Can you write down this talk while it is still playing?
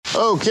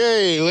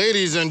Okay,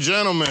 ladies and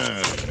gentlemen,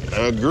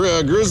 a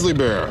grizzly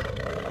bear.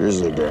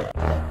 Grizzly bear.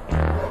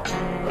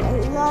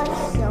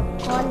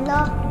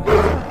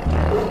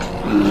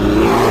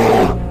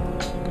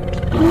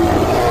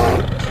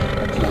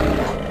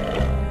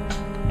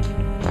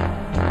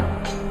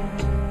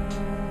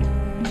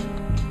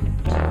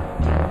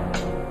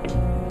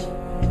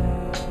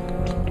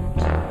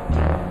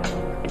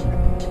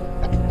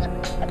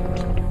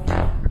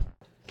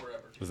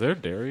 Is there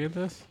dairy in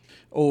this?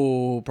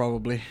 Oh,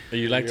 probably. Are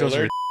you lactose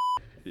or?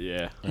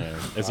 Yeah.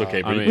 It's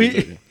okay, but I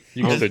mean,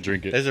 you can still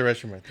drink it. There's a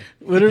restroom right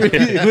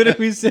there. What did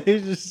we say?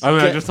 Just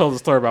I just told the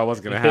story about what's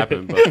gonna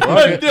happen,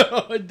 but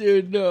no,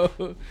 dude, no.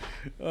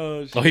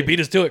 Oh, shit. Oh, he beat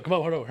us to it. Come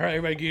on, hold on. Hurry,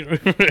 everybody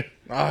get it.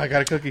 Oh, I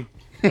got a cookie.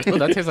 oh,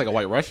 that tastes like a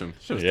White Russian.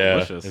 Shit was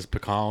delicious. It's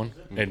pecan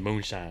and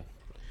moonshine.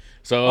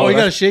 So, Oh, you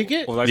gotta shake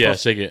it? Was I yeah,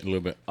 supposed to- shake it a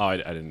little bit. Oh, I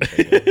didn't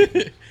shake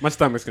it. My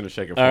stomach's gonna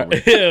shake it for All me.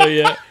 right. Hell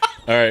yeah.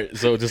 All right.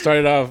 So to start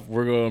it off,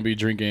 we're gonna be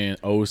drinking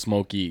Old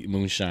Smoky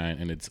Moonshine,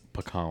 and it's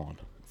pecan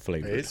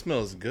flavored. Hey, it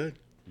smells good.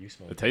 You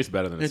smell It tastes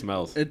better than it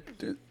smells. Are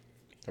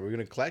we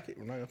gonna clack it?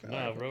 We're not gonna.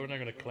 Nah, bro, we're not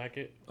gonna clack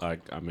it. I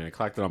mean, I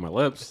clacked it on my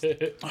lips. I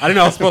didn't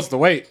know I was supposed to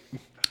wait.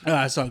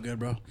 It's all good,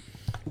 bro.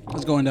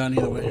 It's going down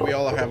either way. We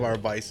all have our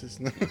vices.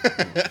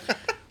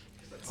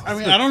 I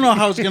mean, I don't know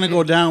how it's gonna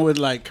go down with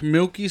like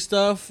milky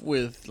stuff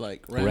with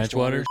like Ranch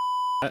water.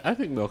 I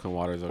think milk and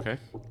water is okay.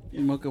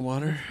 Milk and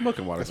water. Milk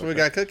and water. That's Is why we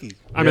okay. got cookies.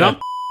 I mean,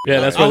 Yeah,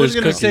 that's I why was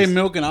there's gonna cookies. say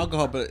milk and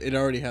alcohol, but it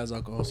already has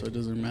alcohol, so it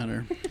doesn't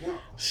matter.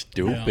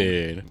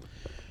 Stupid.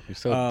 You're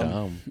so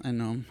dumb. I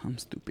know, I'm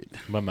stupid.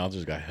 My mouth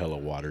just got hella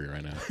watery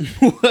right now.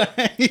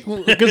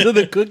 Because of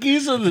the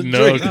cookies or the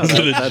No, drink? because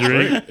of the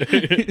drink.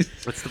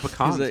 it's the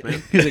pecans, He's like,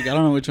 man. he's like, I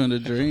don't know which one to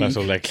drink. I'm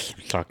so like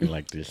talking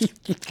like this.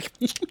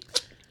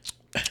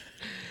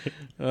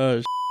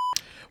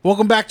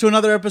 Welcome back to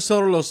another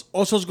episode of Los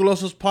Osos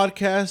Golosos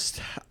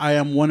Podcast. I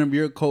am one of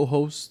your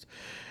co-hosts,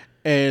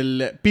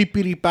 El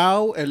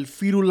Pipiripao, El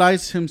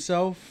Firulais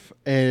himself,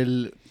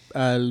 El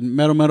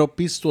Mero Mero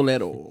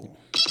Pistolero.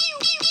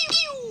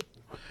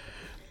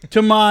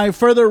 To my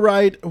further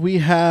right, we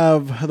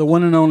have the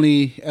one and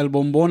only El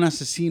Bombón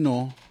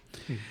Asesino,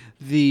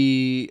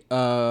 the,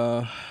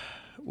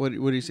 what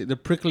do you say, the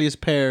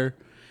prickliest pear.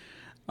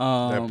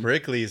 The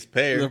prickliest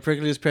pear. The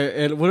prickliest pear.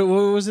 And what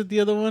was it, the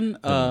other one?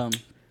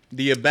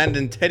 The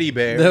abandoned teddy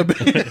bear.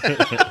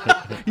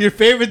 Your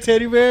favorite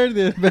teddy bear?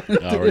 The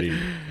abandoned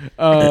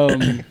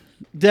Already.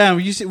 damn,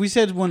 we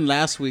said one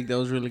last week that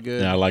was really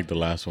good. Yeah, I like the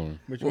last one.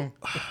 Which one?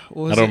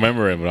 What was I don't it?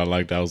 remember it, but I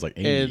liked that. I was like,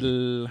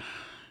 El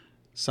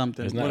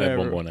something. it's not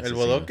whatever. El Bombón El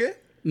Asesino. Bodoque?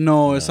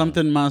 No, it's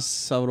something más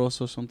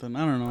sabroso, something.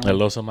 I don't know. El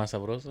Oso Más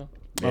Sabroso?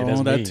 Yeah, Oh,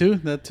 that's that me. too.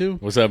 That too.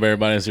 What's up,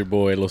 everybody? It's your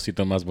boy, El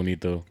Osito Más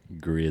Bonito,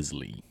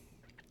 Grizzly.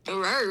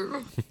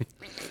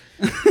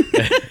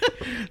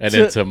 And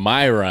then to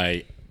my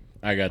right,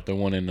 I got the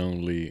one and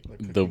only,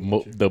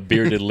 the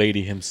bearded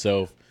lady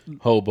himself,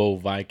 Hobo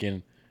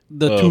Viking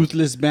The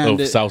toothless of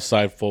bandit.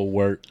 Southside Full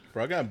Work.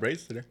 Bro, I got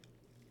braids today.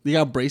 You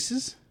got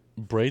braces?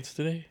 Braids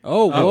today?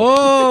 Oh,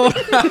 whoa!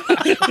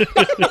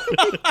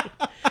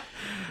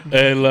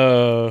 El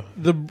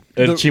the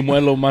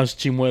Chimuelo Más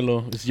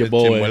Chimuelo. It's your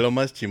boy. Chimuelo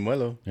más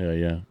chimuelo.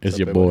 Yeah. It's What's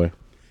your up, boy.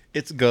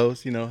 It's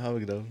ghost. You know how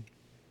it goes.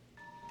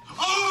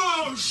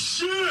 Oh,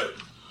 shit!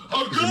 A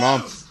Your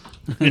mom.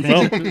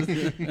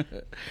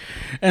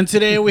 And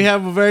today we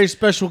have a very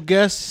special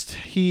guest.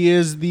 He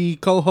is the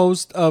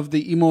co-host of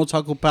the Emo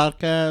Otaku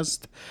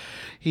Podcast.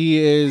 He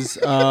is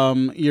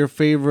your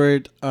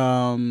favorite,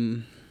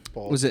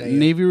 was it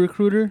Navy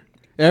recruiter?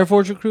 Air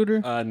Force recruiter?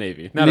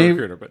 Navy. Not Navy- a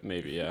recruiter, but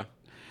Navy, yeah.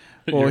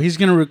 Or he's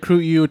going to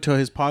recruit you to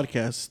his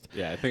podcast.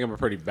 Yeah, I think I'm a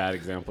pretty bad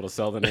example to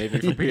sell the Navy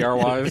for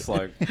PR-wise.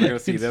 Like, they're going to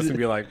see this and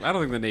be like, I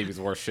don't think the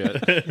Navy's worth shit.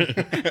 I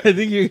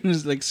think you're going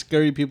to like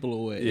scurry people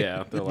away.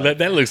 Yeah. They're like,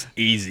 That looks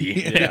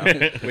easy. yeah.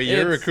 Wait,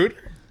 you're a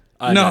recruiter?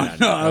 No,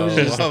 I was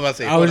just, I was about to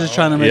say, I was just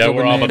trying to make Yeah, up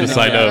we're a all name. about to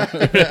sign up.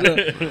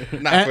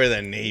 Not for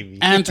the Navy.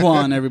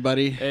 Antoine,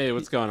 everybody. Hey,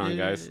 what's going on,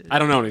 guys? I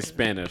don't know any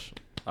Spanish.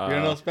 You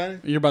don't know Spanish?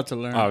 You're about to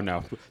learn. Oh,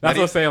 no. That's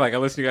what I'm saying. Like, I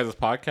listen to you guys'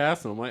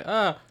 podcast, and I'm like,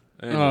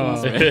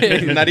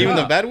 And, Not even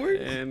the bad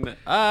word? And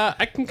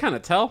I can kind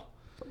of tell.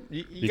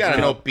 You gotta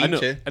know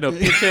pinche. I know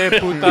pinche,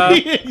 puta.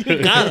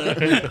 You got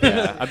it.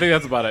 Yeah, I think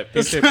that's about it.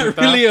 It's Pinche, not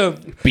puta. really a...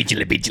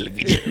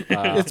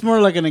 Pichile. It's more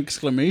like an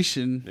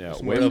exclamation. Yeah,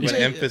 More of an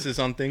emphasis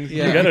on things.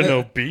 Yeah. You gotta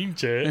know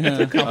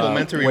pinche.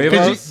 Complimentary.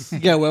 huevos.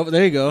 Yeah, well,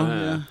 there you go.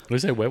 Yeah. What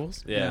is that,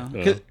 huevos? Yeah.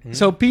 Yeah.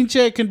 So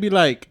pinche can be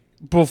like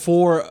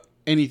before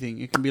anything.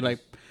 It can be like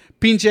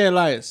pinche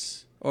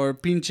Elias or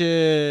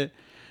pinche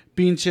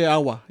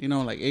agua. You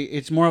know, like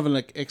it's more of a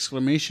like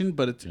exclamation,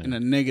 but it's in a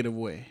negative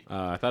way.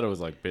 I thought it was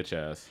like bitch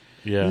ass.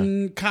 Yeah.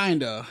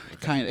 Kinda.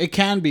 It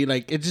can be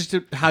like it's just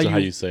how That's how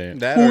you you say it.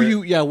 That who or,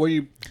 you where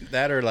you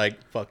that or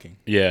like fucking.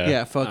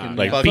 yeah fucking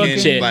Like Fucking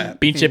pinche, black.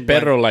 pinche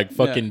perro, like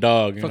fucking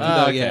dog. fucking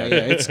Ah, dog.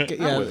 okay.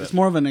 Yeah. with It's it.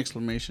 more of an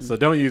exclamation. So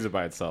don't use it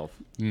by itself.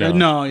 No.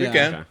 no, You yeah.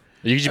 can. Okay.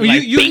 You should I be mean,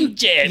 like, you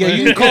pinche. yeah,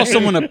 you can call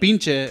someone a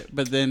pinche,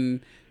 but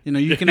then You know,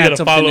 you can You add gotta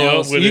something follow up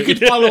else. with You it.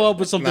 can follow up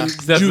with something.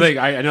 That's the juicy. thing.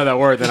 I know that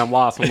word, then I'm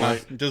lost. I'm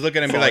like, Just look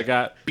at him and be all I like,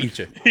 got.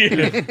 pinche.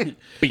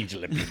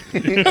 Pinche.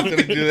 I'm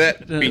gonna do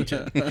that.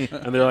 Pinche.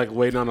 And they're like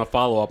waiting on a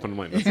follow up, and I'm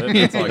like, that's it.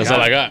 That's all I That's got.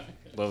 all I got.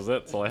 That was it.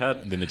 That's all I had.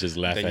 And then it just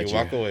laugh Then at you you.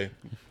 walk away.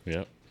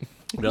 Yep.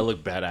 They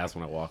look badass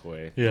when I walk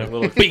away. Yeah.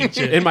 Like,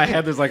 little, in my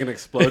head, there's like an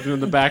explosion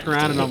in the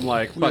background, and I'm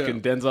like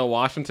fucking Denzel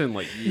Washington.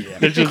 Like, yeah,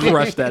 They're just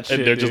crush that shit.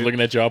 And they're just dude.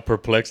 looking at you all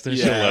perplexed and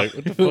Yeah. shit.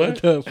 Like,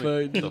 what the fuck?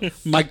 What the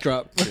fuck? Mic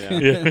drop. Yeah.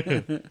 Yeah.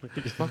 What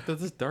the fuck did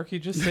this darky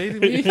just say to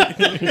me?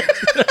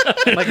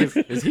 Like,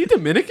 is he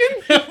Dominican?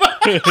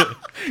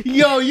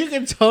 Yo, you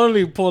can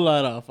totally pull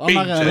that off. I'm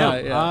not gonna lie.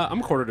 Yeah.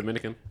 I'm quarter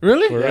Dominican.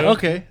 Really? For real?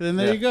 Okay, then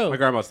there you go. My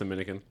grandma's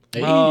Dominican.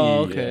 Hey,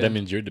 Oh, okay. That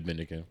means you're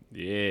Dominican.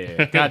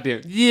 Yeah.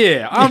 Goddamn.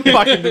 Yeah, I'm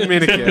fucking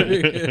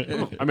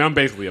Dominican. I mean, I'm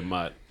basically a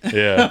mutt.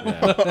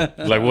 Yeah.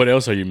 Like, what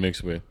else are you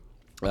mixed with?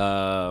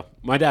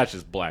 My dad's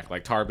just black,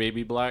 like tar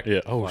baby black.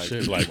 Yeah. Oh,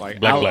 shit. Like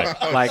black.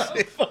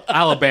 like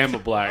Alabama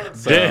black.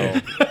 So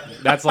Damn.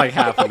 that's like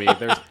half of me.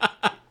 There's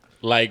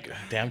Like,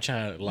 damn, I'm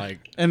trying to,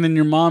 like, And then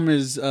your mom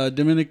is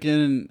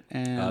Dominican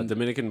and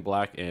Dominican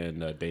black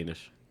and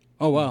Danish.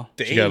 oh wow.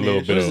 you got a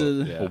little bit What is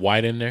of it?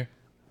 white in there.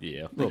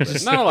 Yeah, a little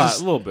bit. Not a lot, a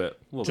little bit.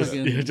 Just-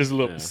 bit. Yeah, just a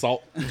little Yeah.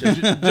 salt.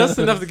 Just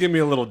enough to give me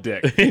a little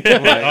dick. Oh,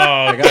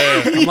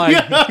 damn. I'm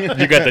like,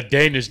 You got the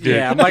Danish dick.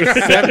 yeah, I'm like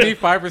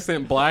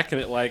 75% black,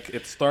 and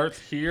it starts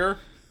here,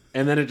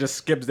 and then it just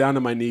skips down to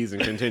my knees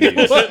and continues.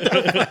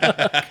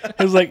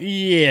 It was like,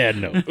 yeah,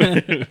 no.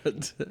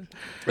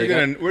 We're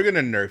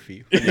gonna nerf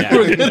you. Yeah.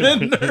 We're gonna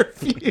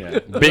nerf you. Yeah.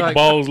 Big Like,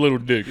 balls, little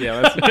dick.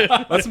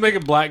 Yeah, let's make a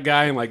black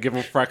guy and like give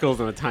him freckles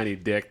and a tiny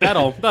dick.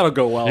 That'll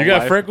go well. You in got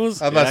life.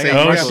 freckles? I was about to say, Yeah,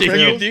 I Oh, got got shit, you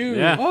freckles? do?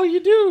 Yeah. Oh, you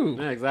do.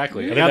 Yeah,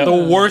 exactly. I Yeah. got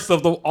the worst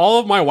of all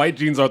of my white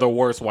genes are the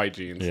worst white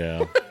genes.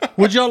 Yeah.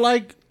 Would y'all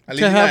like At least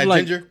to you have got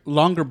like ginger.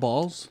 longer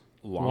balls?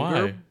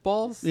 Longer Why?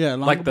 balls? Yeah,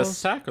 longer like the balls.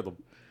 sack or the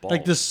balls?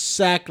 Like the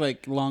sack,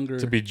 like longer.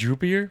 To be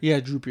droopier?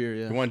 Yeah, droopier.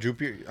 You Yeah. want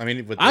droopy? I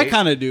mean, with I age-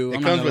 kind of do. It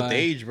I'm not comes gonna with lie.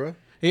 age, bro.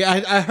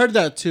 Yeah, I heard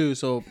that too.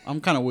 So I'm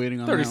kind of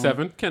waiting on that one.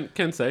 37.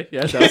 Can say.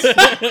 Yeah, it does.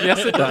 Yes,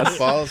 it does.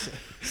 Balls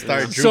start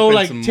drooping. So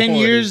like some 10 more.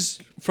 years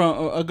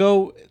from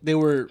ago, they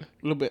were a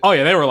little bit. Oh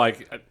yeah, they were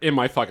like in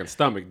my fucking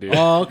stomach, dude.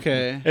 Oh,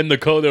 okay. In the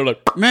cold, they were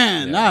like,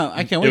 Man, now I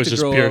can't it wait was to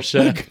just grow pure up.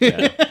 shock.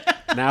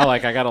 Now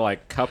like I gotta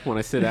like cup when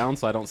I sit down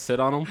so I don't sit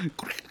on them.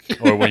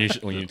 Or when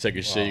you take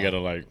a shit, you gotta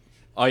like,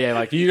 Oh yeah,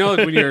 like you know,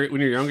 like, when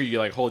you're younger, you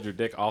like hold your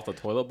dick off the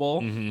toilet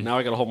bowl. Mm-hmm. Now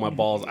I gotta hold my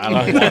balls out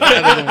of the water.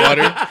 Out of the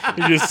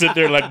water. you just sit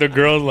there like the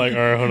girl's like, all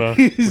right, hold on.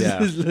 Yeah.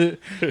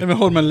 Let me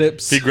hold my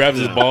lips. He grabs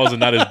his balls and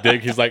not his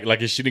dick. He's like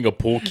he's shooting a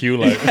pool cue.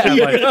 Like,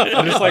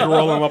 I'm just like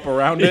rolling them up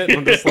around it. And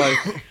I'm just like,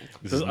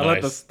 this is I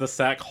let nice. the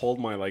sack hold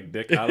my like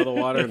dick out of the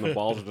water, and the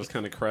balls are just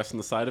kind of caressing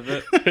the side of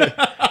it.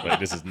 Like,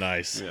 this is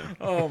nice. Yeah,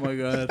 Oh my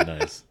god.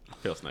 Nice.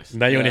 feels nice.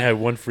 Now you only Yeah. have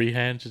one free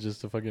hand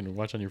to fucking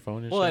watch on your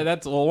phone and Well, shit.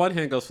 that's one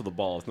hand goes for the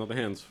balls, the other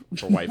hand's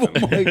for Oh wiping.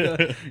 my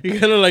god. You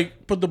gotta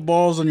like put the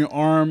balls on your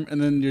arm and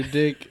then your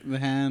dick, the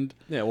hand,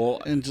 Yeah,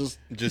 well, and just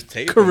Just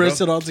tape. caress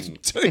bro. it all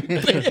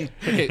together.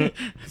 okay.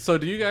 So,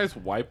 do you guys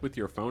wipe with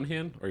your phone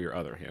hand or your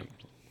other hand?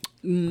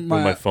 With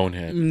my phone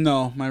hand.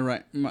 No, my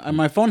right.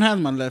 My phone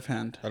hand, my left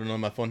hand. I don't know.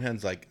 My phone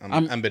hand's like I'm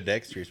I'm-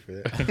 ambidextrous for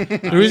that.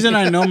 The reason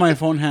I know my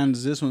phone hand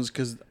is this one's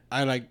because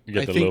I like. You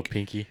got I the think, little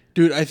pinky.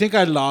 dude. I think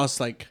I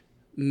lost like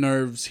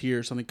nerves here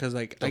or something because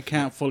like I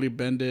can't fully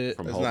bend it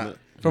From That's holding not- it?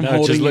 from No,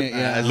 holding just look, it.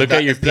 Yeah. look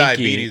at your It's pinky,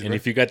 diabetes, and bro.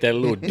 if you got that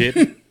little dip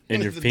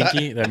in your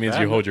pinky, that means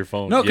you hold your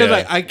phone. No, because Yeah.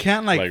 like I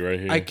can't like, Like right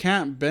here. I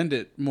can't bend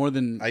it more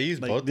than I use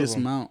like, both of this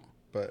them. amount.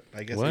 But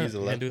I guess What? I use the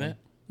You left. can't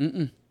do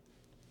one.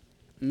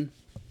 that?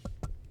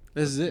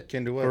 This is it.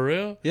 Can do what? For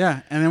real?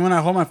 Yeah, and then when I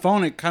hold my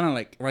phone, it kind of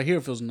like right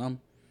here feels numb.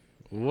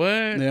 What?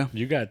 Yeah.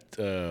 You got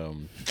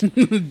what's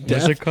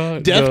it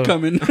called? Death No.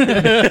 coming.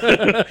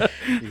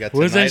 You got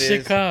What's that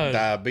shit tinnitus, called?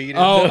 Diabetes.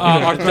 Oh,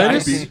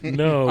 arthritis.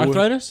 No.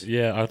 Arthritis?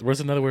 Yeah. What's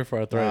another word for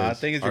I arthritis?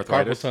 think it's your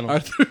Arthritis? carpal tunnel.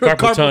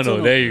 Carpal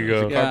tunnel. There you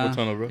go. Yeah, Carpal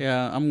tunnel, bro.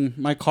 yeah.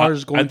 My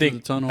car's going I think, through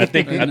the tunnel. I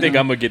think right I'm now.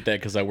 gonna get that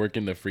because I work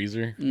in the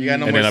freezer, You got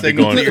no and more then I'll be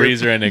signal going to your-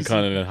 freezer and then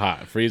kind of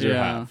hot, freezer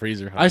Yeah. hot,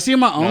 freezer hot. I see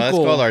my No, that's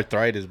uncle. called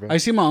arthritis, bro. I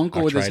see my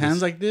uncle with his Arthritis.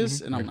 hands like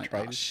this, and I'm like, oh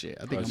Arthritis. shit!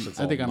 I Oh, think shit's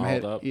I'm all gnarled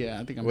head. up. Yeah,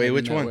 I think I'm. Wait, heading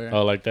which that one? way.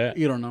 Oh, like that?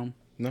 You don't know.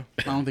 No.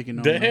 I don't think you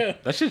know. Damn. No.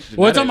 That shit's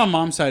Well, it's on my genetic.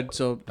 mom's side,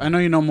 so I know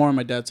you know more on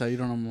my dad's side. You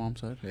don't know my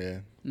mom's side, Yeah.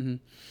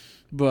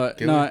 but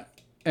Give no. me-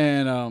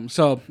 And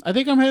so I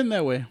think I'm heading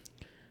that way.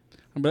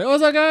 I'm like,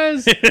 what's up,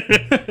 guys?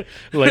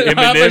 Like Have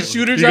my Eminem.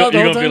 shooters you out the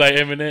You're whole gonna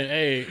be time? like Eminem.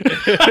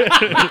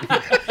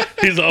 Hey.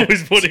 He's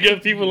always pointing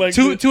at people like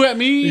this. two at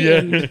me, Yeah.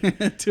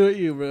 and two at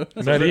you, bro.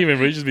 Not even,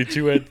 bro. You just be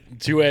two at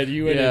you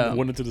and Yeah. then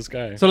one into the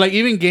sky. So like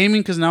even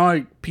gaming, because now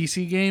I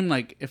PC game.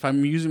 Like if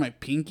I'm using my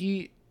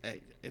pinky,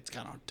 it's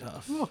kind of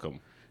tough. Welcome.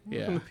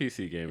 Yeah. Welcome to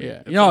PC gaming.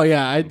 Yeah.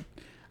 Yeah.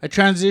 I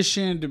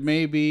transitioned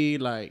maybe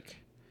like.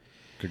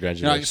 You know,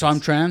 Congratulations. so I'm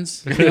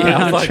trans. I was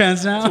I'm like,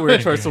 trans now. That's a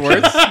weird choice of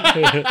words.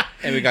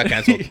 And we got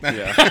canceled.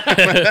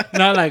 Yeah.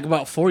 Not like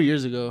about 4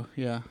 years ago.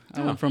 Yeah,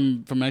 I went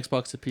from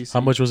Xbox to PC.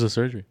 How much was the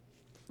surgery?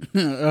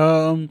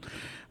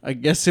 I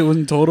guess it was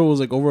in total was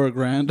like over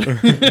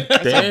 $1,000.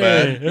 That's not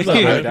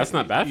bad. That's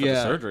not bad for the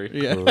Yeah. surgery.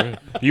 Yeah.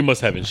 You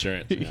must have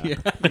insurance. You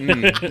got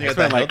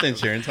that health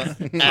insurance, huh?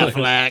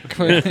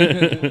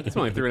 It's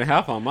only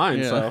 3.5 on mine.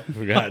 Yeah. So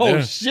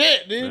Oh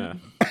shit, dude. yeah.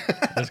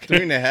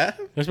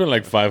 3.5. I spent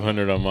like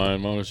 $500 on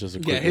mine. Mine was just a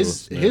quick Yeah,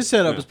 his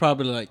setup is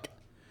probably like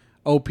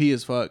OP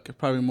as fuck.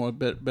 Probably more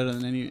better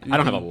than any. I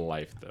don't have a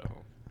life though.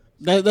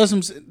 That, that's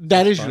what I'm,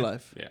 that is your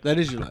life. Yeah. That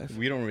is your life.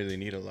 We don't really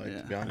need a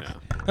life, to be honest. Yeah.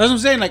 That's what I'm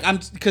saying. Like I'm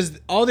because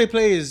all they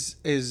play is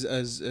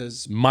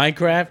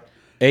Minecraft,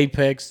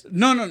 Apex.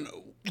 no.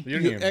 You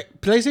don't need-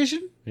 PlayStation.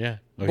 Yeah.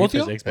 Oh, he Both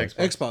says y'all? Xbox.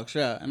 Xbox,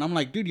 yeah. And I'm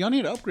like, dude, y'all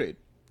need to upgrade.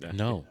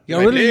 No.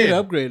 Y'all I really need did. to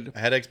upgrade. I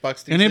had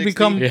Xbox 360. And then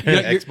become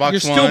Xbox you're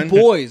still One,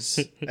 boys.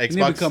 You need to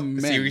Xbox become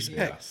men. Series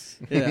X.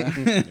 Yeah.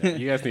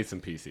 You guys need some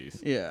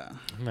PCs. Yeah.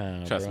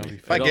 Nah, Trust bro. me.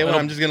 If I get one,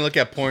 I'm just gonna look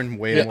at porn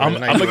way more I'm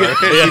than I gonna do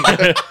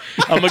already.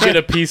 I'm gonna get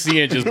a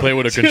PC and just play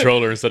with a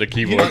controller instead of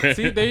keyboard.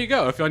 See, there you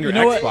go. If you're on your You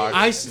know Xbox, what?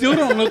 I still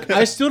don't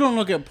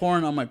look at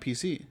porn on my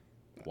PC.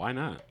 why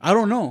not? I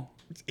don't know.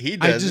 He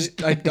I does.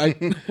 just I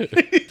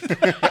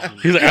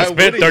He's like, I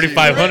spent wouldn't you?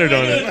 $3,500 on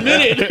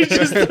it.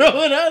 just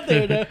throw it out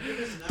there. No,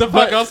 The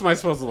fuck else am I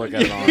supposed to look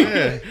at it on?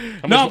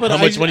 no but How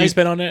much money I you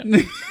spent on that?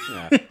 Yeah.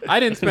 I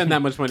didn't spend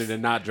that much money to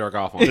not jerk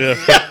off on it.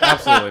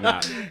 Absolutely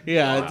not.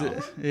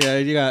 Yeah, yeah.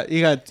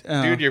 You got.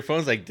 Dude, your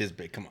phone's like this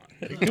big. Come on.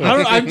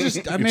 I'm just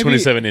maybe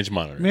 27-inch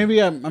monitor. maybe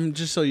I'm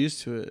just so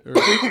used to it,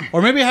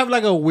 or maybe I have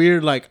like a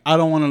weird like I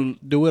don't want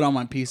to do it on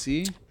my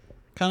PC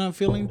kind of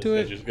feeling to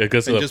it. It's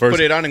because of And the just first. put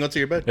it on and go to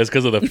your bed. It's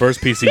because of the first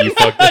PC you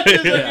fucked.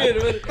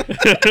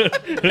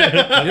 You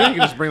know, you can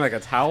just bring like a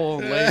towel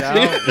and lay it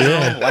out, you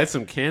know, light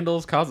some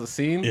candles, cause a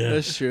scene. Yeah.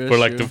 That's true. For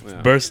That's like true.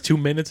 the first 2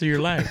 minutes of your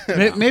life.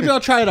 Maybe I'll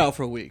try it out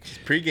for a week.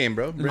 Pre-game,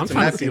 bro. I'm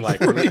trying to see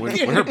like when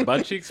her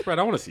butt cheeks spread.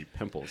 I want to see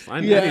pimples. I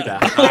Yeah. need to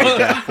hide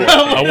that.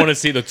 I want to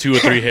see the 2 or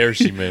 3 hairs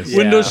she missed.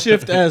 Windows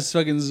Shift S,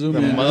 fucking zoom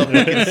in.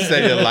 Motherfucking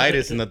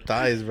cellulitis in the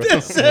thighs, bro.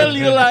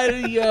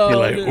 Cellulite, yo. You're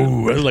like, dude.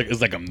 ooh,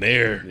 it's like I'm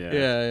there. Yeah,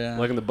 Yeah.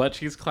 Like in the butt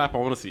cheeks clap, I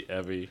want to see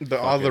every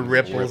All the fucking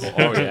ripples.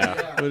 ripple. Oh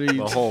yeah, What are you?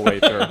 the whole way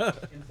through.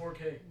 In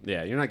 4K.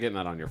 Yeah, you're not getting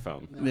that on your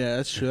phone. Yeah,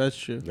 that's true. That's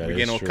true. That We're is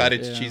getting old true.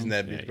 cottage Yeah. cheese in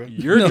that bitch, bro.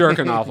 You're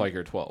jerking off like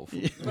you're 12.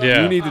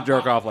 Yeah. You need to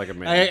jerk off like a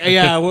man.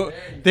 Yeah, well,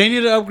 they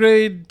need to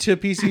upgrade to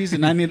PCs,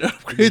 and I need to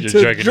upgrade You're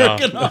to jerking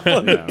jerking off. off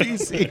on the Yeah.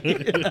 PC.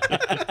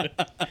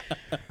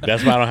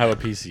 That's why I don't have a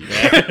PC.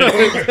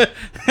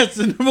 That's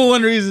the number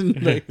one reason.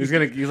 Like, He's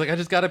like, I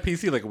just got a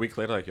PC. Like a week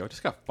later, like, yo, I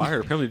just got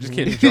fired. Apparently, you just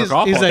can't jerk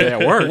off all like, day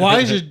at work. why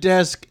is your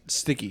desk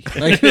sticky?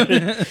 Like,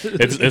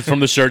 It's from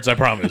the shirts, I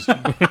promise. Some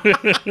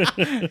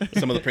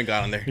of the print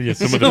got on there. Yeah,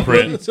 some of the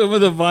print, some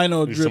of the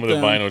vinyl drip some of the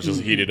down. vinyl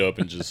just heated up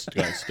and just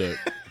got stuck.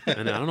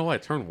 And I don't know why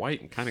it turned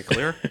white and kind of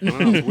clear. I don't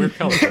know. It's a weird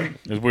color. Right?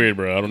 It's weird,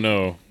 bro. I don't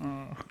know.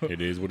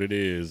 It is what it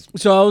is.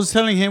 So I was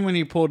telling him when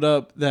he pulled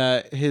up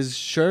that his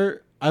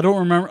shirt. I don't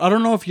remember. I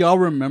don't know if y'all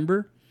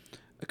remember,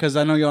 because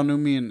I know y'all knew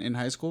me in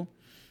high school.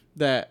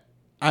 That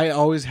I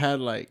always had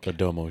like A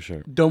Domo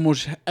shirt. Domo.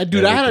 Dude, I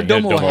had a Everything.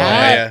 Domo Domo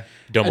hat, hat.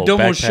 Domo a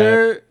Domo backpack.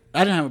 shirt.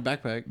 I didn't have a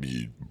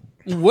backpack.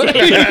 What?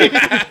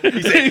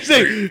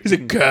 he's a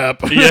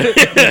cap.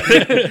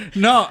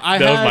 No, I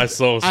That was had my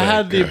soul I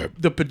had saying,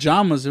 the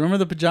pajamas. Remember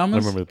the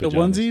pajamas? I remember the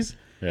pajamas. onesies,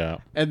 Yeah.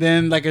 and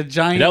then like a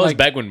giant. That was like,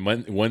 back when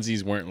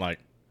onesies weren't like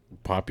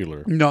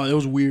popular. No, it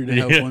was weird to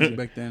have Yeah. onesie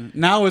back then.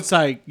 Now it's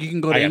like you can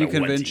go to I got any a onesie.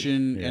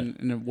 convention Yeah. and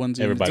in a onesie.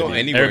 Everybody, Go and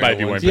anywhere everybody in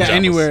be a wearing onesie. yeah, pajamas.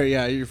 anywhere.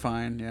 Yeah, you're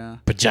fine. Yeah.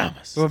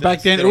 Pajamas. But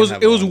back then Still don't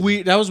have it was one.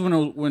 weird. That was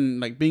when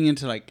like being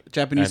into like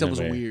Japanese stuff was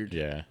Anime. weird.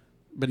 Yeah.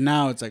 But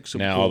now it's like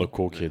super Now cool. all the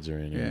cool kids are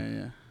in it.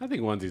 Yeah, I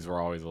think onesies were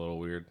always a little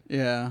weird.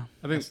 yeah.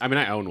 I mean,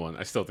 I own one.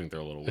 I still think they're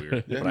a little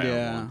weird. But I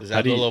Yeah. own one. Does How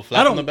that do have a you- little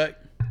flap I on the don't-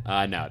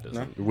 back? No, it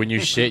doesn't. When you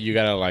shit, you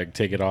gotta like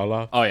take it all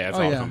off. Oh yeah, it's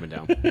Oh, all yeah. coming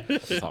down.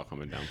 It's all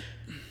coming down.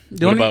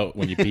 The What only- about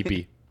when you pee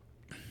pee?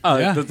 Oh,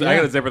 Yeah, I got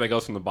yeah. a zipper that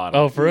goes from the bottom.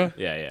 Oh, for real?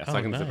 Yeah, yeah. So Oh,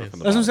 I can zipper nice. from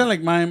the That's what I'm bottom. saying.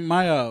 Like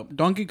my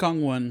Donkey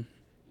Kong one,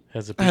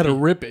 Has a I had to pee-pee?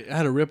 rip it. I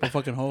had to rip a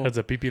fucking hole. Has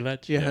a pee pee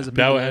latch? Yeah, it has a That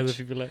pee-pee one has latch.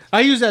 a pee pee latch. I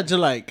use that to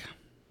like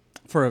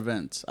for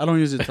events. I don't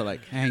use it to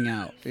like hang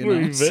out. You For know?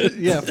 events?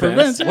 Yeah, for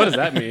events. What does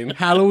that mean?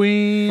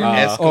 Halloween or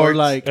Escorts.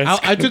 like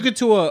I took it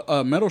to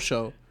a metal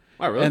show.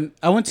 Oh, really? And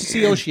I went to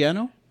see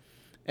Oceano,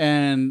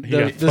 and He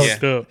got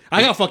fucked up.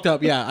 I got fucked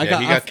up. Yeah, He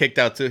got kicked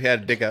out too. He had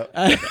to dig out.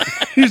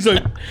 He's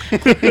like,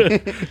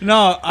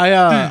 no,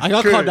 I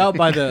got called out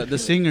by the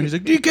singer. He's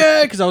like,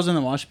 DK, because I was in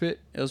the mosh pit.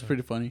 It was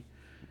pretty funny.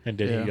 And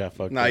then Yeah. he got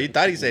fucked Nah, up. you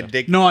thought he said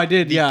dick. No, I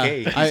did. Yeah,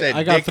 DK. He said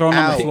I got dick thrown on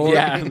out. the floor.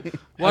 Yeah.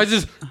 Why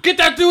just get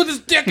that dude with his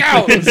dick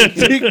out? He's said,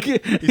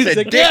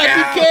 like, "Dick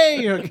yeah, out."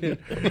 DK.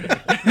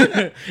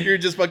 Okay. You're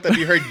just fucked up.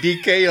 You heard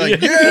DK. You're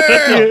like,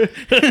 yeah.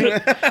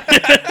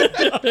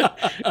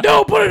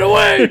 No, put it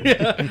away.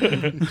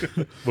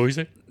 What you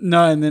say?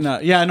 No, and then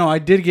I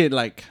did get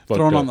like Fucked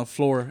thrown up. on the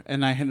floor,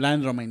 and I had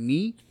landed on my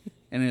knee,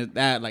 and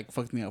that like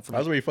fucked me up That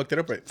was where you fucked it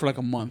up, right? for like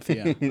a month.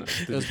 Yeah, Did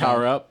you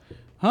power up?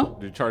 huh?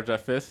 Did you charge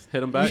that fist?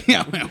 Hit him back?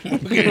 Yeah, man.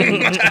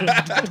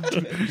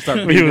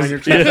 Start beating on your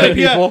chest at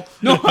Yeah. people?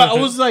 No, I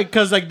was like,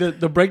 cause like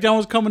the breakdown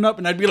was coming up,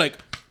 and I'd be like,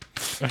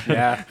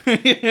 Yeah.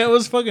 It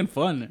was fucking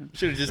fun.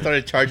 Should have just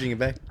started charging it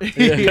back.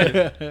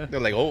 Yeah. They're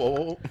like,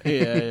 oh.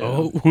 Yeah.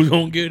 Oh, who's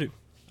gonna get it?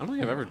 I don't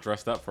think I've ever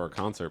dressed up for a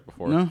concert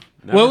before. No.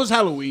 Never? Well, it was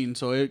Halloween,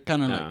 so it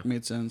kind of Yeah. like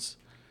made sense.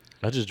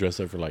 I just dress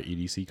up for like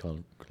EDC,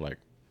 like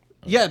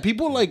Yeah,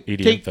 people like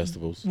EDM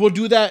festivals. will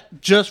do that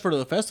just for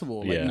the festival.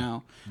 Like Yeah.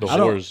 now, The I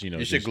don't- whores, you know.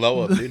 You should just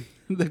glow up, dude.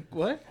 The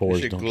what? You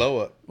Whores should don't. glow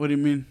up. What do you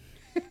mean?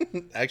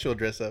 Actual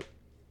dress up.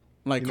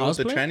 Like You know what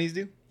the cosplay? trannies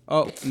do?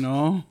 Oh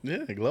no,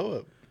 Yeah, glow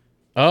up.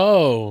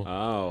 Oh,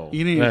 Oh.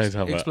 you need Now to you're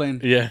talking about-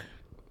 explain. Yeah,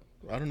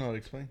 I don't know how to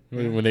explain.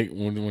 when they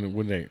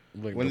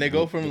like, When they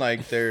go from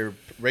like their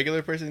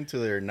regular person to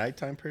their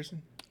nighttime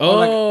person.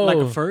 oh, like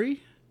a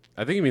furry.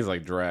 I think he means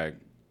like drag.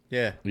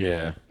 Yeah.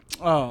 yeah,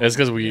 Oh, that's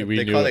because we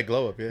They knew call it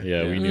glow up, yeah.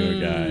 Yeah, we knew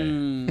a guy.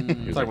 Mm.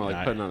 He was Talking about like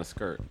 "Nah." putting on a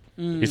skirt.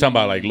 He's talking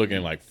about like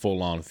looking like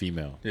full on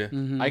female. Yeah.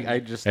 I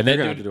just And you're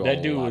that gonna have to dude, do a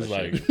that dude whole was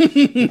lot of like,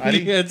 shit.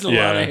 yeah, it's a lot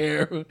Yeah. of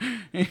hair.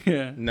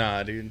 Yeah.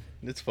 Nah, dude.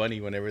 It's funny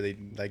whenever they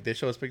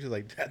show us pictures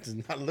like that does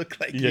not look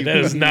like yeah, you. that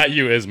is not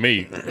you, it's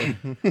me.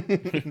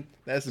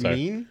 That's Sorry.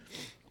 mean.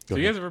 So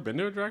you guys ever been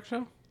to a drag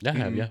show? I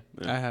have, yeah,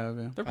 I have.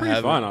 Yeah. They're pretty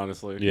haven't. fun,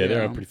 honestly. yeah,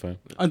 they're Yeah. pretty fun.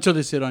 Until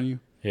they sit on you.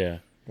 Yeah,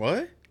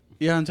 What?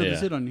 Yeah, until they Yeah.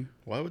 sit on you.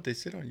 Why would they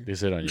sit on you? they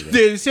sit on you. Though.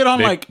 They sit on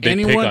They- like they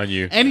pick anyone. on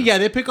you. Yeah,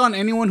 they pick on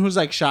anyone who's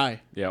like shy.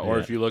 Yeah, or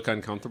Yeah. if you look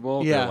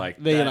uncomfortable, Yeah, they're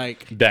like they that.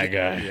 like That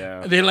guy.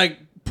 Yeah. they like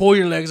pull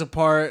your legs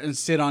apart and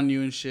sit on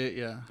you and shit.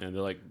 Yeah. And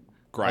they're like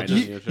grinding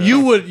You, and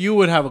shit. you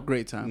would have a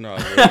great time. No,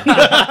 dude.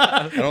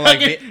 I don't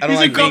like. I don't He's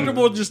like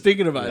uncomfortable being. just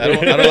thinking about I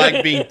it. don't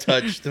like being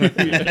touched.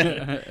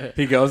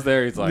 He goes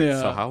there, he's like,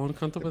 Yeah. so how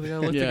uncomfortable do I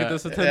look to Yeah. get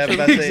this Yeah, attention?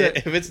 but I say,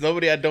 if it's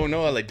nobody I don't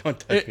know, I like don't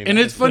touch me. And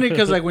man. it's funny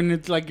because like when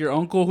it's like your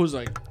uncle who's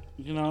like,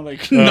 you know,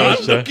 like not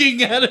sure.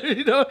 looking at it,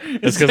 you know,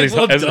 It's because he's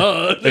well, it's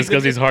duh. it's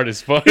 'cause he's hard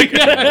as fuck.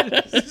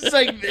 It's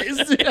like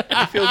this.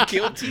 I feel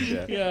guilty.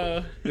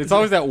 Yeah. It's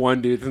always that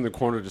one dude in the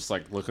corner just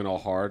like looking all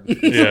hard.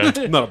 Yeah,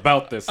 I'm not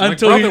about this. I'm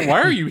Until like, you- brother,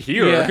 why are you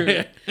here?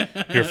 Yeah.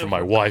 here for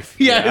my wife.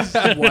 Yeah, it's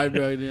that wide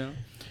right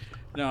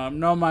now.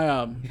 No,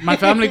 my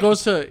family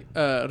goes to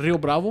Rio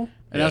Bravo,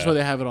 and that's Yeah. where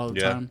they have it all the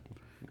Yeah. time.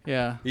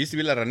 Yeah. It used to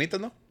be La Ranita,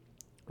 no?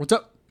 What's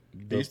up?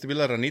 They used to be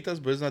La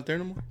Ranitas, but it's not there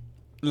no more.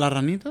 La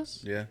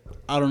Ranitas? Yeah.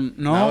 I don't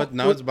know.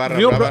 Now it's Barra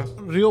Rio,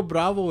 Brava. Rio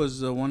Bravo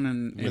is the one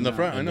In the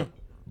front, I know.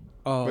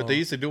 Oh. But they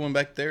used to do one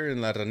back there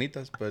in La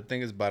Ranitas, but I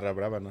think it's Barra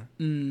Brava now.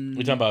 We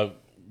talking about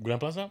Grand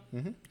Plaza?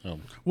 Mm-hmm.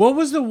 What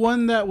was the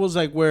one that was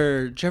like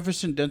where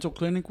Jefferson Dental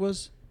Clinic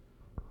was?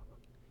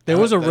 There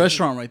was a that's-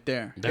 restaurant right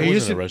there. That It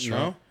used wasn't a to-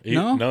 restaurant.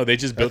 No? No, they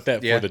just built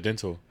that yeah. for the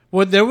dental.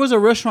 Well, there was a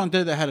restaurant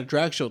there that had a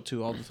drag show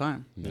too all the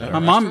time.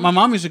 My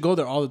mom used to go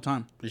there all the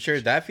time. You sure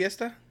it's that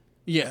Fiesta?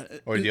 Yeah.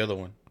 Or the other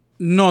one?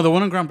 No, the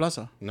one in Grand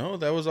Plaza. No,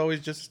 that was always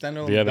just a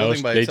standalone Yeah, that building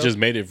was, by they itself. just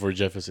made it for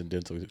Jefferson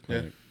Dental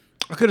Clinic.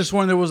 I could have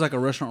sworn there was like a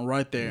restaurant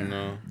right there.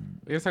 No.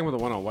 You guys talking about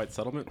the one on White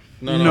Settlement?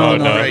 No, no,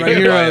 right, right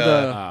here by,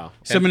 the Oh.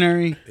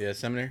 seminary, Yeah,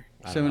 seminary.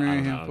 seminary I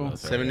don't know, handful,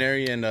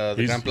 Seminary and the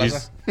He's- Grand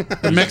Plaza.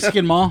 the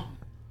Mexican mall,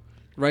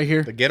 right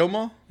here, The Ghetto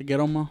Mall? the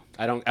ghetto mall.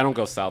 I don't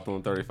go south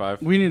on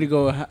 35. We need to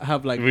go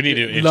have like We need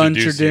to lunch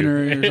or introduce you. dinner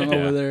or something Yeah.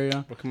 over there.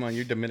 Yeah. Well, come on,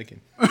 you're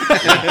Dominican.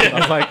 I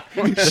was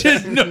like,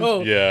 Shit,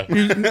 no. Yeah.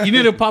 You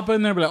need to pop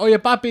in there and be like, oh yeah,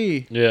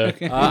 papi. Yeah.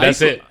 I That's used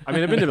to- it. I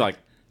mean, I've been to like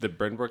the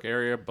Brynbrook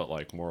area, but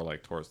like more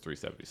like towards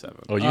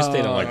 377. Oh, you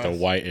stayed in like the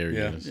white Yeah.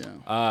 areas.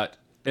 Yeah,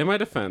 In my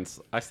defense,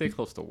 I stay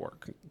close to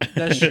work.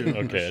 that's true.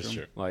 Okay, that's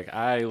true. Like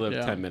I live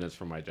Yeah. 10 minutes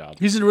from my job.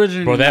 He's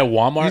originally. Bro, that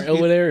Walmart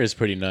over there is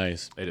pretty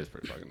nice. It is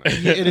pretty fucking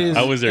nice. It is.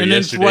 I was there and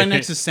yesterday. it's right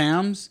next to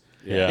Sam's.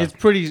 Yeah. It's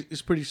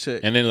pretty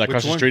sick. And then like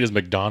across the one? street is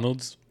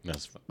McDonald's.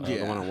 That's The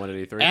one on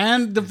 183.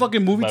 And the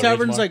fucking movie By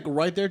tavern's Ridgemont? like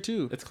right there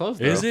too. It's closed.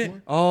 Though. Is it?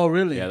 Oh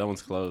really? Yeah, that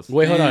one's closed.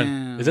 Wait, hold on.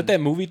 Damn. Is that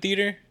that movie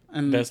theater?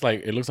 And- That's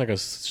like it looks like a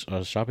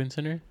shopping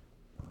center.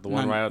 The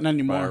one Not- right out not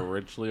anymore. by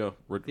Ridgeley,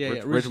 Yeah,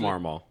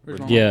 Ridgemar Mall.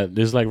 Ridgemar. Yeah,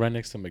 there's like right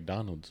next to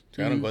McDonald's.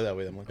 I don't go that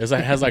way that much. It's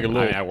like has like a I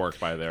little. mean, I work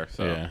by there,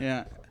 so Yeah.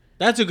 Yeah,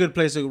 that's a good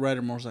place to ride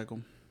a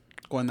motorcycle.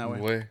 Going that way.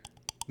 Where?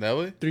 That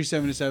way?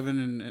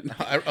 377 and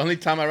Only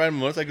time I ride a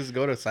motorcycle is to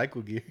go to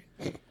Cycle Gear.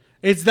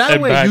 it's that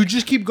And way. back. You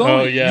just keep going.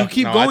 Oh, yeah. You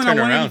keep No, I going on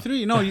turn around.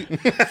 183. No, you,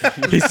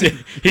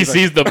 he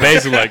sees the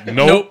base and like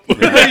nope.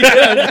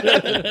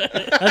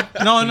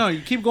 no.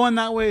 You keep going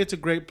that way. It's a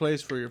great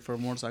place for a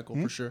motorcycle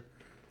for sure.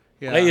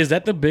 Yeah. Hey, is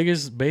that the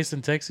biggest base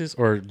in Texas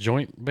or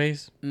joint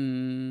base?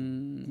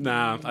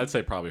 nah, I'd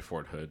say probably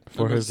Fort Hood.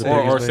 Fort Hood's the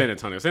or biggest base? San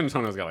Antonio. San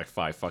Antonio's got like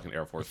 5 fucking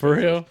Air Force. For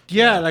bases. real?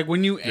 Yeah, like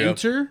when you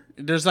enter,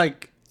 there's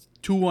like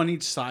 2 on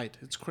each side.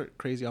 It's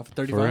crazy off of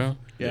 35. For real?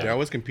 Yeah. They're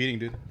always competing,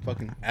 dude.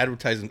 Fucking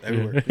advertising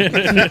everywhere.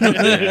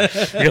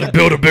 You gotta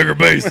build a bigger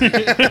base.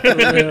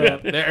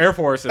 The Air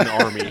Force and the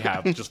Army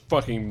have just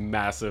fucking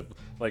massive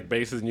like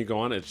bases, and you go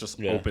on, it's just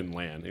Yeah. open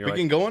land. You're We like,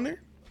 can go on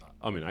there?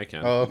 I mean, I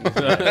can. Oh.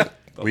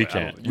 We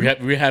can't.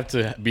 We have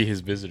to be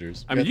his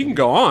visitors. I mean, you can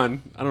go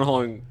on. I don't know how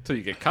long until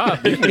you get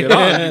caught. But you can get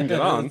on. You can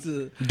get on.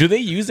 Do they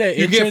use that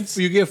You entrance?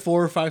 get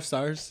 4 or 5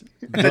 stars.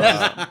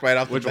 Right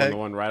off the Which back. one? The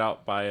one right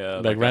out by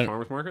Like like right- that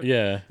farmers market?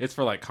 Yeah. It's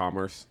for like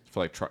commerce for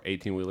like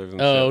 18-wheelers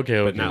and Oh, shit.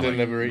 okay, But okay. not like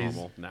Deliveries.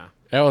 normal. Nah.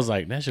 I was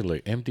like, that should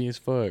look empty as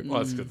fuck.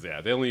 Well, it's because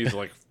they only use it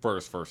like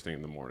first thing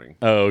in the morning.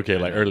 Oh, okay,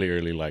 like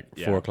early, like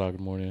Yeah. 4 o'clock in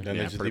the morning. Then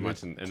Yeah, they just pretty leave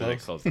much, it and then it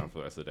closed? closed down for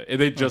the rest of the day. And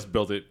they just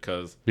built it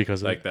because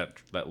Because of like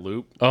that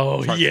loop.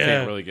 Oh, Trucks yeah.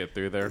 can't really get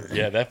through there.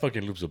 Yeah, that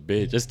fucking loop's a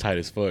bitch. It's tight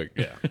as fuck.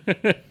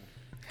 Yeah.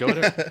 Go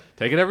there.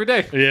 Take it every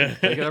day. Yeah.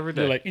 Take it every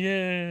day. They're like,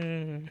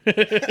 yeah.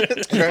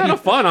 It's kind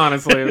of fun,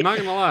 honestly. I'm not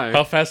gonna lie.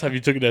 How fast have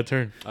you taken that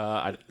turn?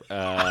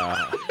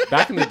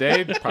 Back in the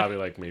day, probably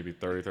like maybe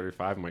 30,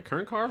 35. In my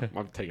current car,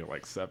 I'm taking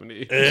like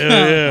 70.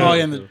 Oh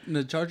yeah, in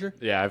the Charger.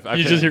 Yeah, I've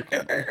You just hear,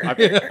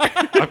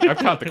 I've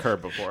caught the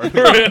curb before.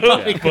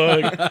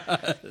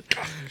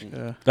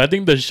 I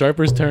think the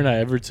sharpest turn I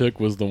ever took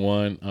was the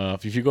one,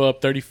 if you go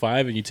up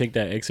 35 and you take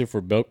that exit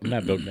for not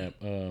Belknap,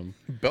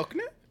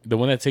 Belknap? the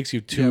one that takes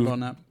you to, Yeah,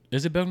 Belknap.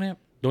 is it Belknap?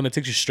 The one that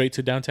takes you straight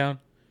to downtown?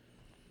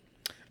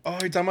 Oh,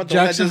 you're talking about the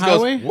Jackson one that just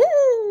Highway? goes,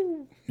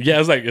 woo! Yeah,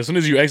 it's like, as soon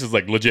as you exit, it's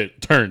like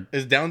legit turn.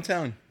 It's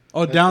downtown.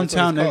 Oh, That's what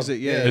downtown it's called. exit.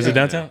 Yeah. Yeah. Is it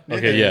downtown? Yeah.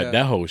 Okay, yeah, Yeah.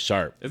 that hoe was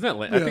sharp. Isn't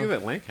that? I think it's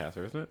at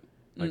Lancaster, isn't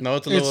it? No,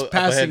 it's a It's little up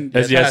passing-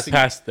 ahead. Yes, Passing.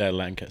 past that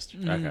Lancaster.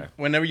 Okay.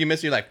 Whenever you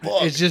miss, you're like,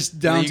 fuck. It's just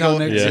There you downtown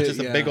go. exit. It's just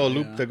a big old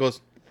loop yeah. that goes.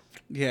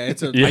 Yeah,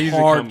 it's a Yeah. I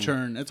usually hard come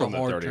turn. It's a from the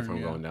hard 30 if turn.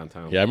 I'm Yeah. going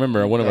downtown. Yeah, I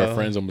remember one of our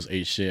friends almost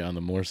ate shit on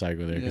the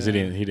motorcycle there because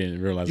Yeah. he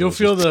didn't realize. You'll it was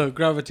feel just- the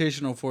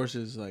gravitational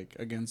forces like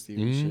against you.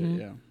 And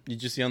shit, yeah. You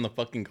just see on the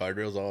fucking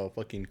guardrails all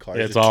fucking cars.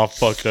 Yeah, it's all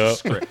fucked up.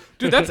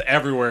 Dude, that's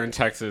everywhere in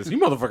Texas. You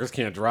motherfuckers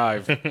can't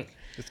drive.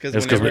 It's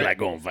That's because we like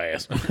going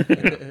fast.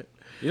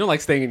 You don't like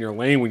staying in your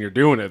lane when you're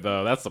doing it,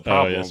 though. That's the Oh,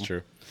 problem. yeah, that's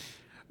true.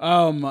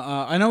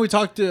 I know we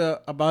talked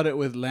about it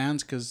with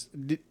Lance because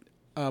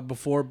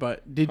before,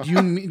 but did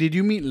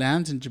you meet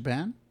Lance in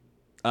Japan?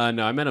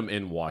 No, I met him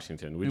in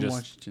Washington. In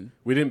Washington.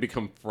 We didn't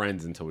become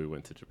friends until we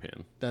went to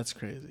Japan. That's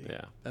crazy.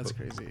 Yeah, That's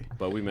crazy.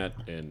 but we met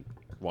in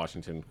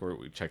Washington where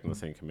we checked in the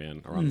same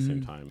command around the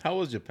same time. How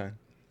was Japan?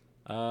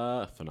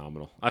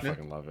 Phenomenal. I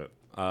fucking love it.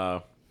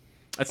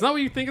 It's not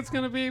what you think it's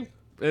gonna be.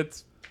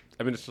 It's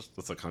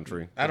a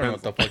country. I don't know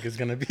what the fuck it's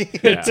gonna be.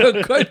 Yeah.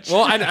 a good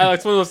Well,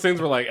 it's one of those things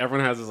where like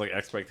everyone has this like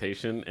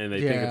expectation and they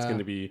think it's Yeah.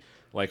 gonna be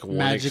like one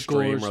Magical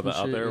or extreme or the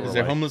some shit, other. yeah. or, Is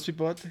there like- homeless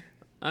people out there?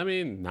 I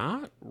mean,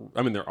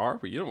 there are,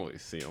 but you don't really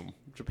see them.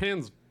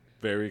 Japan's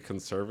very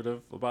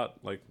conservative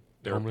about like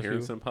their Homeless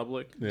appearance people? in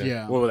public.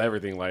 Yeah. Well, with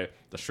everything, like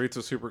the streets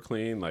are super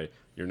clean. Like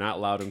you're not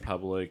loud in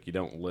public. You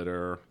don't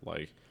litter.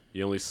 Like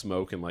you only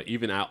smoke and like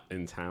even out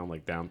in town,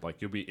 like down, like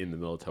you'll be in the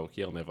middle of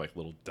Tokyo and they have like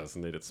little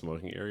designated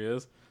smoking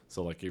areas.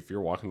 So like if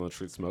you're walking on the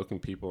street smoking,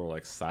 people are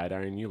like side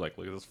eyeing you, like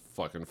look at this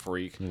fucking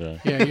freak. Yeah.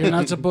 Yeah, you're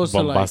not supposed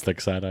to like. Bombastic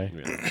side eye.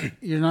 Yeah.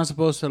 You're not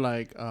supposed to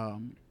like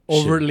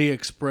overtly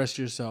express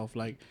yourself.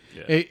 Like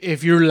Yeah.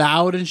 if you're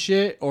loud and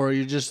shit, or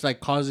you're just like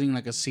causing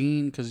like a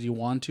scene because you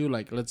want to.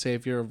 Like let's say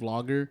if you're a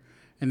vlogger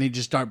and they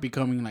just start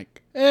becoming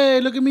like,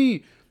 "Hey, look at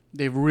me,"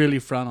 they really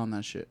frown on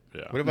that shit.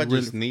 Yeah. What if I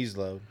just sneeze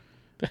loud?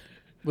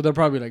 But they'll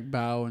probably like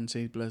bow and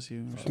say bless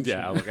you. Or something.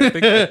 Yeah, like, I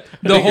think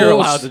you're whole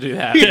allowed to do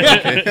that.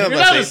 Yeah. I'm You're about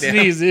not to a say,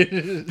 damn. sneeze.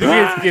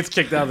 He gets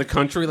kicked out of the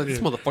country. Like this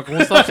motherfucker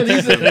won't stop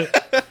sneezing.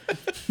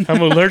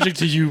 I'm allergic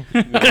to you.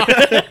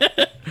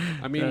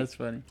 I mean, That's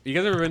funny. you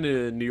guys ever been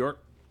to New York?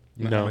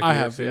 No. Like I New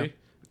York have, City? yeah.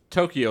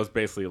 Tokyo is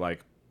basically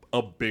like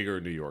a bigger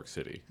New York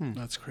City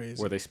That's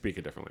crazy. where they speak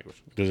a different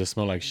language. Does it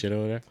smell like shit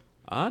over there?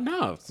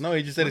 No. No,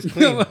 he just said it's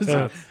clean.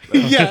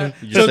 Yeah,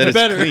 You so said it's it's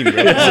better. clean, bro.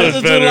 It's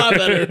a lot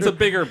better. It's a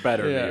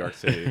better Yeah. New York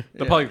City. The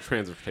Yeah. public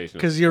transportation.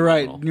 Because is you're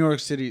right, phenomenal. New York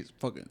City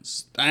fucking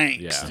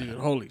stinks, Yeah. dude.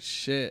 Holy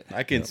shit.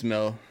 I can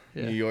smell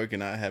Yeah. New York,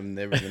 and I have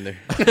never been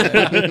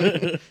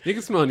there. You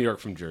can smell New York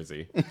from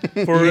Jersey,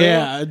 For real?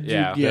 Yeah, dude,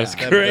 Yeah. yeah. That's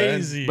That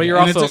crazy. but you're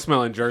And also it's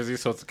smelling Jersey,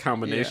 so it's a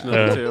combination Yeah.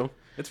 of the two.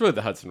 It's really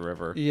the Hudson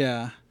River.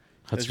 Yeah.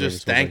 It's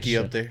just stanky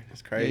up there.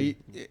 It's crazy.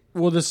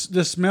 Well, the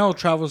smell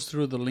travels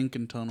through the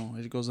Lincoln Tunnel.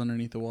 It goes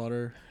underneath the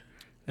water,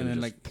 and then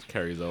it like just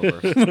carries over.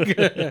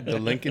 The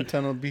Lincoln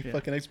Tunnel be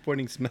fucking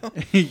exporting smell.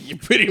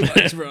 pretty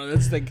much, bro.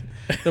 That's like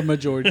the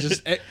majority.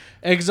 Just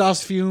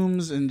exhaust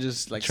fumes and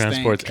just like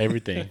transports stank.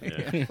 everything.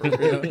 Yeah. For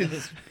real.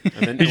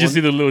 And then You just see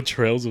the little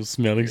trails of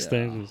smelling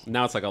stains.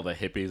 now it's like all the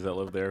hippies that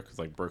live there because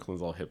like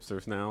Brooklyn's all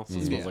hipsters now, so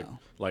it smells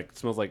Yeah.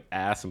 smells like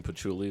ass and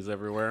patchoulis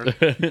everywhere.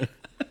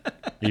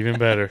 Even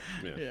better.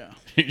 Yeah.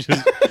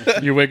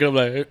 You wake up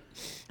like,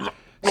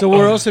 So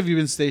where else have you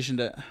been stationed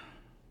at?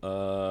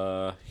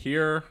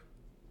 Here,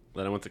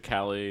 then I went to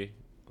Cali,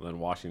 then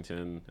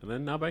Washington, and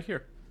then now back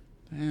here.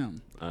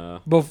 Damn. Uh,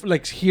 Both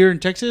like here in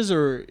Texas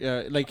or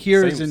like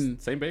here is in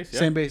same base. Yeah.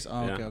 same base.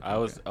 Oh, Yeah. okay. I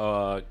was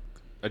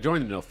I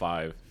joined in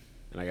 05,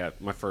 and I got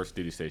my first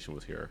duty station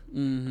was here.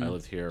 Mm-hmm. I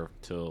lived here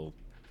till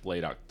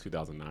late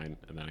 2009,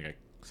 and then I got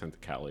sent to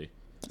Cali. I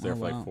was there Oh,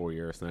 for wow. like 4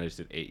 years, and then I just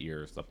did 8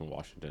 years up in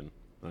Washington.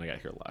 Then I got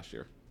here last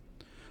year.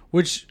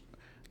 Which,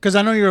 because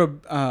I know you're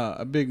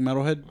a big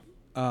metalhead.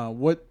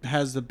 What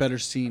has the better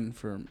scene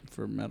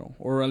for metal,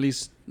 or at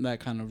least that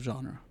kind of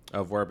genre?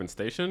 Of where I've been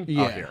stationed?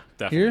 Yeah. Oh, here.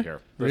 Definitely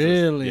here. This is-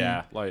 Really?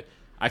 yeah. Like,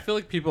 I feel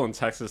like people in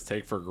Texas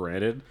take for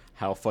granted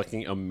how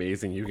fucking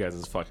amazing you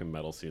guys' fucking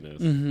metal scene is.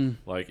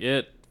 Mm-hmm. Like,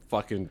 it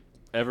fucking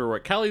everywhere.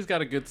 Cali's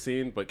got a good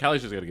scene, but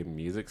Cali's just got a good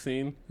music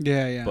scene.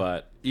 Yeah.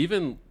 But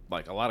even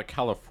like a lot of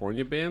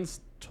California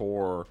bands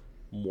tour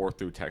more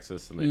through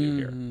Texas than they do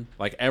here.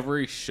 Like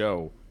every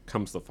show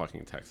comes to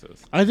fucking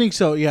Texas. I think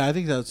so. Yeah, I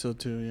think that's so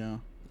too. Yeah.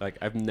 Like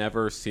I've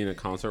never seen a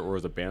concert where it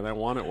was a band I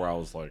wanted where I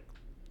was like,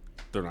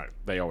 they're not.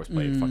 They always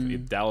play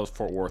fucking Dallas,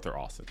 Fort Worth, or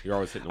Austin. You're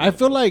always hitting. I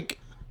feel like,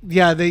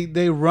 yeah,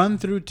 they run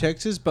through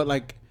Texas, but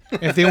like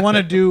if they want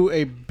to do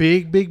a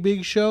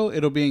big show,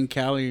 it'll be in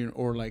Cali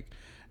or like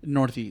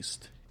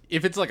Northeast.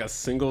 if it's like a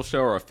single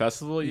show or a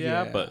festival,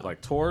 Yeah. but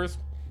like tours,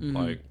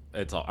 like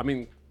it's all. I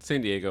mean,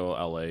 San Diego,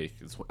 LA,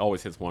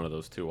 always hits one of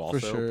those two also.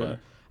 sure. But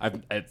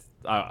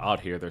out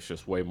here, there's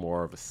just way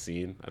more of a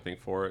scene, I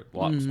think, for it. A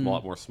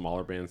lot more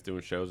smaller bands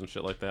doing shows and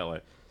shit like that.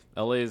 Like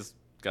LA's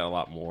got a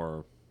lot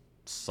more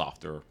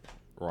softer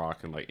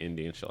rock and like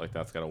indie and shit like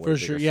that's got a way For bigger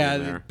sure, scene yeah.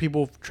 there.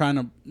 People trying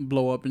to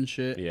blow up and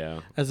shit. Yeah.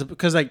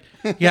 Because like,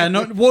 yeah,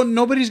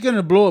 nobody's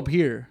gonna blow up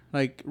here.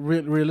 Like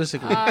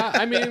realistically,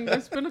 I mean,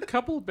 there's been a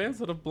couple of bands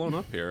that have blown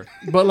up here.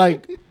 but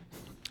like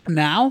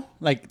now,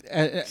 like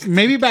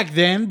maybe back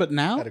then, but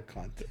now, Out of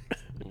context.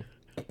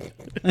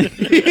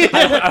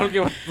 I don't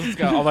get what's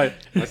going on. I'm like,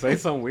 did I say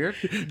something weird?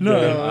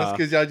 No, that's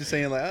because y'all just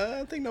saying like, I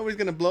don't think nobody's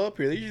gonna blow up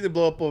here. They usually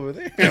blow up over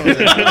there.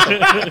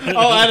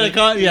 oh, out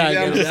of yeah,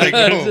 I I'm guess. just like,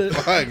 oh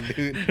fuck,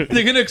 dude.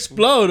 They're gonna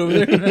explode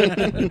over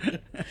there.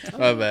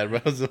 My bad,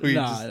 bro. So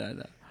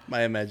No.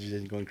 my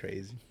imagination going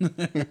crazy.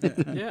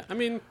 Yeah, I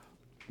mean,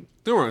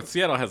 don't worry,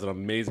 Seattle has an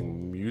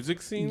amazing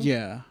music scene.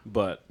 Yeah,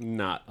 But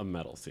not a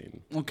metal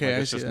scene. Okay, Like, I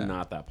it's see just that.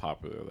 not that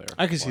popular there.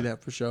 I can see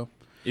that for sure.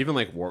 Even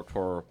like Warped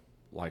Tour,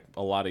 like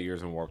a lot of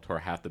years in Warped Tour,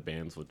 half the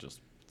bands would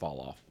just fall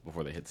off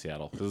before they hit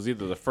Seattle. Because it was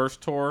either the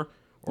first tour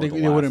or They the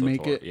last wouldn't of the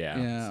make tour. it.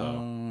 Yeah. So.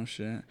 Oh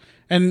shit.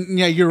 And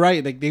yeah, you're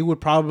right. Like they would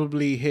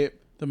probably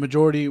hit. The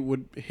majority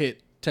would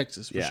hit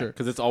Texas for Yeah, sure.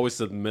 because it's always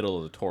the middle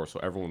of the tour, so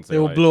everyone's They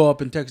will like, blow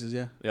up in Texas.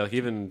 Yeah. Yeah, like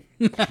even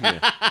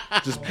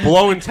just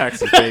blowing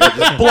Texas, baby,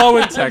 just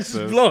blowing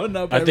Texas. Blowing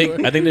up. I think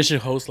everywhere. they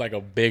should host like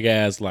a big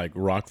ass like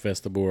rock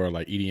festival or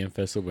like EDM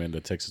festival in the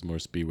Texas Motor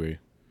Speedway.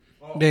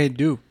 They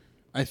do.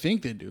 I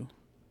think they do.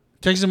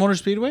 Texas Motor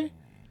Speedway.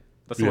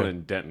 That's the one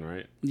in Denton,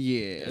 right?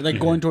 Yeah, like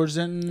going towards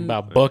Denton.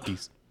 About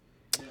Bucky's,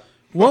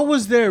 What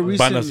was there Bandas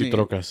y recently?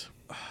 Trocas.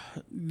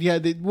 Yeah,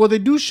 they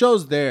do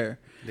shows there.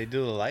 They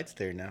do the lights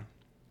there now.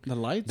 The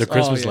lights, The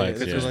Christmas yeah, lights,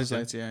 the yeah. Christmas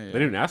lights. Yeah, They yeah.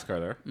 do NASCAR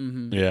there.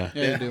 Yeah.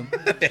 Yeah, they do.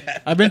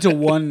 I've been to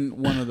one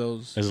of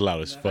those. It's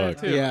loud as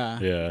fuck. Yeah,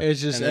 Yeah. It's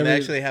just And then they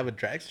actually have a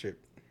drag strip.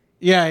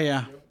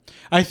 yeah.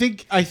 I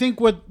think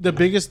what the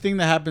biggest thing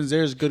that happens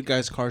there is Good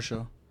Guys Car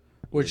Show,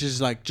 which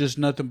is like just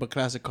nothing but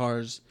classic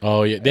cars.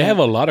 Oh yeah, they have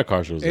a lot of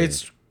car shows there.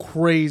 It's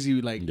crazy,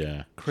 like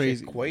Yeah.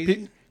 crazy, Crazy?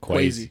 crazy.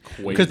 Crazy.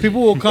 Because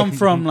people will come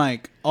from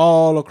like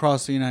all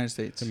across the United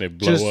States And they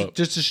blow up.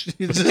 just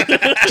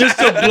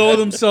to blow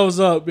themselves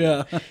up.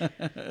 Yeah,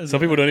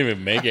 Some people don't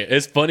even make it.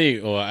 It's funny.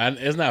 Well,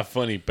 it's not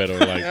funny, but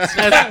like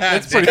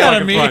It's pretty kind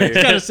of fucking mean. funny.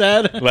 It's kind of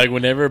sad. like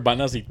whenever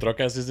Bandas y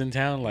Trocas is in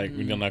town, like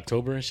in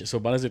October and shit. So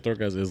Bandas y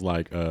Trocas is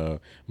like a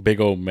big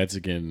old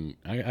Mexican,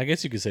 I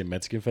guess you could say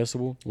Mexican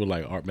festival where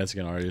like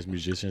Mexican artists,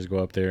 musicians go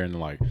up there and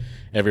like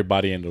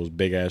everybody in those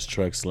big ass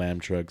trucks, slam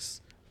trucks,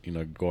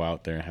 go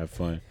out there and have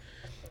fun.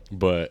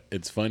 But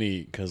it's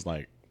funny because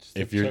like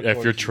if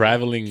you're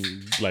traveling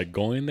like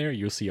going there,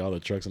 you'll see all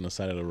the trucks on the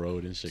side of the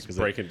road and shit. Just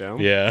breaking down.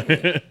 Yeah.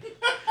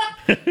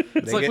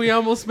 It's like we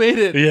almost made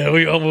it. Yeah,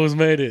 we almost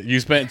made it. You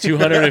spent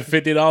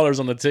 $250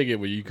 on the ticket,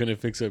 but you couldn't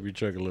fix up your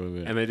truck a little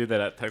bit. And they do that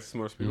at Texas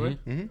Motor Speedway.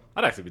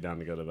 I'd actually be down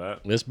to go to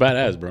that. It's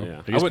badass, bro.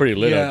 Yeah. It's pretty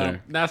lit out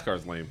there.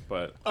 NASCAR's lame,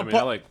 but I mean,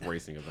 I like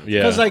racing events.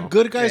 Yeah. Because like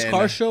Good Guys Yeah,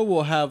 Car no. Show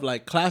will have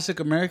like classic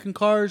American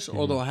cars,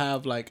 or they'll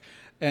have like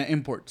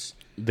imports,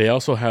 They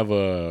also have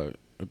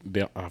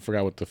I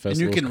forgot what the and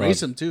festival you is can called. race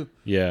them too.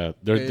 Yeah,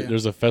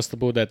 there's a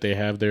festival that they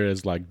have there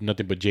is like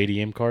nothing but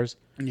JDM cars.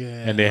 Yeah,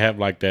 And they have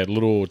like that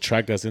little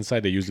track that's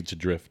inside. They use it to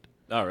drift.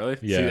 Oh, really?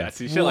 Yeah.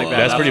 See shit like that.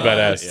 That's pretty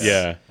that's badass.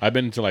 Yeah. I've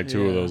been to like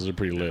two of Yeah. those. They're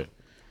pretty lit.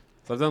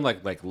 So I've done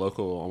like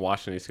local. I'm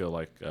watching these go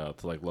like to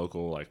like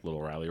local like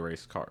little rally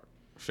race car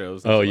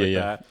shows. And Oh, shit yeah, like yeah.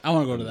 That. I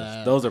want to go to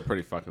that. Those are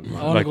pretty fucking I fun.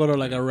 want Like- to go to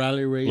like a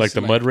rally race, Like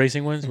the mud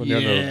racing ones when they're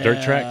on the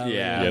dirt track.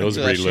 Yeah. Yeah, those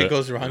So are that pretty shit lit.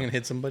 goes wrong and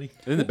hits somebody.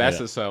 And the best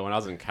Yeah. is when I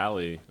was in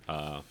Cali,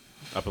 up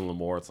in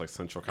Lemoore, it's like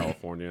Central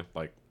California,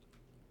 like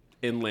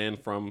inland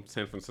from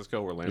San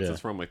Francisco, where Lance Yeah. is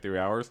from, like 3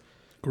 hours.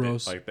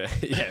 Gross. Like that,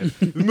 yeah,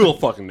 middle of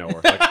fucking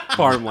nowhere, like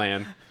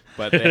farmland.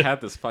 But they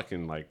had this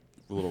fucking like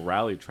little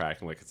rally track,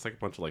 and like it's like a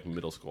bunch of like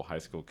middle school, high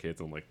school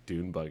kids on like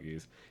dune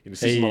buggies. You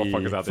see some Hey.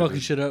 motherfuckers out there Fucking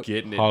just shit up.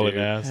 getting it, Hauling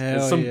dude. ass. And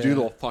Hell some yeah. dude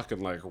will fucking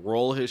like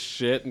roll his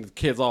shit, and the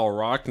kids all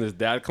rocked, and his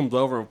dad comes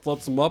over and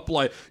flips him up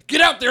like,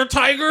 "Get out there,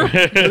 Tiger!" And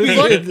he's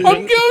like, "I'm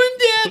going,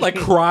 Dad!" Like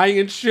crying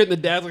and shit, and the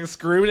dad's like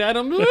screaming at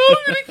him, "Oh,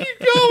 I'm gonna keep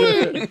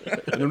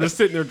going!" And I'm just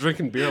sitting there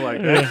drinking beer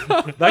like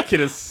that. That kid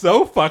is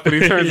so fucked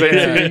when he turns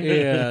 18.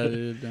 yeah,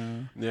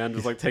 dude. Yeah, I'm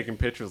just like taking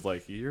pictures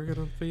like, "You're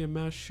gonna be a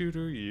mass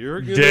shooter.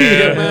 You're gonna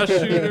Damn. be a mass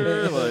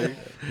shooter." Like,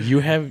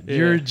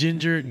 You're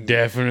ginger,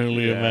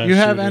 definitely a Yeah. man. You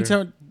have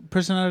shooter.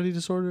 personality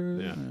disorder.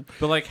 Yeah.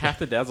 But like half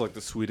the dads are like the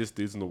sweetest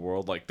dudes in the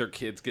world. Like their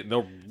kids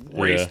they'll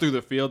race through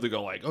the field to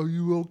go like, "Are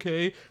you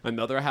okay?"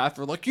 Another half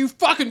are like, "You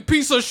fucking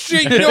piece of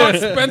shit! You know how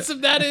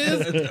expensive that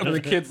is?" And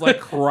the kids like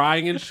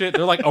crying and shit.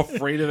 They're like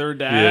afraid of their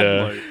dad.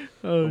 Yeah. Like,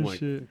 Oh I'm like,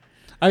 shit.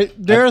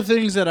 There are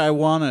things that I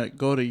want to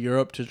go to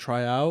Europe to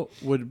try out.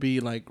 Would be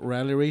like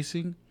rally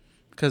racing,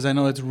 because I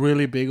know it's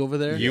really big over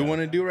there. You want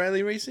to do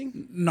rally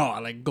racing? No, I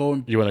like go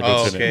and You want to go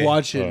Oh, to okay. it?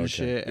 watch it Oh, and okay.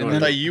 shit, I and then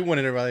thought you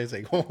wanted to rally. It's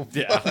like, oh,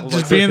 yeah.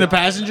 just be in the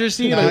passenger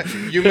seat. Nah, Like,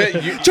 you meant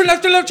you. turn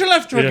left, turn left, turn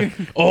left.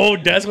 Yeah. Oh,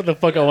 that's what the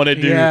fuck I want to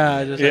do.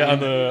 Yeah, just like-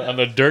 on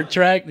the dirt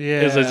track.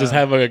 Yeah. is I just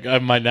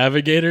have my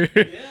navigator.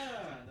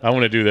 I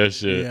want to do that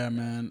shit. Yeah,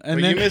 man. But And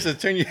you then missed a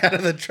turn you out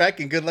of the track,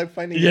 and good luck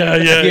finding. Yeah,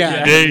 it. yeah,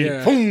 Yeah,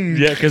 yeah.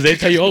 yeah. Because they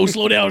tell you, "Oh,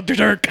 slow down,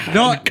 dirt."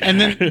 no, and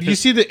then you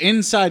see the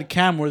inside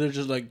cam where they're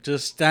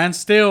just stand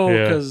still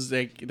Yeah. because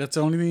that's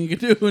the only thing you can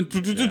do.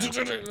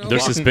 Their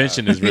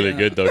suspension is really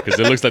good though, because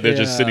it looks like they're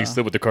just Yeah. sitting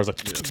still with the cars like.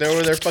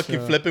 They're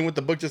fucking flipping with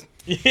the book. Just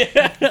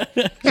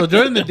So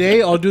during the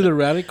day, I'll do the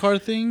rally car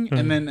thing,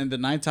 and then in the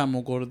nighttime,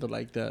 we'll go to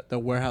the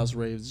warehouse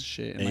raves and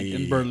shit, and like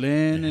in Hey.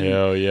 Berlin and,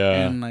 Hell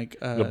yeah. and like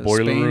The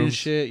boiler Spain and rooms.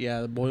 shit.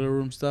 Yeah, the boiler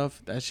room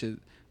stuff. That shit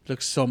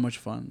looks so much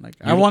fun. Like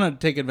I want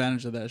to take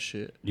advantage of that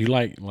shit. You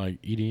like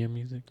EDM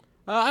music?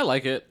 I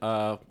like it. I'm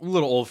a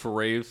little old for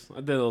raves. I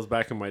did those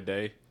back in my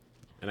day,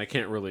 and I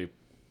can't really.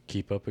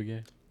 Keep up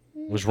again?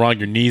 What's wrong?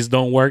 Your knees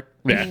don't work?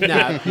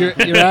 Nah,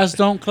 Your ass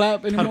don't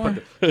clap anymore.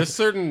 there's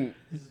certain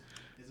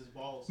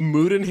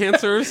mood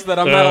enhancers that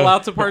I'm not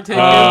allowed to partake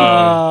in.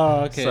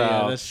 Oh, okay. So-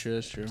 Yeah, that's true.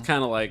 That's true.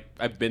 Kind of like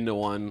I've been to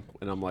one,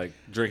 and I'm like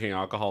drinking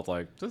alcohol. It's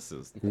like this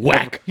is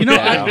Whack. You know,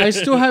 Yeah. I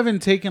still haven't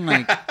taken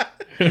like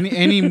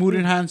any mood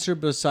enhancer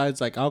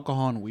besides like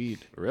alcohol and weed.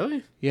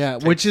 really. Yeah,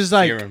 which is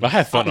like serum. I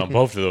had fun on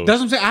both of those. that's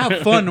what I'm saying. I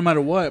have fun no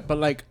matter what, but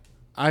like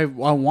I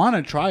want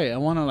to try it. I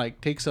want to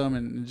like take some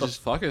and The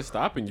just fuck is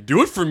stopping you?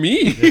 Do it for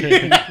me.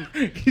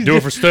 Do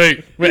it for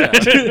state.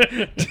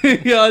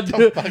 yeah,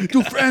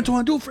 do for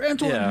Antoine, do for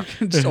Antoine. Yeah.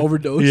 Just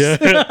overdose. Yeah.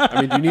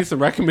 I mean, do you need some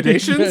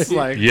recommendations?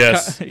 Like,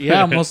 Yes.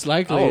 yeah, most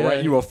likely. I'll yeah.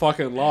 write you a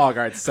fucking log.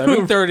 All right,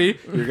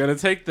 7:30. You're gonna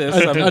take this.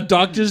 a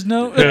doctor's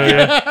note.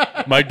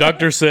 My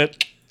doctor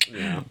said.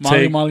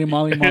 Molly, Take-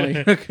 Molly.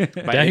 Okay.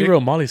 By Damn, he 8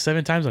 wrote Molly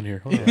 7 times on here.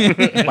 Hold on.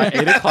 by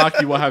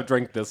 8:00, you will have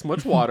drank this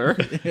much water.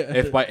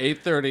 If by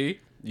 8:30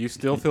 you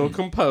still feel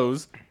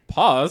composed,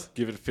 pause,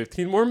 give it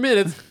 15 more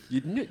minutes. You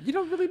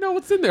don't really know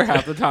what's in there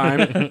half the time,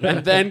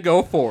 and then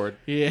go forward.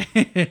 Yeah,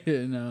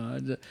 no.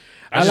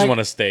 I just like- want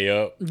to stay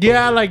up.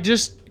 Yeah, like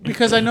just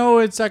because I know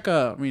it's like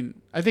I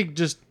think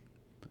just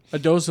a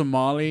dose of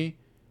Molly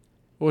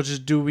will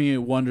just do me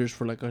wonders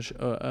for like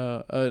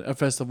a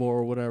festival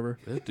or whatever.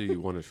 That'll do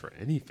you wonders for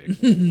anything.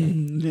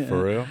 Yeah.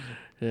 For real?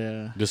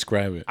 Yeah.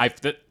 Describe it. I've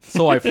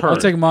heard. I'll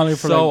take Molly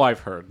for So like, I've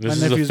heard. This my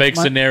is a nephew's- fake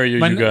my- scenario,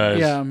 my you ne- guys.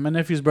 Yeah, my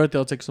nephew's birthday,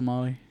 I'll take some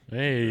Molly.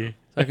 Hey.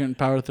 So I can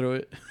power through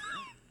it.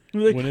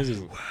 Like, When is this?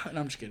 no,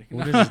 I'm just kidding.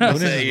 When is this? When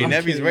is Say, your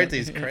this? nephew's kidding. birthday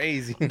is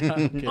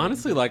crazy.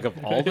 Honestly, like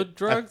of all the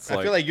drugs,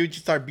 I feel like you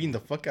just start beating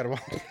the fuck out of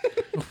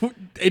all.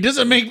 It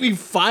doesn't make me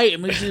fight. It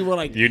makes me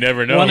like. You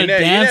never know. Wanna- You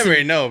dance never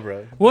and- know,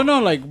 bro. Well,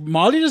 no, like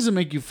Molly doesn't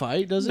make you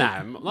fight, does it?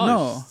 nah,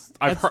 No.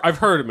 I've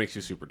heard it makes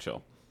you super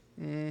chill.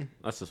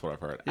 That's just what I've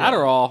heard.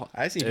 Adderall.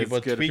 I see is people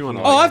good if tweaking you wanna,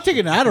 on Oh, like- I've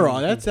taken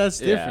Adderall. That's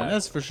different. Yeah.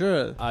 That's for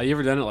sure. You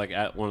ever done it like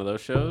at one of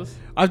those shows?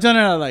 I've done it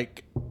at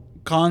like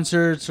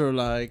concerts or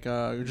like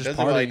just Does it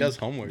while he partying. does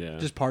homework. Yeah.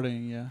 Just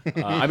partying,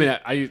 yeah. I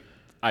mean,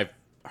 I've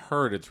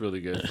heard it's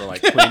really good for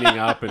like cleaning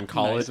up in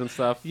college and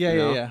stuff. Yeah, you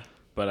yeah, know? yeah.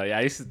 But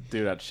I used to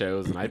do that at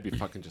shows, and I'd be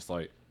fucking just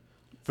like,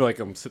 feel like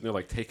I'm sitting there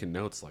like taking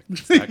notes, like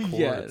it's that chord,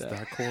 Yeah, it's no.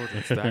 that chord,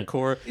 it's that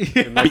chord,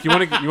 and like you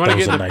want to That get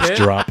was in a the nice pit,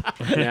 drop.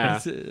 yeah.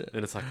 it.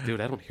 And it's like, dude,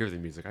 I don't hear the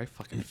music, I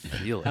fucking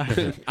feel it.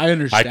 I I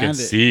understand can it.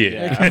 see it.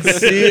 Yeah. I can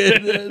see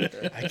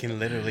it. I can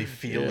literally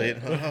feel it.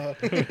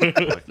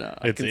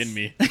 It's in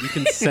me. You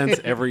can sense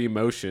every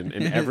emotion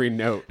in every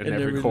note and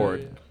every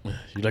chord.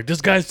 You're like,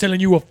 this guy's telling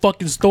you a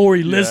fucking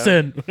story.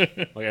 Listen.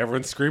 Like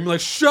everyone's screaming, like,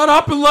 "Shut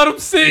up and let him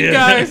sing, Yeah.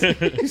 guys!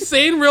 He's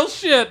saying real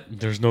shit."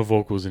 There's no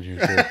vocals in here.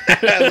 So.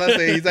 I was about to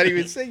say, he's not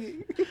even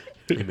singing.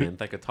 Hey man,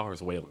 that guitar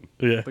is wailing.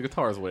 Yeah. The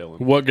guitar is wailing.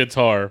 What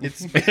guitar?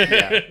 It's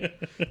Yeah.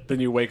 Then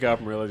you wake up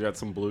and realize you're at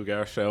some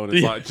bluegrass show and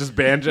it's Yeah. like just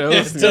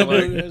banjos. and you're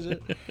like,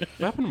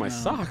 what happened to my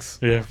socks?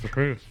 Yeah,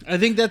 for real. I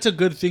think that's a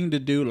good thing to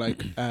do,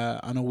 like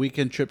on a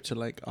weekend trip to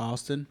like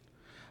Austin,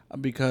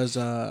 because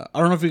I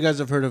don't know if you guys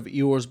have heard of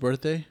Eeyore's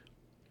birthday.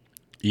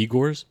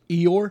 Igor's?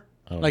 Eeyore,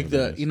 I don't like know who the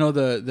that is. you know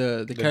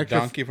the the character,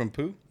 donkey from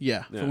Pooh.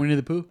 yeah, Yeah. from Winnie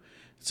the Pooh.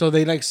 So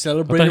they like I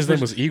celebrate. thought his name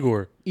was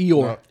Igor.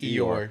 Eeyore.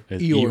 Eeyore.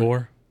 It's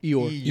Eeyore.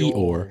 Eeyore?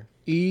 Eeyore.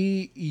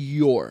 Eeyore.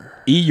 Eeyore.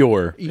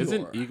 Eeyore.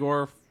 Isn't Eeyore.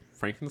 Igor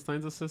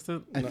Frankenstein's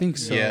assistant? I think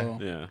so. Yeah.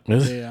 Yeah.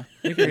 Is it? Yeah.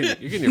 You're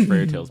getting your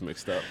fairy tales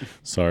mixed up.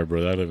 Sorry,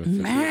 bro. That didn't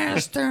fit.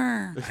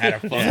 Master. Had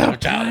a fun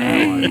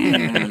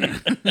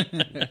child.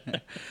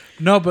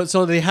 No, but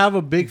so they have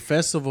a big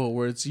festival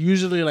where it's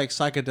usually like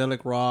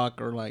psychedelic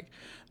rock or like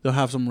they'll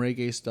have some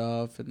reggae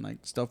stuff and like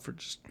stuff for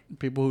just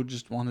people who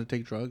just want to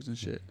take drugs and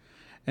shit.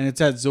 and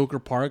it's at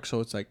Zilker Park. So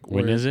it's like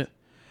When is it?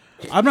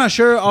 I'm not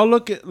sure. I'll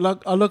look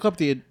up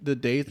the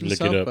dates and Look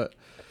stuff, it up. but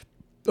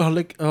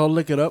I'll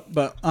look it up.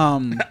 But I'll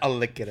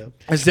look it up.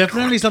 it's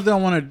definitely something I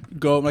want to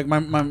go. Like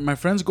my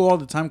friends go all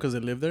the time because they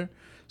live there,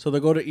 so they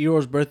go to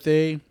Ero's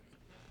birthday.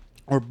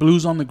 Or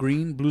Blues on the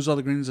Green. Blues on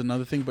the Green is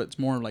another thing, but it's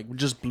more like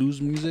just blues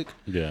music.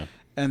 Yeah.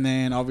 And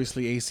then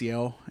obviously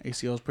ACL.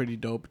 ACL is pretty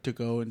dope to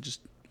go and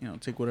just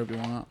take whatever you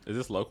want. Is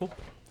this local?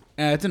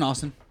 It's in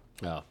Austin.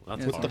 Oh,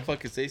 that's Yeah, What the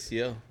fuck is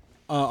ACL?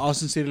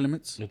 Austin City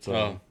Limits. It's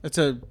It's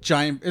a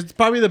giant. It's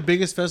probably the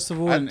biggest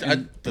festival.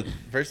 The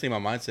first thing my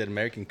mind said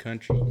American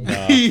country.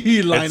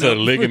 it's a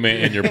ligament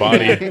in your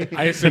body.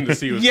 I assumed to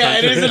see was Yeah,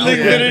 it is a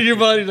ligament in your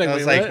body. Like, I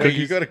was wait, like, what? wait,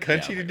 you go to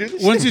country to do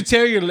this? Once you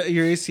tear your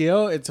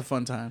ACL, it's a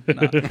fun time. No,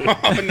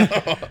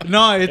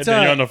 no it's And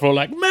then you're on the floor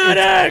like,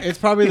 medic! it's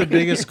probably the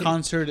biggest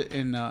concert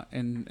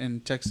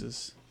in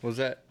Texas. What was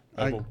that?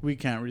 We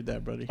can't read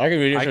that, buddy. I can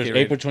read it. I It's can read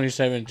April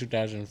 27,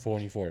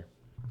 2044.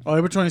 Oh,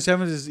 April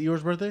 27th is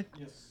Eeyore's birthday?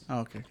 Yes. Oh,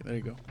 okay. There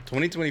you go.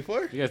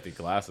 2024? You guys need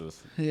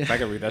glasses. Yeah. I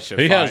can read that shit.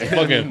 He has fine.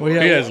 fucking, Well,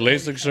 yeah. he has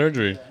LASIK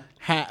surgery.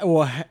 I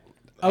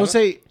would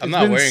say I'm it's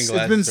not been, wearing It's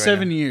glasses been right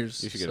 7 now.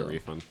 years. You should get a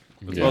refund.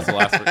 It's Yeah. supposed to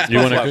last for, it's You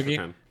supposed want to a last for cookie?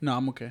 10. No,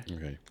 I'm okay.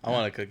 Okay. I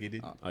want a cookie,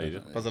 dude. Oh, you do?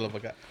 Pásalo pa'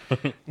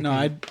 acá.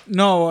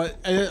 No,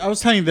 I was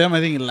telling them, I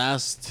think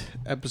last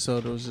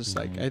episode, it was just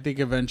like, I think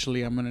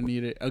eventually I'm going to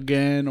need it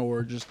again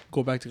or just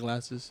go back to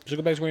glasses. Just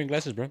go back to wearing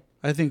glasses, bro.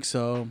 I think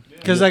so.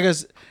 Because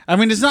I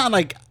mean, it's not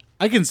like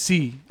I can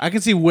see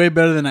way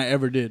better than I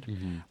ever did.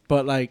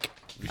 But like,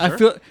 I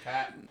feel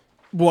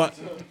what.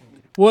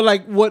 Well,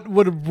 like what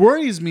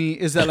worries me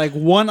is that like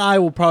one eye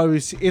will probably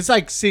see. It's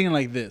like seeing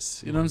like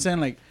this. You know what I'm saying?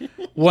 Like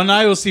one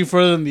eye will see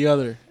further than the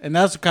other, and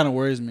that's what kind of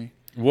worries me.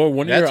 Well,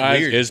 one of your That's eyes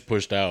weird. is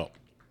pushed out.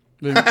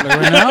 Like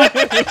right now,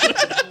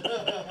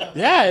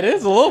 Yeah, it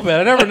is a little bit.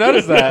 I never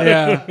noticed that.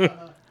 yeah.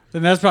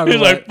 Then that's probably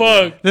He's why- like,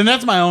 fuck. Then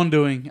that's my own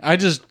doing. I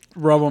just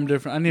rub them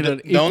different. I need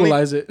to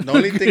equalize it. The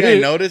only thing I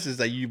notice is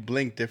that you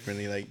blink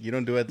differently. Like you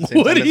don't do it at the same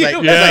What time. do you? It's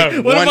like, Yeah. it's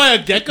like What one, am I,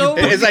 a gecko?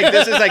 It's like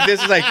this is like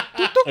this is like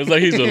It's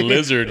like he's a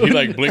lizard. He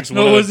like blinks one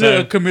No, at was a it a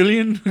time.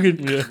 chameleon?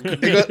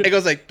 it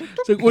goes like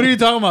It's like, what are you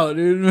talking about,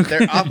 dude?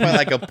 they're off by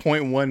like a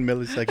 0.1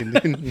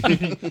 millisecond.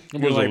 Dude. It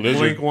You're was a like lizard.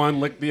 blink one,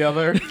 lick the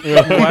other.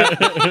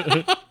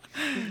 What?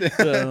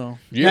 So,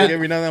 Yeah.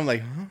 Every now and then I'm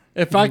like, huh?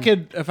 if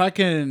I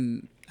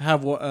can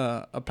have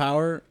a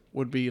power,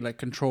 would be like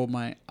control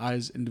my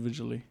eyes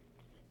individually.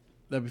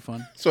 That'd be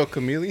fun. So a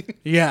chameleon?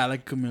 Yeah,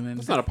 like chameleon.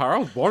 That's not a power. I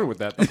was born with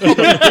that.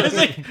 It's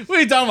like, what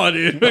are you talking about,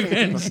 dude?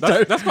 Fucking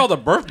start- That's called a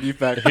birth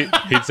defect.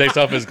 He takes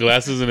off his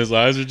glasses and his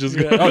eyes are just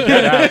going. Oh,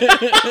 yeah.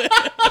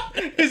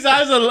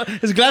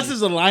 his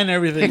glasses align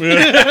everything.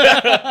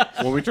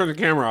 When we turn the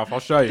camera off, I'll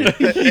show you.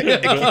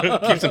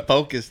 It keeps them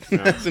focused.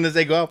 As soon as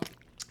they go up.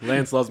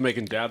 Lance loves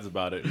making jabs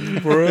about it.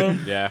 For real?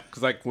 Yeah,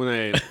 because like when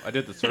I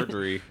did the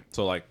surgery,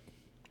 so like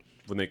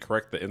when they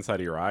correct the inside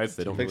of your eyes,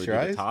 they don't fix really your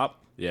do eyes? the top.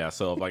 Yeah,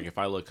 so like if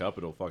I look up,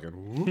 it'll fucking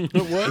What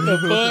the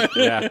fuck?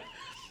 yeah.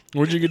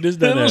 Where'd you get this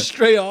That done little at?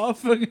 stray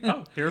off.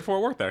 Oh, here at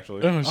Fort Worth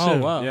actually. Oh, shit. Oh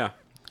wow. Yeah,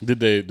 Did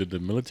the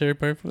military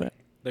pay for that?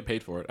 they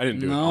paid for it. I didn't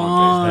do it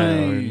on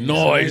face. Nice.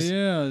 Nice.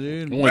 Yeah,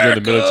 dude. I want to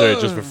join the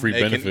military just for free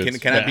Hey, benefits.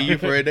 can I be you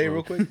for a day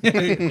real quick?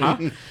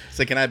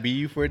 So can I be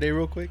you for a day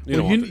real quick? You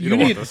don't Well, want the, you don't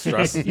want the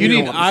stress. You don't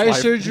need want the eye life.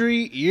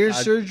 surgery, ear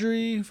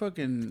surgery,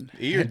 fucking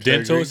Ear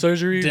Dental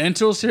surgery?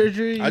 dental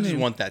surgery. You I just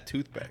need- want that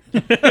tooth back.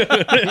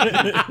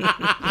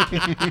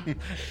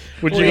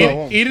 Would Well, you,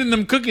 Yeah. eating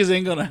them cookies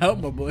ain't gonna help,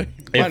 my boy.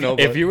 I know,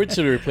 if but- you were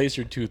to replace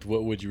your tooth,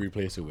 what would you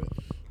replace it with?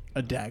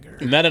 A dagger.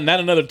 Not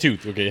another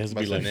tooth. Okay, it has to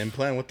be That's like an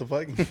implant. What the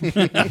fuck?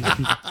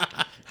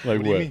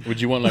 like do you what? mean?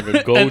 Would you want like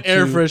a gold An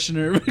air tooth?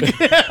 freshener.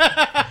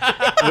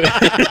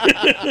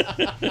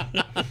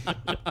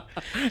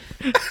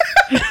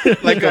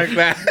 Like a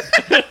fat.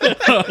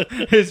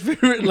 His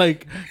favorite,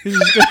 like he's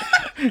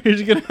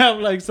just gonna have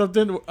like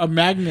something, a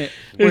magnet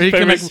where His he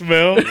can favorite like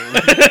smell.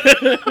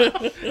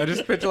 I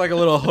just picture like a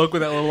little hook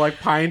with that little like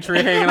pine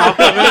tree hanging off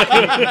of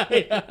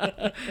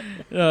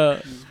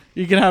it.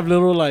 you can have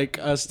little like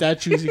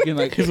statues you can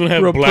like He's gonna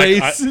have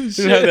replace. and He's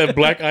gonna have shit. that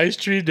black ice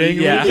tree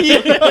dangling. Yeah.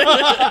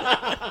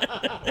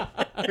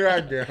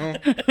 God damn.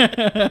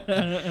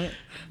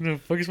 The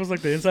fuck is supposed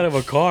like the inside of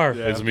a car?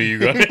 Yeah. That's me, you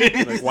guys.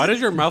 Like, why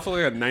does your mouth look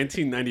like a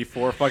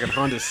 1994 fucking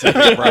Honda Civic,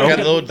 I got a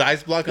bro? little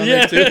dice block on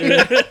Yeah.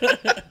 there too.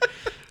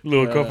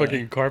 Little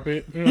fucking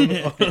carpet.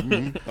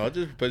 I'll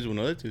just replace it with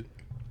another tooth.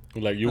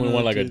 Like you wouldn't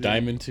want like a tooth,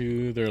 diamond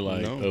tooth or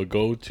like No. a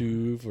gold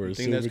tooth or a I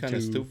think silver that's kind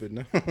of tooth. stupid.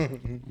 No.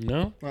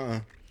 No, Uh-uh.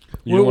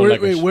 you don't want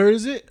like wait, a where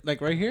is it?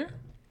 Like right here?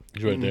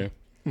 It's right there.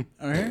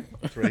 Right here?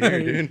 It's right here,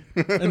 dude.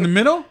 In the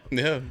middle?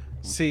 Yeah.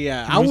 See,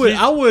 yeah, Can we see?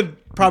 I would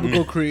probably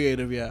go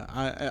creative. Yeah,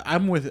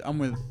 I'm with.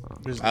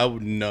 Grizzly. I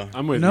would no.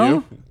 I'm with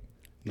No?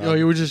 you. Oh,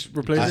 you would just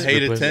replace I it.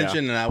 hate replace-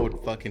 attention and I would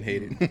fucking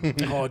hate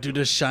it. Oh, dude,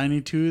 a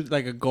shiny tooth,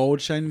 like a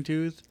gold shiny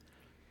tooth.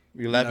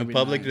 You laugh That'd in be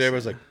public, nice. dude,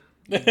 everyone's like,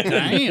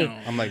 Damn.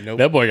 I'm like, nope.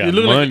 That boy got You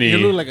look money. like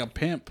you look like a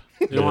pimp.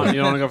 You don't want to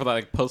go for that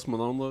like Post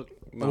Malone look?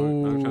 No,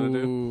 I'm trying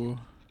to do. Ooh.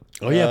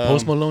 Oh yeah,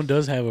 Post Malone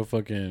does have a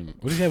fucking.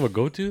 What does he have? A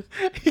goat tooth?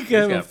 He He's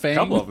got a got a fang.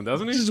 couple of them,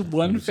 doesn't he? Just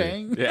one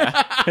fang. Yeah.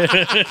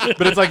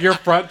 But it's like your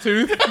front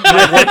tooth.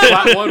 Like one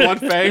flat one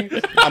fang.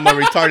 I'm a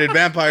retarded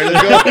vampire.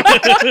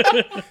 Let's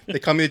go. They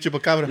call me the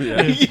chupacabra.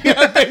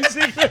 Yeah,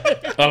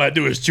 basically. All I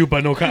do is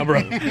chupa no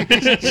cabra.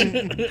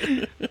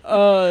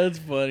 Oh, that's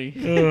funny.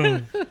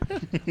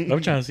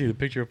 I'm trying to see the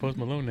picture of Post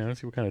Malone now.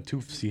 See what kind of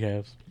tooths he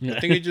has. I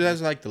think he just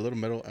has like the little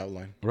metal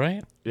outline.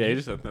 Right? Yeah, I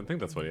think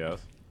that's what he has.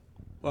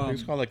 I think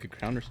it's called like a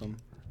crown or something.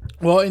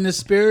 Well, in the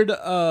spirit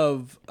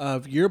of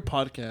your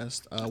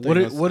podcast,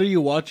 what are you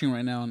watching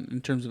right now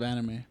in terms of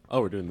anime?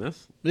 Oh, we're doing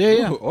this?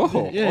 Yeah. Ooh,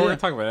 we're going to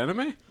talk about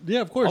anime?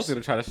 Yeah, of I was course. going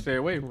to try to stay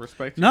away from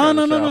respect. to No.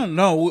 the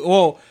show.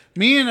 Well,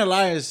 me and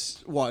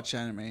Elias watch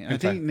anime. And I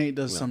think Nate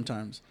does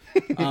sometimes.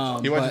 He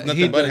watches but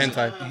nothing but doesn't-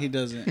 hentai. He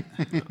doesn't.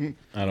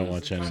 I don't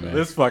watch anime.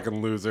 This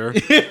fucking loser.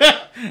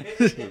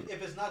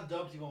 If it's not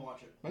dubbed, you won't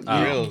watch it. That's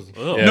Oh. reals.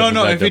 Ugh. Yeah.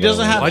 No, it's if he exactly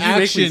doesn't what I have Why'd you make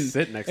me action,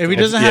 sit next if to he him?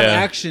 doesn't have Yeah.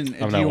 action, I'm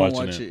you not won't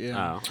watching watch it. it.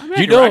 Yeah. Oh. I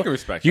mean, I can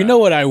respect you that. know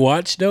what I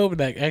watched though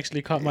that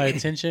actually caught my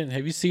attention?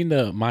 Have you seen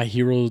the My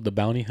Hero the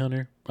Bounty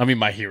Hunter? I mean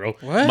My Hero.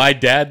 What? My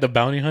Dad the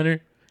Bounty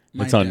Hunter?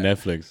 My It's on Dad.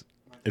 Netflix.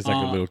 It's like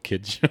a little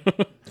kid show.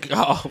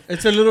 Oh,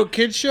 It's a little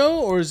kid show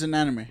or is it an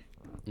anime?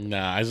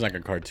 Nah, it's like a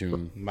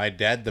cartoon. My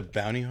dad, the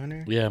bounty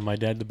hunter. Yeah, My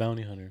Dad the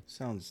Bounty Hunter.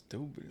 Sounds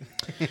stupid.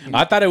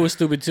 I thought it was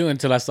stupid too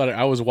until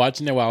I was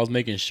watching it while I was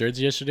making shirts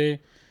yesterday,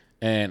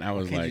 and I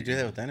was Can't you like, do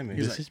that with anime?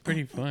 "This is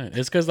pretty fun."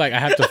 It's because like I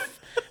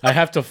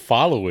have to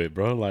follow it,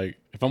 bro. Like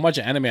if I'm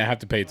watching anime, I have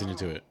to pay attention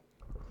to it.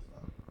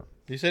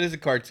 You said it's a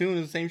cartoon.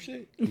 It's the same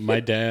shit. My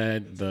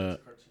Dad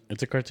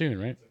it's a cartoon,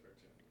 right?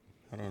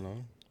 I don't know.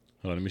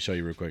 Hold on, let me show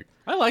you real quick.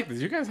 I like this.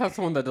 You guys have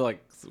someone that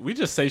like we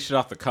just say shit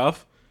off the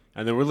cuff,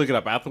 and then we look it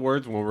up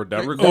afterwards when we're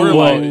done recording.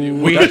 well,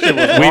 Like, that shit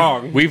was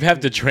wrong. We've have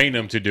to train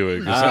them to do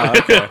it.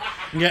 Okay.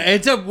 Yeah,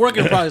 it's a work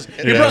in progress.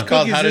 It's brought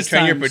called cookies How to this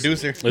Train Your time.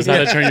 Producer. It's how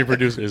to train your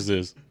producer. Is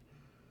this?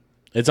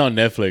 It's on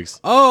Netflix.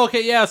 Oh,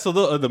 okay, yeah. So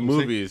the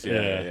movies,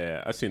 Yeah.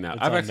 yeah. I've seen that.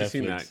 It's I've on actually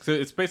seen Netflix. that. So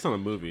it's based on a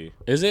movie.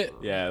 Is it?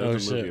 Yeah,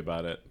 there's a movie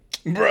about it.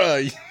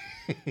 Bruh.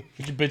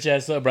 Get your bitch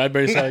ass up.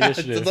 Bradbury saw it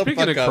yesterday. It's a-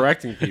 Speaking of fuck up.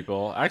 correcting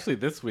people, actually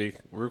this week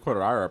we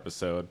recorded our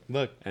episode,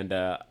 Look, and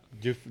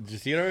did you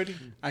see it already?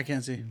 I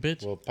can't see.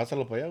 bitch. Well,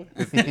 pásalo para allá.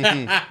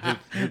 güey.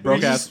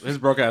 his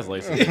broke ass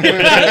laces. He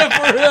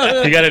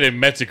got it in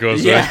Mexico,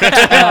 so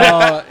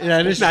Yeah,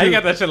 it is Nah, true. you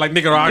got that shit like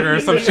Nicaragua or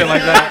some shit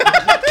like that.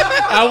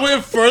 I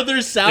went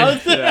further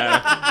south.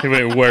 Yeah. he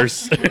went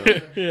worse. He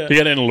got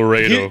it in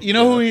Laredo. You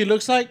know who he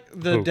looks like?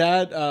 The Who?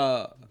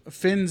 dad,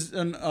 Finn's,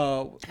 what's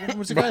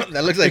the guy?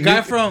 That looks the like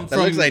guy from that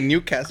looks like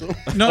Newcastle.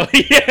 no,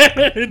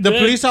 yeah, the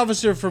police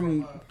officer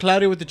from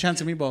Cloudy with the Chance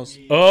of Meatballs.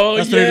 Oh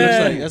That's yeah. what he looks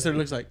like. That's what it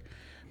looks like.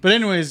 But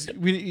anyways,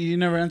 you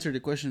never answered the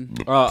question.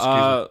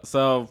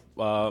 So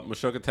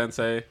Mushoku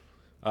Tensei.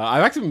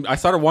 I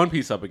started One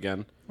Piece up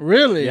again.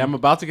 Really? Yeah, I'm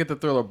about to get the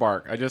Thriller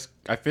Bark.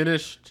 I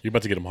finished. You're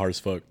about to get him hard as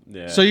fuck.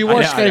 Yeah. So you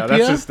watched I know,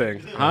 that's Skypiea? his thing,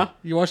 huh?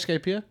 You watched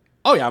Skypiea?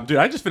 Oh yeah, dude.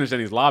 I just finished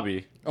Ennie's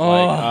Lobby.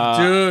 Oh,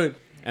 dude.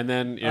 And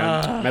then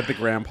met the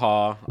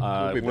grandpa.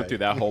 We'll be Went back. through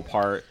that whole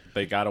part.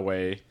 They got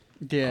away.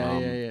 Yeah,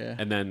 yeah.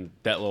 And then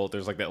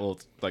there's like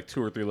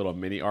 2 or 3 little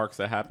mini arcs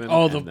that happen.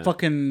 Oh, and the then-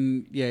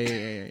 fucking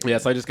yeah. Yeah,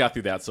 so I just got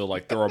through that. So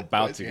like they're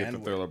about Where's to the get the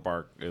hand Thriller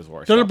Bark is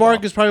where I Thriller stopped Bark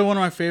off. is probably one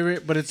of my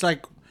favorite, but it's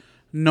like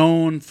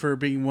known for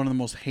being one of the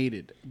most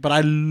hated. But I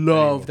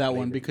love that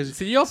one because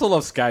See, you also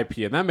love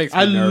Skypiea, and that makes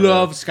me I nervous.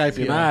 love See,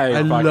 Skypiea. and I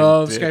fucking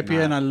love did Skypiea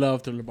not. and I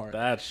love Thriller Bark.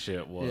 That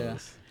shit was Yeah.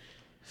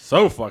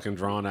 so fucking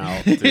drawn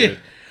out, dude.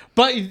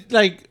 But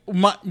like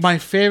my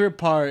favorite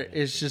part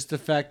is just the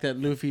fact that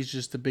Luffy's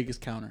just the biggest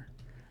counter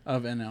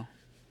of NL,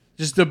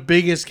 just the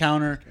biggest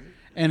counter,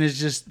 and it's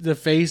just the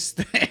face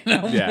that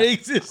NL Yeah.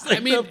 makes. It's like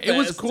I mean, the it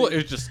was best cool. thing.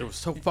 It was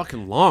so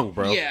fucking long,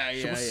 bro. Yeah,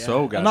 It yeah, was yeah.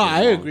 so goddamn No,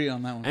 I long. agree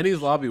on that one. Ennie's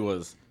Lobby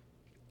was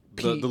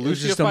the It was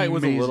Lucia just fight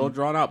was a little amazing.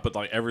 drawn out, but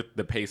like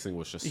the pacing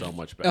was just so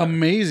much better.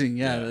 Amazing,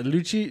 yeah. Yeah.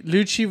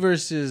 Lucci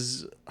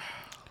versus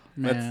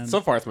man. That's,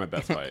 so far, it's my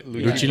best fight.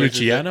 Luci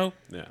Luciano,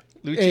 Yeah.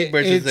 Lucci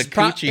versus the it's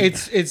pro-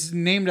 Coochie. it's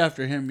named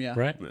after him, yeah.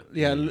 right?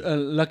 Yeah,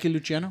 Lucky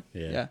Luciano.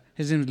 Yeah.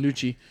 His name is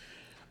Lucci.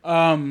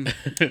 I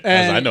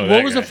And know what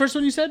that was guy. the first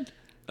one you said?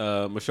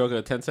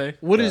 Mashoka Tensei.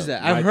 What is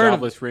that? I've My heard of-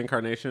 Jobless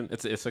Reincarnation.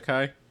 It's an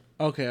isekai.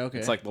 Okay.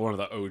 It's like one of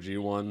the OG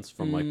ones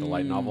from like the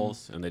light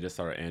novels, and they just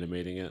started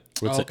animating it.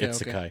 What's Okay, a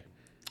Isekai?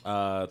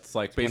 It's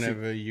like basically,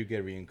 Whenever you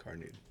get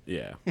reincarnated.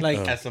 yeah. like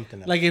As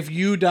something else. like if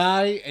you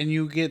die and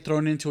you get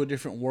thrown into a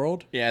different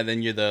world, Yeah,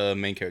 then you're the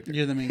main character.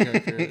 you're the main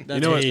character. That's You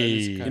know what? Hey.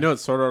 You know what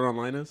Sword Art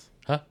Online is?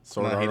 Huh?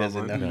 Sword No, Art he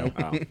doesn't Online. know.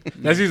 Oh.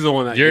 That's usually the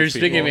one that You're gets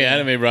sticking people. me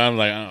anime, bro. I'm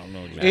like, I don't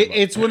know.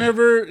 It's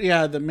whenever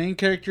the main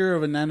character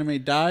of an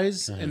anime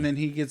dies Uh-huh. and then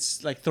he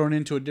gets like thrown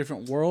into a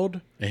different world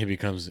and he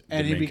becomes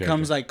and he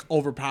becomes like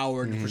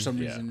overpowered for some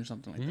Yeah. reason or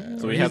something like that.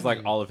 So he has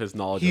like all of his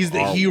knowledge. He's of the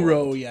our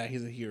hero. world. Yeah,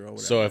 he's a hero.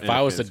 Whatever. So if Yeah,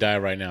 I was to fancy. die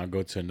right now and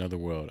go to another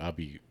world, I'll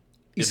be.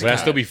 Would Isekai. I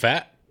still be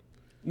fat?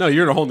 No,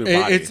 you're in a whole new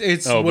body.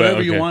 it's Oh, but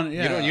whatever you okay. want.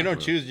 Yeah, You don't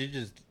choose. You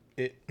just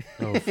hit.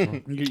 Oh,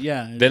 fuck.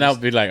 Yeah. Then I'll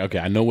be like, okay,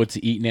 I know what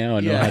to eat now. I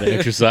know Yeah. how to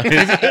exercise.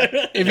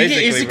 if you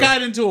Basically, get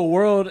isekai into a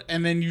world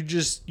and then you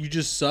just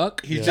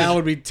suck, that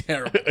would be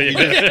terrible.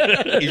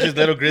 He's just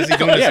little Grizzly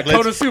doing Yeah,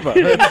 the splits. Konosuba.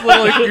 It's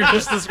literally, you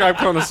just described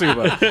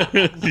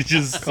Konosuba. You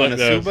just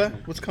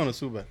Konosuba? What's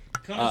Konosuba?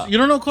 You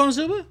don't know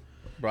Konosuba?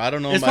 Bro, I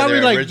don't know It's by probably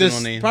their like original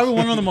this. names. Probably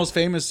one of the most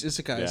famous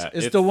isekais. Yeah, it's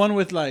it's- the one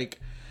with like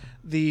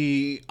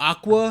the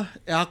aqua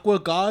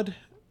god.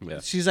 Yeah.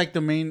 She's like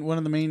one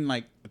of the main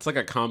like. It's like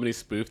a comedy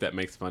spoof that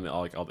makes fun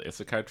of all the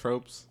isekai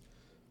tropes.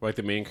 Where, like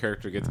the main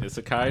character gets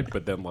isekai'd,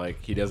 but then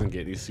like he doesn't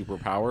get any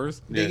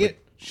superpowers. They get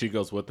She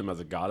goes with them as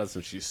a goddess,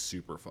 and she's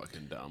super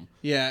fucking dumb.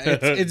 yeah.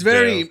 It's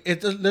very.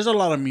 There's a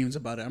lot of memes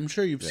about it. I'm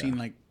sure you've seen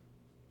like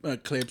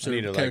clips I or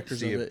need to like characters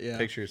see of a it. Yeah.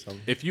 picture or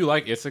something. If you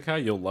like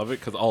isekai, you'll love it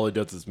because all it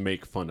does is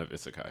make fun of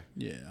isekai.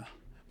 Yeah.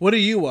 What are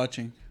you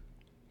watching?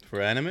 For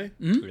anime,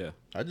 Yeah.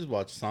 I just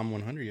watched Psalm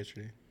 100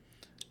 yesterday.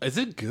 Is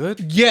it good?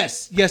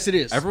 Yes, it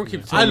is. Everyone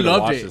keeps I telling me to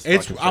loved watch it. this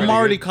It's. fucking I'm show.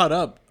 already caught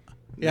up.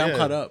 Yeah, I'm Yeah.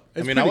 caught up. I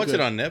It's mean, I pretty watched good.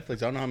 it on Netflix. I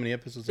don't know how many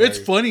episodes. It's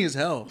are. funny as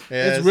hell.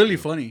 Yeah, it's really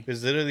funny.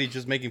 It's literally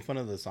just making fun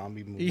of the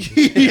zombie movie.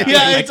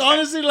 Yeah, it's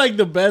honestly like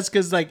the best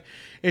because like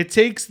it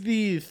takes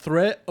the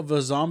threat of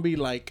a zombie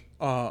like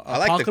I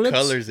like apocalypse.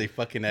 the colors they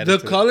fucking added. The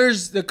to it.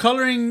 colors, the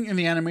coloring and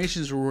the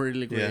animations were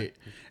really great.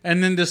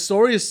 And then the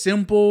story is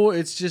simple.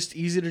 It's just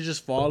easy to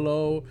just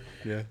follow,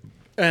 Yeah.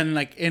 and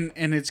like and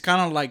it's kind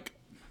of like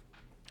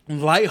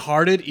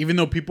lighthearted, even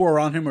though people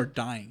around him are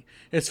dying.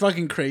 It's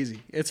fucking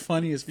crazy. It's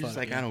funny as fuck. He's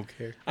like, yeah. I don't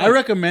care. I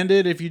recommend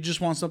it if you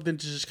just want something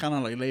to just kind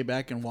of like lay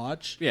back and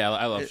watch. Yeah,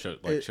 I love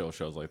chill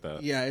shows like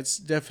that. Yeah, it's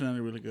definitely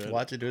really good.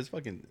 Watch it, dude.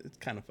 It's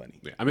kind of funny.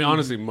 Yeah. I mean,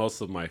 honestly,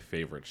 most of my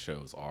favorite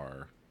shows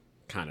are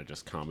kind of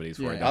just comedies.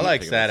 Where Yeah. I don't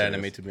like take it sad serious.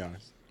 anime, to be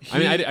honest. I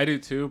mean, I do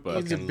too,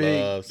 but He's a fucking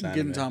big love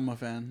anime. Gintama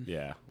fan.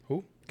 yeah.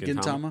 Who?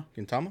 Gintama.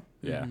 Gintama?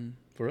 Yeah.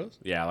 For reals?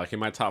 Yeah, like in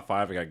my top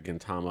 5, I got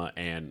Gintama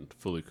and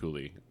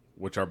Fulikuli,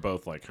 which are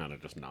both like kind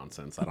of just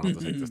nonsense. I don't have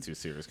to take this too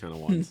serious kind of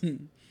ones.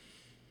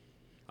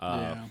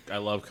 I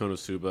love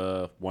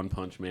Konosuba, One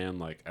Punch Man,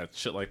 like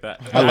shit like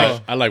that.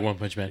 I like One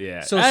Punch Man.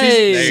 Yeah. So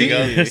Hey!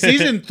 There you go.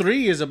 season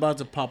 3 is about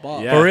to pop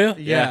off. Yeah. For real?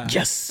 Yeah.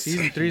 Yes.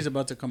 Season 3 is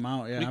about to come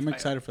out. Yeah, I'm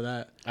excited for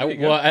that.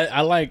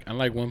 I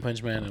like One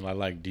Punch Man and I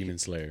like Demon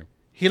Slayer.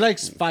 He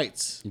likes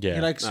fights. Yeah.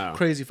 He likes Oh.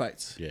 crazy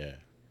fights. Yeah.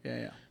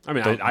 Yeah. I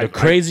mean, The I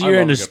crazier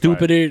love and a the good fight.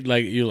 stupider,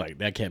 like you're like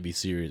that can't be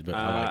serious, but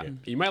I like it.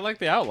 You might like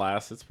the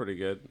Outlast. It's pretty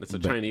good. It's a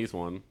Chinese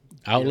one.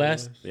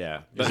 Outlast,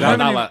 Yeah. I Not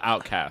haven't even-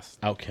 Outcast.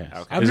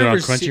 Outcast. I've Is it never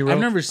on seen. Crunchyroll? I've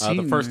never seen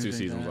the first 2 anything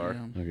seasons like are.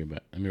 that, yeah. Okay,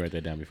 but let me write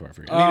that down before I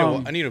forget.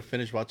 I need to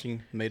finish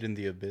watching Made in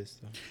the Abyss,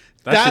 though.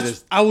 That shit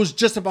is, I was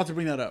just about to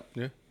bring that up.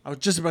 Yeah. I was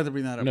just about to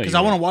bring that up No, because you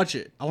I want to weren't. watch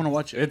it. I want to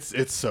watch it.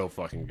 it's so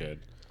fucking good.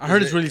 I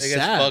heard it's really It gets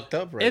sad. fucked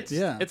up, right?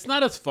 It's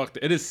not as fucked.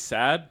 It is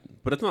sad,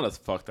 but it's not as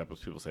fucked up as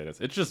people say it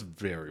is. It's just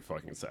very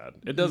fucking sad.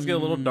 It does get a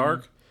little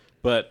dark,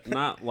 but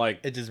not like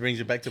It just brings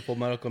you back to Full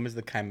Metal Alchemist,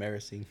 the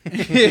Chimera scene.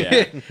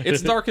 yeah.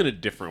 It's dark in a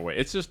different way.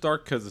 It's just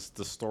dark because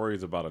the story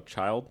is about a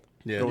child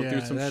going Yeah,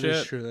 through some that shit.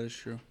 is true. That is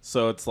true.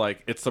 So it's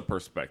like it's the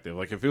perspective.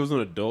 Like if it was an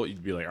adult,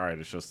 you'd be like, all right,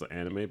 it's just the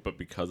anime. But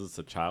because it's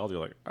a child, you're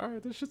like, all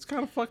right, this shit's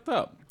kind of fucked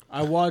up.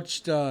 I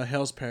watched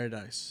Hell's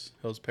Paradise,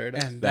 Hell's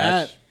Paradise. and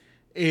That's- that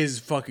is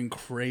fucking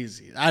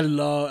crazy. I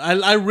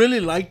really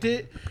liked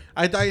it.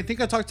 I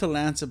think I talked to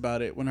Lance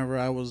about it whenever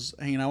I was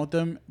hanging out with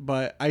them,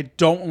 but I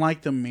don't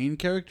like the main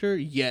character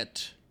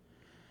yet.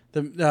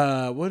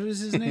 The what is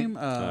his name?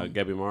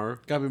 Gabimaru.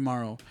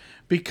 Gabimaru,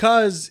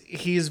 because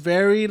he's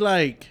very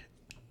like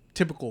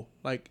typical.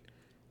 Like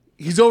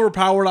he's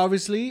overpowered,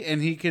 obviously,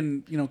 and he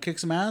can kick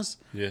some ass,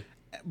 Yeah.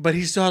 but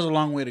he still has a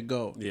long way to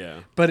go. Yeah.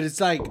 But it's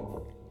like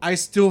I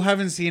still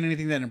haven't seen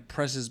anything that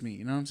impresses me.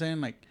 You know what I'm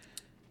saying? Like.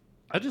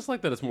 I just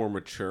like that it's more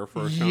mature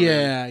for a shonen.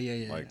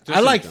 Yeah. Like, just I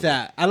in like general.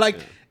 that. I like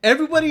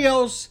everybody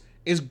else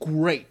is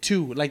great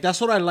too. Like that's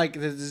what I like.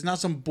 There's not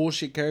some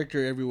bullshit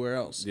character everywhere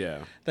else. Yeah.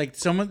 Like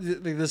some of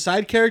the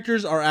side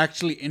characters are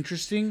actually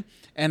interesting,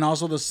 and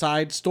also the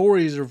side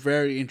stories are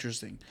very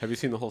interesting. Have you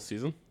seen the whole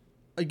season?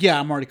 Yeah,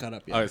 I'm already caught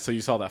up. Yeah. All right, so you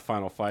saw that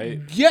final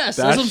fight? Yes,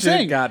 That that's what I'm shit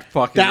saying. got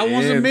fucking that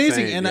was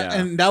amazing, insane, yeah.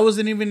 and that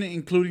wasn't even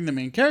including the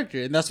main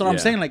character, and that's what I'm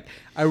Yeah. saying. Like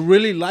I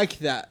really like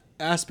that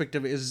aspect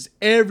of it. Is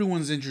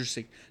everyone's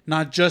interesting,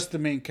 not just the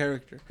main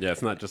character. Yeah,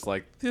 it's not just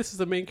like this is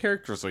the main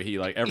character, so he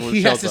like everyone.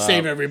 He has shows to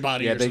save up.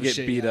 everybody Yeah, or they some get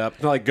shit, beat yeah.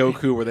 up. Not like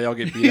Goku where they all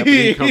get beat up. And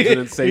he comes in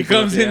and saves. He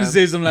comes them in at and the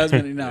saves them last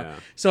minute. No, Yeah.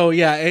 so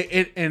yeah,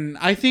 and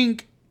I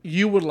think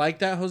you would like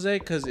that, Jose,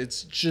 because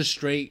it's just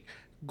straight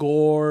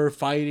gore,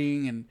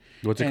 fighting, and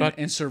What's it called?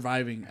 And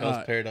surviving.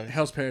 Hell's Paradise.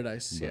 Hell's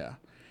Paradise. Yeah,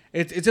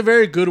 it's a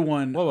very good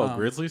one. Whoa,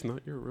 Grizzly's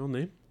not your real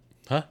name?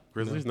 Huh?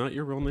 Grizzly's not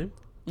your real name?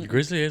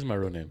 Grizzly is my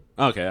real name.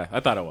 Okay, I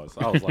thought it was.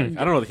 I was like,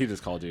 I don't know that he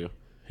just called you.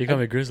 He called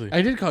me Grizzly.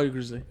 I did call you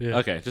Grizzly. Yeah.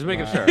 Okay, just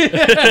making sure. His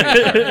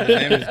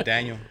name is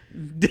Daniel.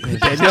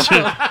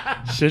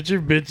 Shut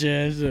your bitch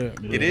ass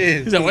up. It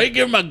is. He's like, why you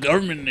giving my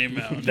government name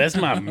out? That's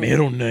my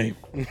middle name.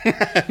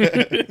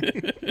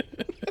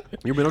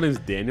 You Your middle name's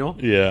Daniel?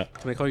 Yeah.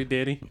 Can I call you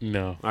Danny?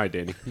 No. All right,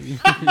 Danny.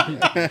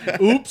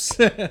 Oops.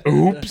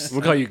 Oops.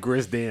 We'll call you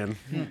Grizz Dan.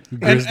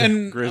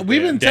 and Grizz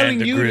we've been Dan. telling Dan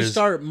the you to Grizz.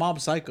 start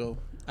Mob Psycho.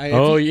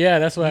 Oh yeah,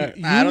 that's why.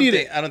 You need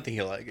it. I don't think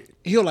he'll like it.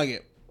 He'll like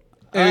it.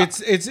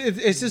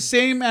 It's the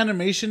same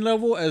animation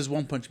level as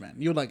One Punch Man.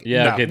 You'll like it.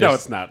 Yeah. No, okay. no, that's-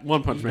 it's not.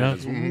 One Punch Man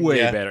is way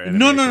Yeah. better.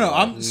 No. I'm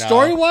animation-wise.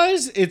 story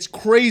wise, it's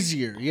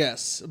crazier.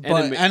 Yes, but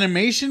Anima-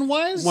 animation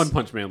wise, One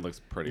Punch Man looks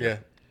pretty Yeah. good.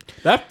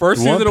 That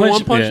first season of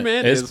One Punch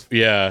Man is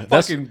that's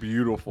fucking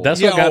beautiful.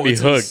 that's Yeah, what got oh, me it's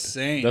hooked.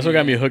 insane, That's what got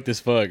dude. me hooked as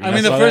fuck. I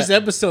mean, the first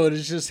episode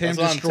is just him That's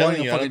what I'm destroying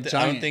telling a you. fucking I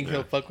giant. don't think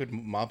he'll fuck with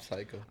Mob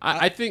Psycho.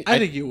 I think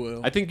you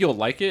will. I think you'll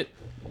like it,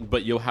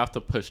 but you'll have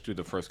to push through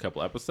the first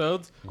couple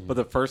episodes. But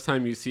the first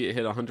time you see it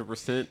hit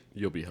 100%,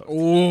 you'll be hooked.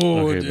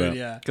 Oh, Okay, dude, bet.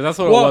 yeah. Because that's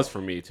what Well, it was for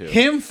me too.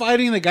 Him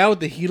fighting the guy with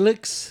the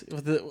helix.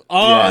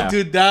 Yeah.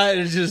 Dude, that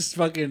is just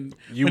fucking.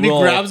 You when will-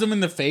 he grabs him in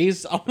the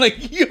face, I'm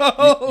like, yo.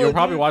 You'll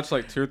probably watch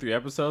like 2 or 3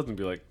 episodes and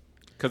be like,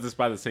 because it's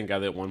by the same guy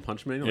that One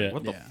Punch Man. You're like, Yeah.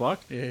 what the Yeah.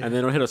 fuck? Yeah, yeah. And then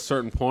it'll hit a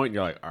certain point, and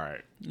you're like, all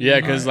right. Yeah,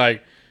 because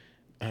like,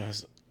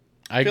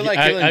 I feel like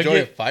he'll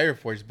enjoy Fire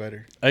Force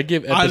better. I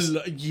give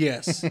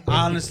Yes,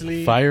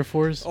 honestly. Fire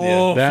Force.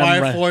 Oh, Damn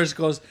Fire right. Force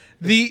goes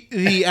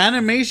the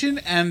animation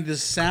and the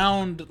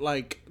sound,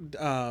 like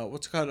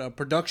what's it called,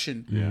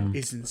 production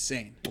is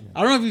insane.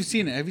 I don't know if you've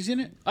seen it. Have you seen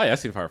it? Oh yeah, I've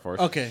seen Fire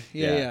Force. Okay,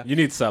 yeah. You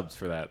need subs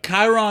for that.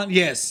 Chiron,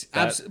 yes.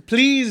 That-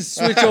 Please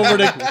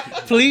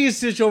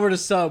switch over to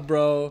sub,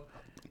 bro.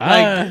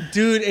 Like,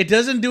 dude, it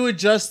doesn't do it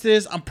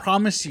justice. I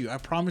promise you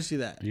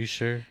that. You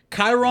sure?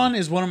 Chiron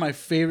is one of my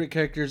favorite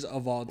characters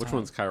of all time. Which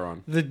one's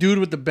Chiron? The dude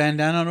with the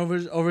bandana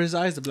over his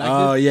eyes, the black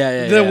Oh, dude.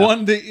 yeah. The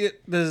one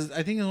there's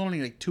I think there's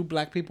only like 2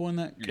 black people in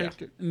that Yeah.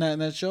 character in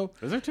that show.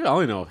 Is there 2? I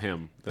only know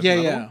him. There's Yeah,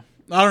 another yeah. one?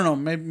 I don't know.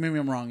 Maybe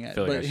I'm wrong yet. I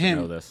feel like I But should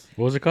know him, this.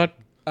 What was it called?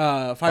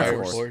 Fire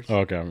Force. Oh,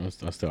 okay, I'm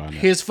still on it.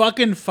 His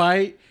fucking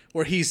fight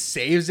where he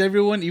saves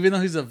everyone, even though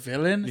he's a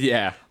villain.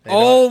 Yeah.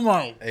 Oh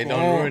my! Hey, God.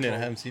 don't ruin it. I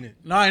haven't seen it.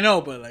 No, I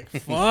know, but like,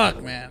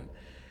 fuck, man.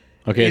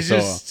 Okay, It's so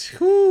just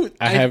dude,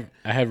 I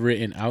have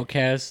written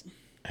Outcast,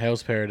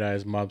 Hell's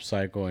Paradise, Mob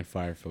Psycho, and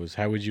Fire Force.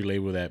 How would you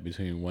label that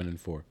between 1 and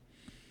 4?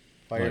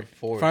 Fire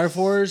Force. Fire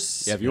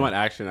Force. Yeah, if you want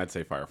action, I'd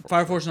say Fire Force.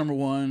 Fire Force number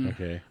 1.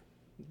 Okay.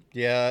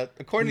 Yeah,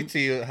 according to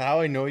you, how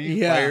I know you,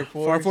 Yeah,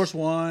 Fire Force,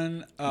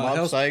 1.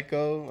 Mob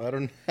Psycho. I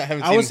haven't.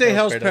 I seen would say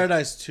Hell's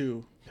Paradise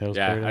 2, Hell's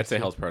Yeah, Paradise I'd say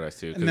too? Hell's Paradise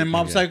too. and then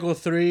Mob Yeah. Psycho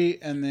 3,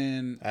 and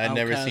then I've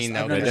never Outcast. seen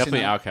I've Outcast. never Definitely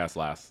seen Outcast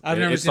last. I've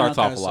never It seen starts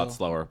off Outcast, a lot so-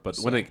 slower, but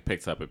when it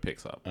picks up, it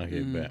picks up. Okay,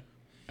 bet.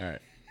 All right.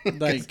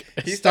 Like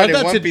He started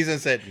that One to- Piece and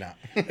said, "Nah,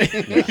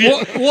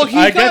 Well, he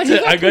I got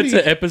pretty-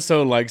 to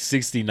episode like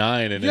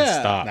 69 and Yeah. then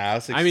stopped. nah." I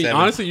was I mean, 67.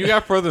 honestly, you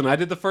got further than I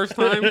did the first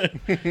time.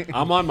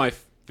 I'm on my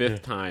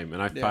 5th time,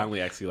 and I finally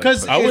actually like.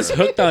 'Cause pushed I was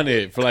through. hooked on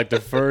it for like the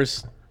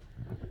first.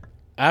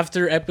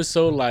 After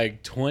episode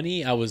like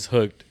 20, I was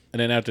hooked, and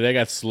then after that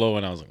got slow,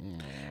 and I was like,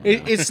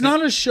 It's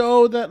not a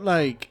show that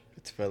like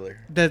it's filler.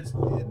 that's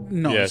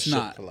no, Yeah, it's shit,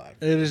 not. a lot.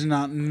 It is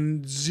not.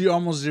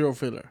 Almost zero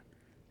filler.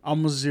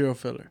 Almost zero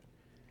filler.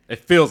 It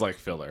feels like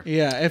filler.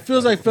 Yeah, it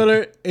feels like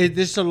filler.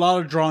 There's a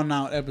lot of drawn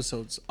out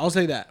episodes. I'll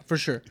say that for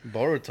sure.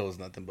 Boruto's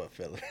nothing but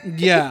filler.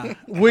 Yeah,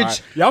 which All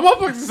right. Y'all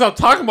motherfuckers stop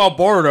talking about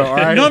Boruto, all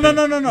right?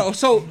 no.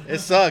 So It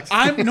sucks.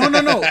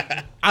 no.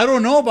 I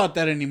don't know about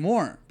that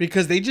anymore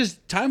because they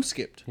just time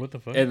skipped. what the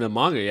fuck? In the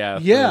manga, yeah.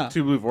 Yeah. The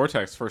Two Blue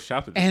Vortex first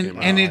chapter just came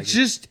out. And it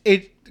just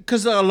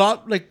because a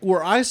lot like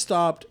where I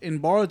stopped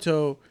in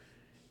Boruto,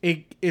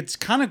 it's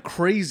kind of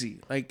crazy.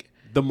 Like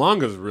The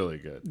manga's really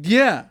good.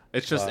 yeah,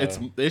 It's just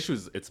the issue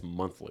is it's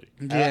monthly.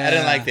 I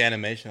didn't like the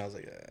animation. I was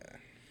like,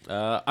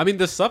 I mean,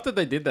 the stuff that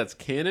they did that's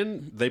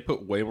canon, they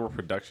put way more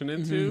production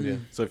into.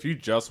 Mm-hmm. So if you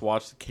just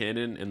watch the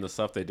canon and the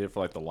stuff they did for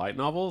like the light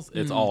novels,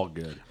 it's Mm-hmm. all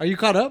good. Are you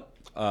caught up?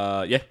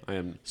 Yeah, I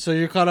am. So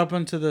you're caught up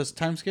into this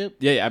time skip?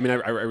 Yeah. I mean,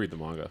 I read the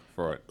manga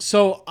for it.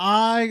 So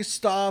I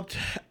stopped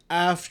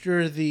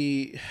after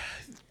the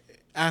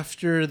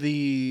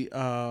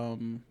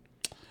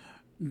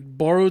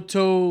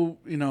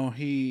Boruto,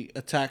 he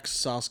attacks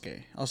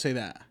Sasuke. I'll say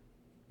that.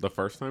 The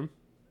first time.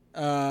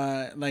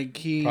 Like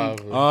he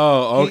probably.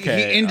 Oh, he-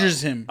 okay. he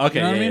injures him. Okay,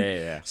 you know what I yeah,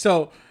 mean? yeah.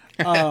 So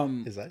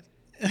His eyes.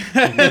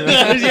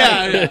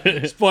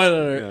 yeah.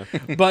 Spoiler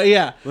alert. But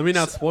yeah. Let me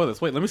not spoil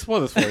this. Wait, let me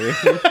spoil this for you.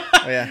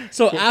 Oh yeah.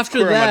 So after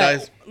Kurama that,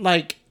 dies.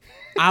 like,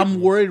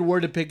 I'm worried where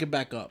to pick it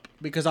back up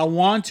because I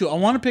want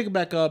to pick it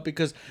back up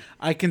because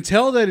I can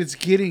tell that it's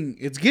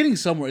getting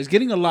somewhere. It's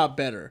getting a lot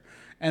better.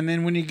 And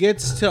then when it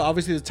gets to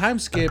obviously the time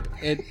skip,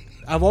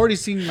 I've already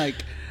seen like,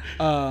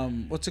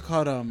 what's it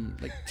called?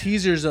 Like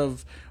teasers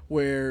of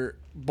where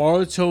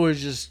Boruto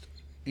is just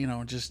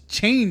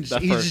changed.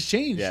 He's just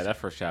changed. Yeah, that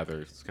first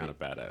chapter is kind of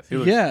badass. He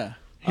looks,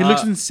 He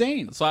looks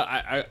insane. So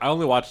I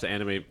only watch the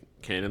anime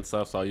canon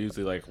stuff, so I'll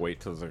usually like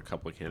wait till there's a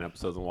couple of canon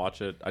episodes and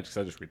watch it. I just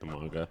read the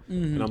manga,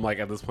 and I'm like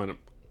at this point,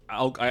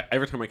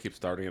 every time I keep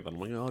starting it, then I'm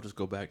like, I'll just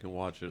go back and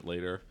watch it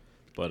later.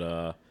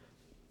 But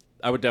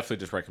I would definitely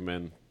just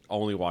recommend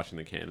only watching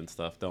the canon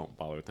stuff. Don't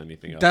bother with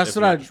anything else. That's If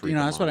what not, I just read the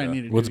that's what I manga.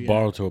 needed. What's to,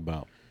 Boruto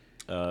about?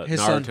 His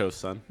son. Naruto's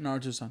son.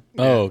 Naruto's son.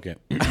 Oh, okay.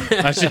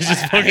 I should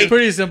just fucking.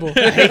 Pretty simple.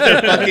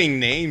 Their fucking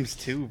names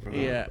too, bro.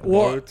 Yeah.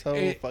 Well,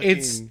 Boruto,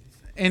 it's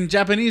in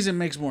Japanese. It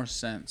makes more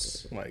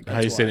sense. like How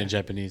you say it in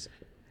Japanese?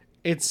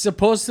 It's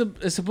supposed to.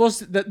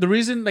 The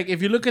reason, like,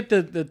 if you look at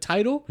the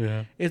title,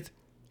 Yeah. it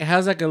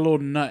has like a little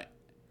nut,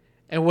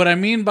 and what I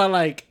mean by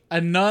like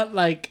a nut,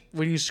 like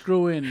when you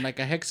screw in like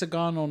a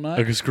hexagonal nut,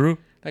 Like a screw?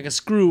 like a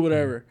screw,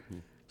 whatever.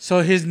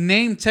 So his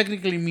name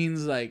technically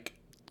means like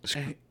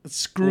a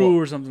screw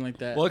or something like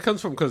that. Well, it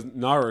comes from because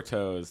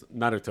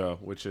Naruto,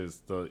 which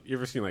is you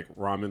ever seen like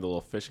ramen, the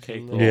little fish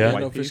cake, the Yeah. little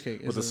Little white fish piece cake,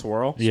 with a is it?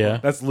 swirl? Yeah.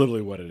 That's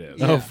literally what it is.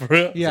 Yeah. Oh, for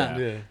real? Yeah.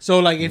 Yeah. So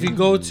like if you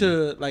go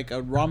to like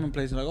a ramen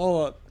place and like,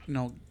 oh,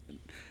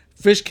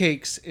 fish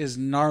cakes is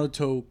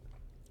Naruto,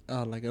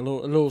 like a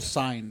little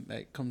sign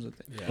that comes with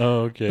it.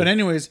 Oh, okay. But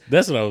anyways,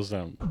 That's what I was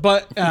saying.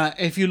 but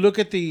if you look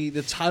at the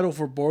title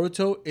for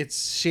Boruto,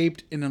 it's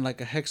shaped in like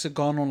a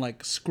hexagonal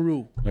like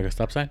screw. Like a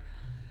stop sign?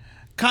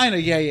 Kind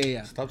of,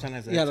 yeah. Stop sign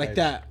has Yeah, like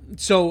that.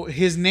 So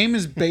his name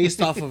is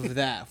based off of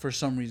that for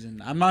some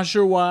reason. I'm not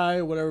sure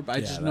why, whatever, but I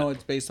just know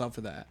it's based off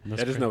of that.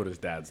 I just know what his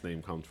dad's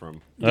name comes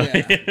from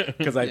Yeah.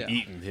 because I've Yeah.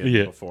 eaten him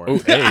Yeah. before. Oh,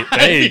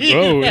 hey,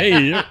 oh,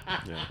 hey. Yeah.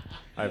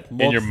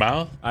 In your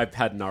mouth? I've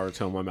had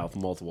Naruto in my mouth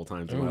multiple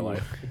times in my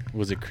life,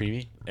 Was it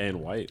creamy?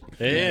 and white.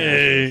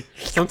 Hey.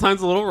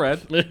 Sometimes a little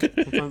red.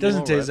 It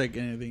doesn't taste like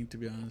anything, to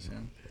be honest. Yeah.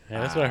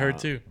 Yeah, that's what I heard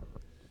too.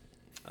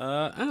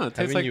 I don't know. It tastes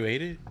Haven't like you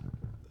ate it?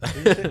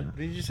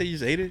 Didn't you say you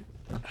just ate it?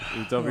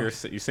 it's over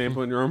you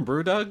sampling your own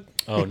brew, Doug.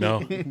 Oh,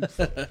 no.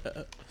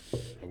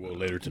 I will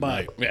later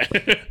tonight.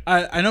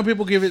 I know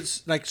people give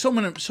it like so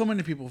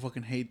many people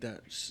fucking hate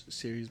that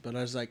series, but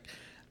I was like,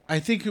 I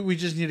think we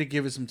just need to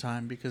give it some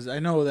time because I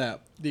know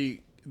that the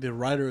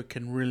writer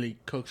can really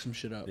cook some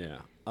shit up.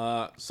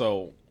 Yeah.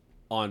 So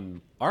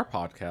on our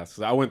podcast,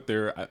 'cause I went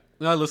there.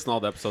 I listened to all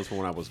the episodes from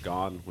when I was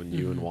gone. When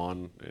you and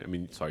Juan, you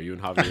and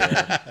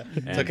Javier.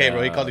 It's okay,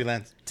 bro. He called you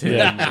Lance. Tim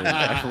and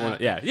everyone.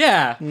 Yeah.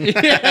 Hey, You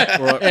guys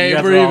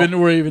we're are all,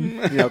 even. We're even.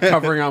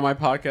 covering on my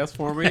podcast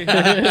for me. And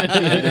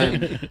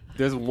then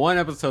there's one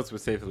episode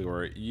specifically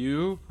where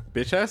you,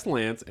 bitch ass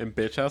Lance, and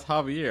bitch ass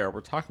Javier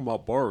were talking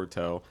about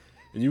Boruto.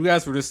 And you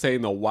guys were just saying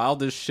the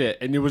wildest shit,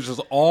 and it was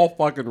just all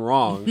fucking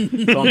wrong.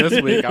 So on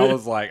this week, I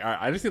was like, all right,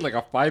 I just need like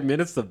a 5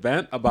 minutes to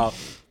vent about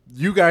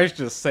you guys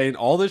just saying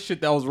all this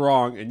shit that was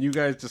wrong, and you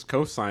guys just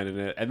co-signing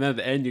it. And then at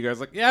the end, you guys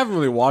like, yeah, I haven't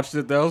really watched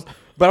it, though.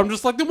 But I'm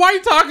just like, then why are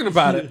you talking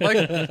about it?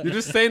 Like, you're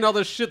just saying all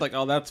this shit, like,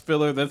 oh, that's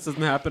filler, this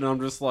doesn't happen. And I'm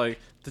just like,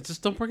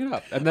 just don't bring it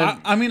up. And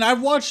then I mean,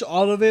 I've watched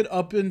all of it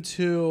up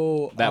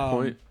until that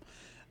point.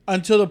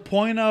 until the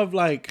point of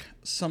like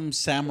some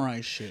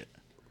samurai shit.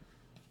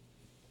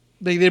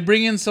 They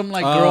bring in some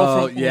like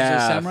girl from who's a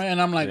samurai,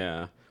 and I'm like,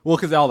 yeah. Well,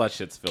 because all that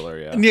shit's filler,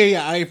 yeah.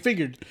 yeah, I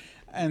figured,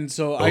 and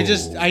so I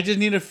just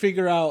need to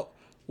figure out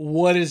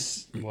what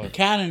is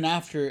canon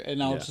after,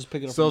 and I'll just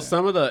pick it up. So from there.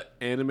 some of the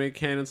anime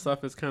canon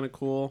stuff is kind of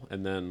cool,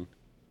 and then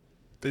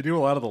they do a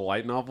lot of the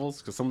light novels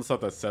because some of the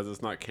stuff that says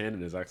it's not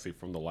canon is actually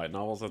from the light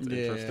novels. That's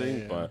interesting,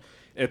 yeah. but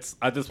it's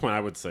at this point I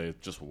would say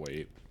just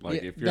wait.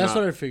 Like Yeah, if you're that's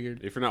not, what I figured.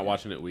 If you're not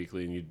watching it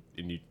weekly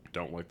and you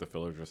don't like the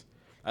filler, just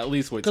at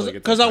least wait till you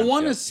get Because to I the time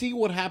want to skip. see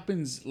what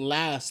happens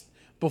last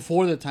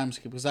before the time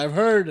skip. Because I've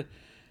heard,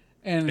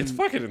 and It's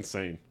fucking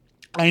insane.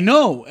 I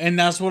know, and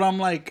that's what I'm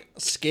like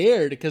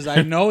scared because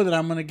I know that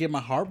I'm gonna get my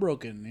heart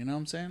broken. You know what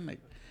I'm saying? Like,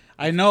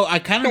 I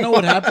kind of know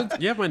what happens.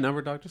 You have my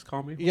number, dog. Just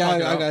call me. We'll Yeah, talk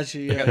it I out. got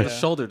you. Yeah, I got the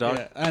shoulder, dog.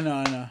 Yeah, I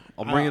know.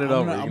 I'll bring it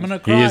over. I'm You gonna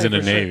can- cry. He is in the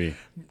for sure. Navy.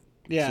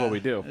 Yeah, That's what we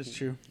do. That's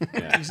true.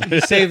 Yeah.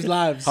 He saves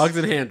lives. Hugs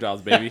and hand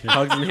jobs, baby.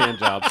 Hugs and hand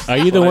jobs. Are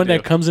you That's the what I one that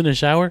do. comes in the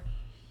shower?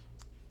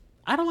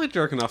 I don't like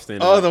jerking off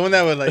standing Oh, up. the one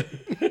that would like.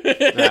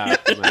 Nah.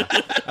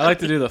 I like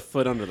to do the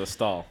foot under the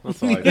stall.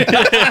 That's all I do.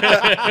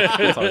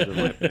 That's always been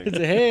my thing. It's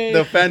a, hey.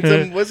 The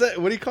Phantom. What's that?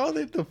 What do you call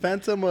it? The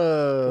Phantom.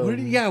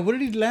 What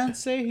did Lance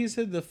say? He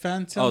said the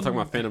Phantom. Oh, talking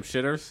about Phantom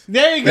Shitters?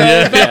 There you go.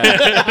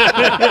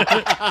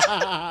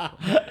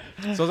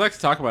 So I was actually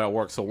talking about it at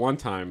work. So one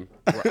time,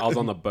 I was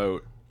on the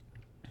boat,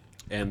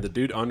 and the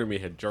dude under me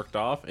had jerked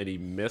off, and he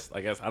missed, I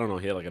guess, I don't know,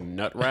 he had like a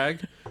nut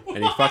rag, and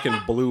he fucking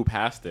blew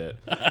past it.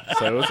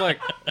 So it was like,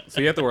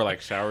 so you have to wear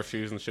like shower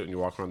shoes and shit when you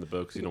walk around the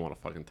boat because you don't want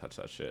to fucking touch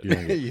that shit.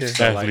 Yeah.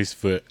 Athlete's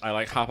foot. I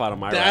like hop out of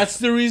my That's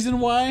the reason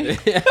why.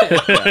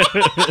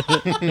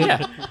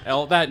 yeah,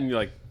 all that and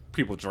like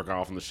people jerk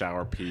off in the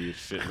shower, pee,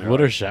 shit. And they're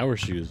What are shower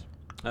shoes?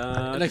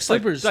 Like just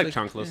slippers, like like-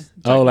 chunkless.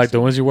 Oh, like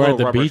the ones you wear at Little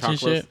the rubber beach and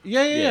chunkless. shit?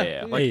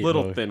 Yeah. Like Hey,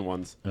 little oh. thin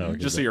ones, okay,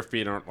 just so but- your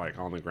feet aren't like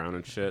on the ground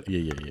and shit.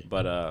 Yeah.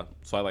 But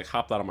so I like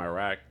hopped out of my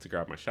rack to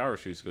grab my shower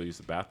shoes to go use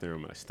the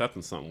bathroom, and I stepped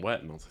in something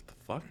wet, and I was like, "The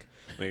fuck!"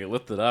 Like it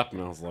lifted up,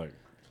 and I was like,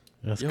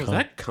 That's "Yo, is cum.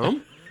 that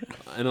cum?"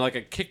 And like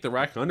I kicked the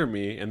rack under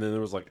me, and then there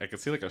was like I could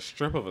see like a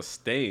strip of a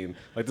stain.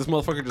 Like this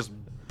motherfucker just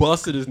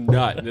busted his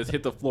nut and just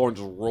hit the floor and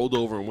just rolled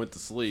over and went to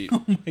sleep.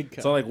 Oh my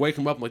god. So I like wake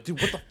him up. I'm like, dude,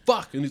 what the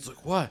fuck? And he's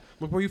like, what? I'm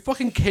like, bro, you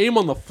fucking came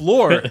on the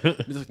floor. And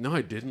he's like, no,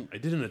 I didn't. I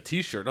did in a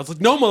t-shirt. I was like,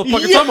 no,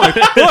 motherfucker, it's on my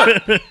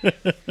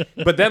foot.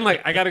 But then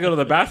like I got to go to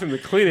the bathroom to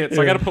clean it,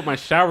 so I got to put my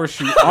shower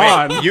shoe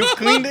on. You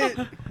cleaned it?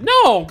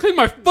 No, clean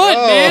my foot,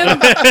 man.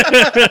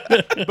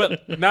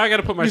 But now I got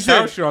to put my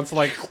shower shoe on, so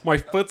like my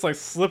foot's like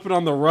slipping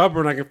on the rubber,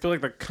 and I can feel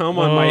like the cum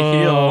on my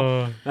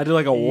heel. I do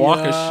like a walk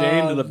of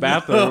shame to the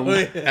bathroom.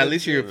 At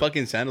least your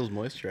fucking sandals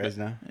moisturized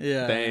now.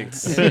 Yeah.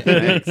 Thanks.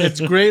 It's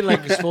great,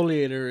 like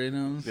exfoliator, you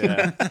know.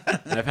 Yeah,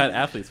 I've had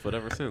athlete's foot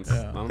ever since.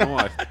 I don't know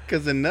why.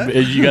 Because the nut.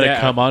 You gotta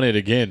Yeah. come on it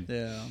again.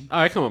 Yeah. Oh,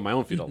 I come on my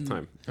own feet all the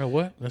time. Oh,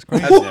 what? That's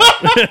crazy.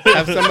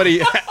 Have somebody.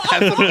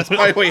 That's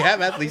probably why you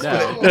have athlete's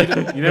foot.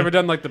 Yeah. You never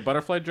done like the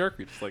butterfly jerk?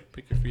 You just like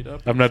pick your feet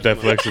up. I'm not that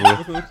flexible.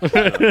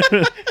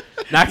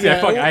 Actually,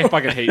 I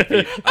fucking hate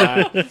feet.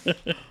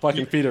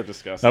 Fucking feet are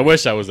disgusting. I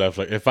wish I was that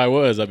flexible. If I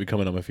was, I'd be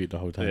coming on my feet the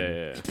whole time.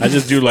 Yeah. I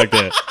just do like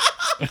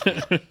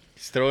that.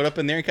 Just throw it up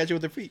in there and catch it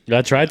with their feet.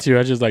 I tried to.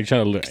 I just like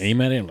try to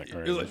aim at it. I'm like, all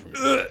right, You're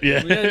like,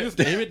 yeah. yeah, just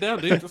aim it down,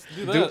 dude. Just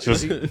do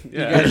that. You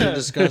guys are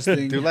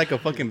disgusting. Do like a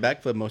fucking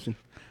backflip motion.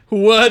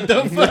 What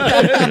the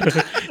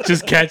fuck?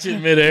 Just catch it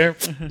midair.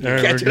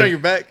 Catch it on your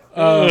back.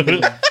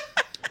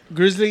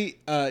 Grizzly,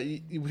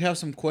 we have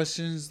some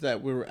questions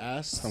that we were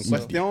asked. So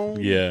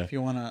Question. Yeah. if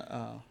you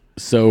wanna,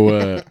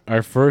 So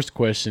our first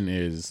question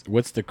is,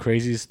 what's the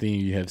craziest thing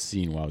you have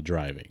seen while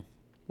driving?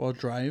 while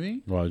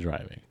driving.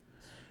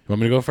 You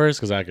want me to go first?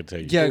 Because I could tell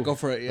you. Yeah, go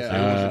for it.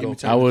 Yeah. Give me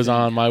time I to was think.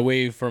 on my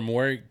way from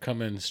work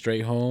coming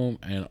straight home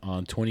and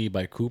on 20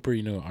 by Cooper.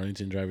 You know,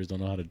 Arlington drivers don't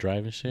know how to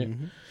drive and shit.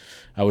 Mm-hmm.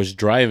 I was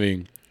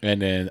driving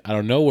and then out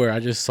of nowhere, I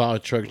just saw a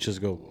truck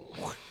just go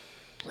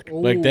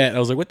like that. I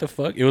was like, what the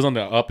fuck? It was on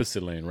the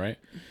opposite lane, right?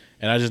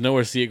 And I just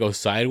nowhere see it go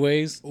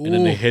sideways and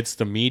then it hits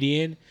the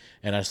median.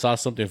 And I saw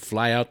something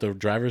fly out the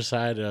driver's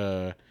side,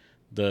 I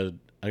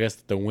guess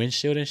the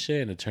windshield and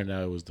shit. And it turned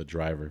out it was the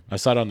driver. I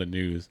saw it on the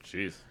news.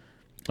 Jeez.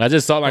 I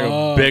just saw like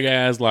a big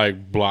ass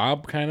like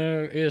blob kind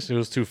of ish. It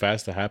was too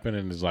fast to happen,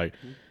 and it's like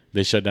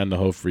they shut down the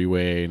whole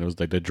freeway, and it was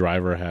like the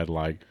driver had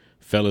like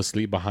fell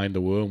asleep behind the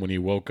wheel. And when he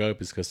woke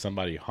up, it's because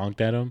somebody honked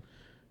at him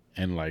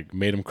and like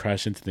made him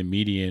crash into the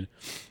median.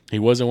 He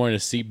wasn't wearing a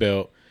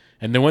seatbelt,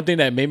 and then one thing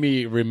that made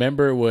me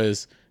remember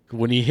was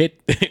when he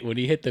hit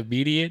the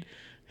median,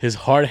 his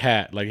hard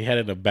hat like he had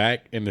it in the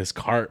back, and his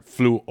cart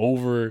flew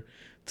over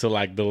to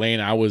like the lane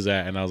I was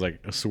at, and I was like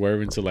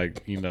swerving to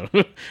like, you know,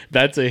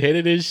 that's a hit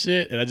of this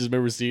shit. And I just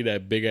remember seeing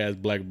that big ass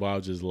black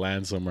blob just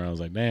land somewhere. I was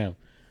like, damn,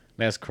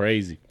 that's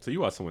crazy. So you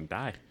watched someone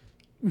die.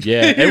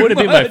 Yeah, it would have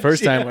been my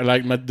first time.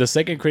 Like the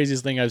second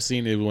craziest thing I've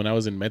seen is when I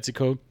was in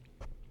Mexico.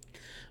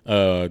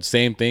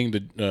 Same thing.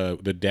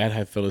 The dad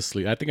had fell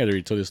asleep. I think I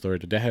already told this story.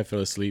 The dad had fell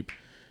asleep,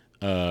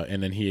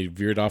 and then he had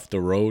veered off the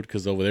road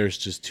because over there it's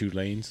just 2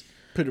 lanes.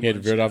 He had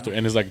veered off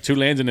and there's like 2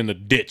 lanes and then the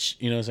ditch.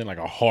 You know what I'm saying? Like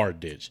a hard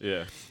ditch.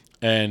 Yeah.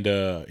 And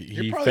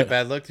You're probably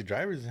bad luck to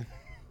drivers then.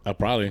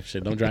 Probably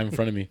shit. Don't drive in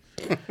front of me.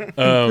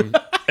 I'm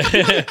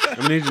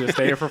gonna need you to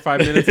stay here for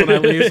 5 minutes when I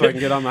leave, so I can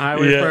get on the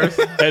highway first.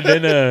 And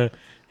then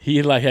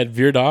he like had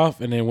veered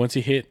off, and then once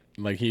he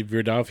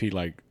veered off, he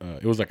like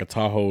it was like a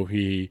Tahoe.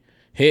 He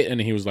hit,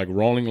 and he was like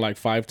rolling like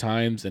 5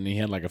 times, and he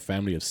had like a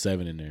family of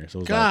 7 in there. So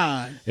it was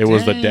God, it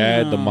was the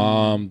dad, the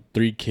mom,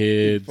 3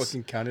 kids,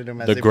 Fucking counted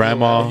them as the they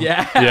grandma. flew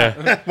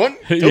Yeah. 1,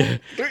 2, Yeah.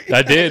 3.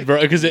 I did, bro.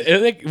 Because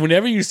like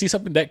whenever you see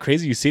something that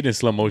crazy, you see it in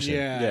slow motion.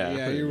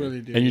 Yeah, you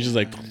really do. And you're just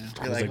like, yeah.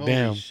 I You're was like, holy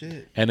damn.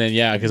 shit. And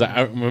then because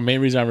the main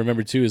reason I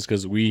remember too is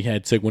because we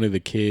had took one of the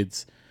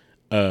kids,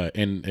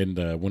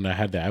 when I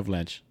had the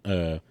avalanche,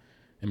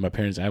 in my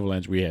parents'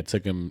 avalanche, we had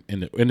took him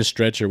in the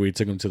stretcher. We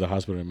took him to the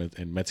hospital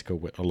in Mexico,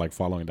 with, like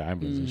following the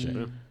ambulance and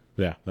shit.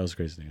 Yeah, that was the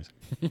crazy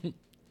thing.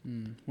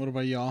 What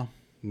about y'all?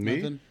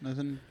 Me?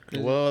 Nothing.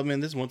 Crazy? Well, I mean,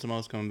 this one time I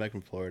was coming back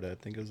from Florida.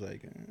 I think it was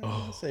like,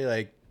 I'll say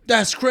like,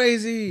 That's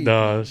crazy.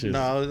 No, that shit's- no,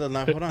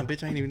 hold on,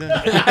 bitch, I ain't even done.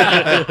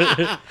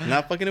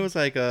 Nah, fucking, it was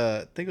like,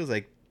 I think it was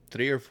like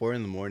 3 or 4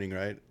 in the morning,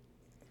 right?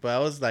 But I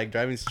was like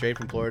driving straight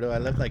from Florida. I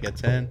left like at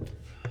 10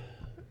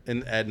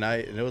 at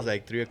night, and it was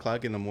like 3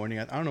 o'clock in the morning.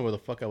 I don't know where the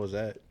fuck I was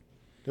at.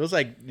 It was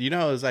like, you know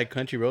how it was like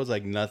country roads,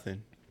 like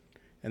nothing.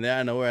 And then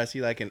out of nowhere, I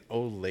see like an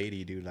old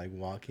lady, dude, like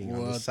walking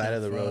on the side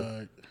of the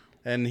road.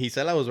 And he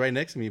said I was right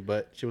next to me,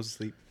 but she was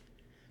asleep.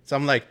 So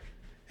I'm like,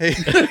 hey,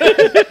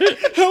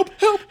 help.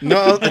 No,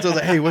 I was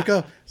like, hey, wake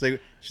up.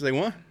 She's like,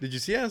 what? Did you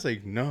see it? I was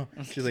like, no.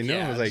 She's like, no.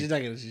 I was like, she's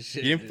not gonna see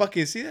shit. you didn't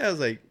fucking see that? I was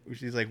like,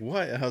 she's like,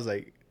 what? And I was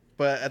like,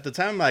 but at the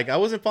time, like, I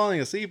wasn't falling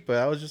asleep, but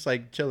I was just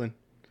like chilling.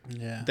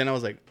 Yeah. Then I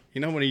was like, you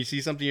know, when you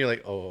see something, you're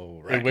like,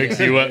 oh, right. It wakes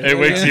you up. It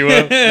wakes you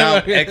up. Now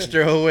I'm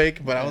extra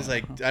awake, but I was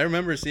like, I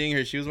remember seeing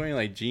her. She was wearing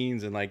like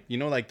jeans and like, you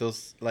know, like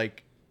those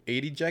like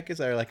 80 jackets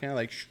that are like kind of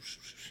like,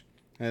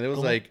 and it was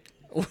like,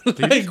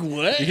 Like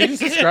what? Did you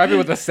just describe it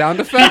with a sound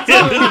effect?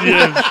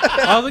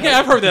 I was like, yeah,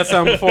 I've heard that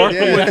sound before.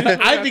 yeah.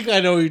 I think I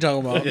know what you're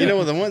talking about. You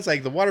know, the ones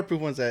like the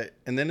waterproof ones that,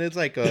 and then it's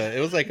like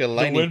it was like a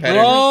lightning wind-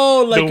 pattern.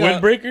 Oh, like The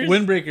windbreakers?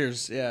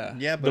 Windbreakers, yeah.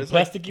 Yeah, but The it's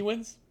like, plasticky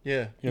ones?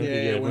 yeah. Yeah,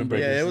 windbreakers.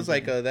 Yeah, it was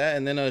like that,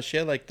 and then she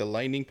had like the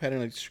lightning pattern,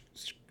 like,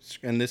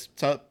 and this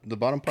top, the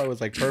bottom part was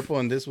like purple,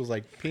 and this was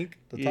like pink.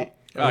 The top,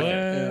 Okay.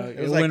 Yeah, It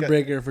a was like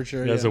windbreaker for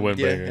sure. That's yeah. a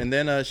windbreaker. yeah. And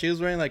then she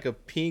was wearing like a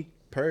pink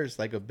purse,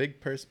 like a big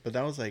purse, but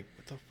that was like,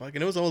 what the fuck?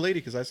 And it was an old lady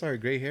because I saw her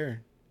gray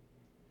hair.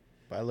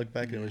 But I look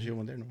back and it was you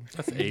one there no more.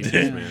 That's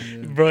 80s,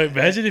 man. Bro,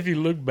 imagine if you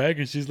look back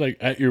and she's like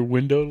at your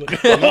window.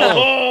 Like,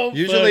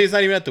 Usually it's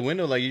not even at the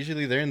window. Like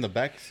usually they're in the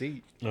back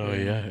seat. Oh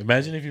yeah.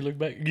 Imagine if you look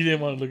back. You didn't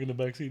want to look in the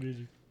back seat, did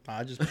you?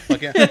 I just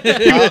fucking.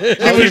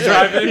 I was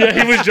driving.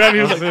 Yeah, he was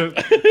driving. He was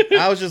like,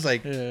 I was just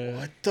like,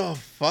 what the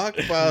fuck?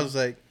 But I was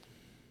like,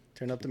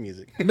 turn up the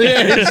music. You're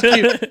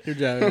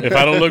driving. if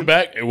I don't look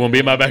back, it won't be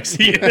in my back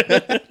seat.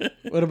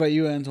 What about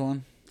you,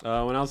 Antoine? When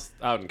I was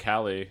out in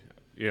Cali,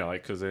 you know,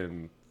 like, because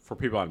for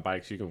people on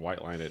bikes, you can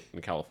white line it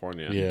in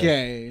California. Yeah.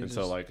 Okay. And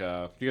so, like, you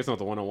guys know what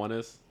the 101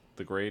 is?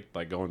 The grade,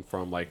 like, going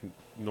from, like,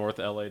 North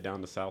LA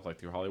down to South, like,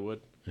 through Hollywood.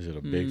 Is it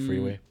a big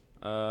freeway?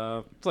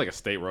 It's like a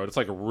state road. It's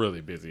like a really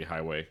busy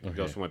highway. It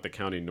goes from, like, the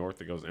county north.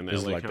 It goes in the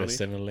Is it LA like County. the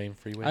 7-lane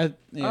freeway?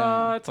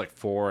 It's like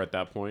 4 at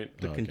that point.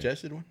 The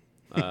congested one.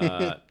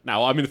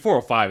 Now, I mean, the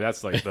 405,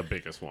 that's like the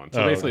biggest one.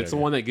 So basically, okay, it's the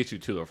one that gets you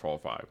to the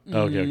 405.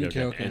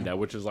 Okay. And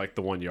which is like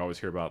the one you always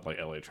hear about, like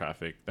LA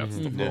traffic. That's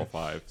the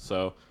 405.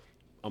 So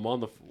I'm on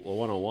the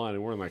 101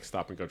 and we're in like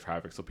stop and go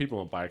traffic. So people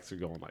on bikes are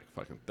going like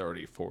fucking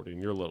 30, 40,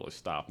 and you're literally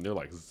stopped. And they're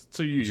like,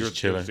 so you're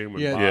chilling. zooming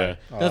Yeah. by. Yeah.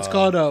 That's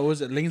called, was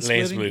it lane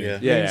splitting? splitting. Yeah.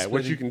 Yeah, Lane which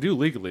splitting. you can do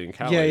legally in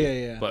Cali.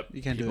 Yeah. But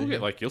You can't do people it, get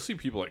yeah. like, you'll see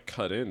people like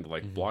cut in to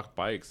like block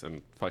bikes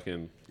and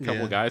fucking couple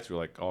Yeah. of guys who are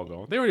like all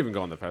going. They weren't even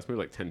going that fast, maybe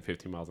like 10,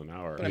 15 miles an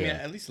hour. But I mean,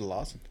 at least the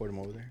law support him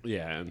over there.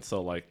 Yeah, and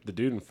so like the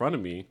dude in front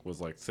of me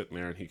was like sitting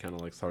there, and he kind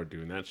of like started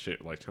doing that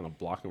shit, like trying to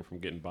block him from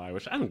getting by,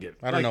 which I don't get.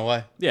 I don't know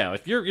why. Yeah,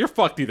 like you're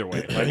fucked either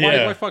way. Like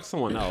why fuck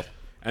someone else?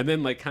 And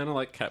then like kind of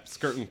like kept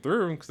skirting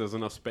through because there's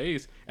enough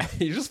space, and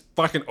he just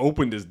fucking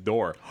opened his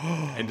door,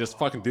 and just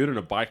fucking dude in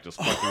a bike just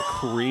fucking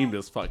creamed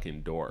his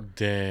fucking door.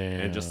 Damn.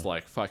 And just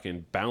like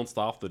fucking bounced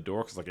off the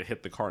door because like it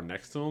hit the car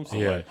next to him. So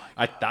Yeah. like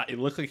I thought it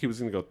looked like he was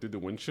gonna go through the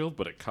windshield,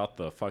 but it caught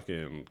the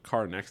fucking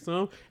car next to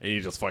him, and he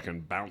just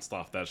fucking bounced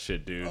off that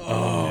shit, dude.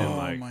 And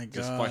like my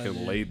just God, fucking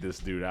dude. laid this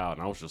dude out,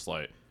 and I was just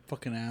like,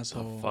 Fucking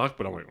asshole. fuck.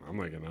 But I'm like, I'm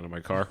not getting out of my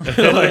car. Like,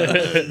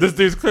 this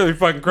dude's clearly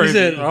fucking crazy.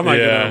 said- I'm not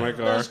getting out of my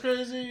car. That's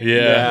crazy.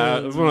 Yeah,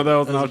 it was one of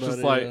those, and I was That's just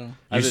about like, it, yeah.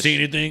 I You just- see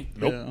anything?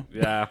 Nope.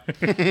 Yeah.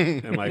 yeah,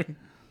 and like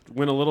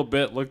went a little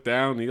bit, looked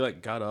down, and he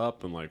like got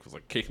up and like was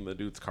like kicking the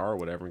dude's car or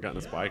whatever, and got in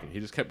his bike, and he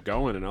just kept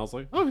going, and I was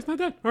like, oh, he's not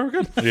dead. Oh, we're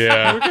good.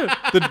 Yeah. We're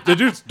good. The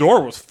dude's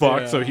door was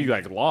fucked, so he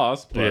like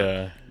lost. But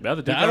Yeah. the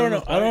other dude I don't know.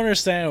 got I on don't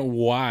his understand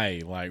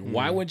why. Like,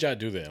 why would y'all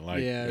do that?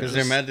 Like, Yeah. Because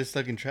they're mad they're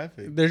stuck in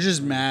traffic. They're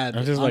just mad.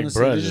 I'm just Honestly, like,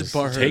 bro, they're just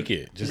butthurt. take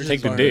it. Just They're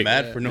take the butthurt. dick.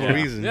 Mad for no bike.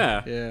 reason.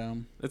 Yeah. Yeah.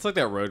 It's like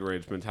that road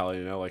rage mentality,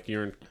 you know, like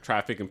you're in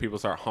traffic and people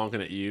start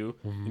honking at you,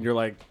 and you're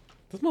like,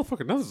 this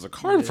motherfucker knows there's a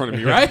car in front of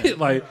me, right?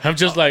 Like, I'm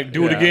just like,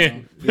 do it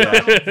again. yeah,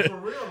 For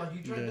real, like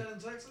you tried that in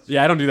Texas?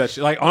 yeah, I don't do that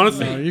shit. Like,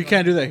 honestly, No, you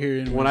can't do that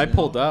here anymore. when I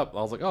pulled up,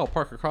 I was like, oh, I'll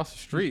park across the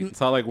street.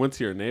 So I like went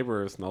to your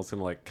neighbors, and I was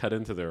gonna like cut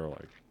into their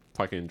like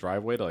fucking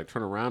driveway to like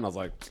turn around. I was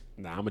like,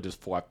 nah, I'm gonna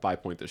just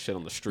 5-point this shit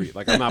on the street.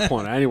 Like, I'm not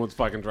pulling at anyone's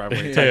fucking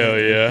driveway. Hell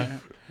yeah.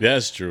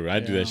 That's true. I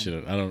do that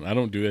shit. I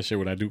don't do that shit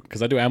when I do,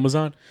 because I do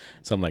Amazon.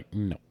 So I'm like,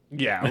 no.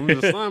 Yeah, I'm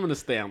gonna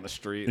stay on the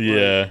street.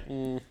 Yeah.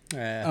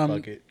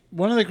 Fuck it.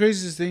 One of the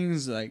craziest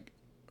things like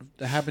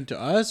that happened to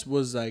us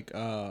was like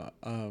a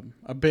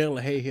bale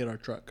of hay hit our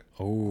truck.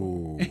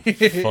 Oh,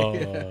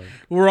 fuck.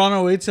 We were on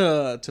our way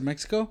to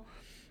Mexico,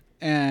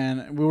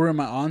 and we were in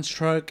my aunt's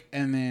truck,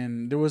 and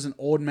then there was an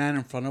old man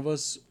in front of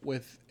us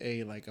with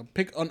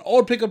an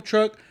old pickup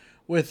truck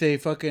with a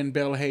fucking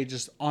bale of hay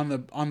just on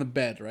the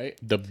bed, right?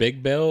 The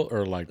big bell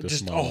or like the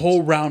Just small a ones?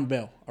 whole round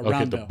bale.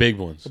 Okay, the big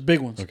ones. The big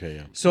ones. Okay,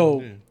 yeah.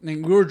 So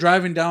and we were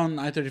driving down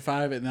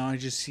I-35, and now I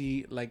just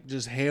see like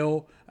just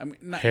hail. I mean,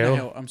 not Hail?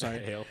 hail. I'm sorry.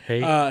 Hail.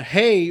 Hey.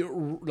 Hay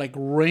like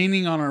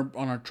raining on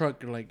our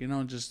truck, like, you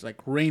know, just like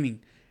raining,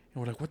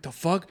 and we're like, what the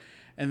fuck?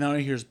 And then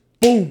I hears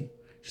boom,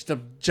 just a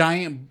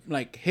giant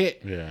like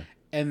hit. Yeah.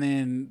 And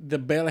then the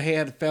bale of hay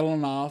had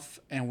fallen off,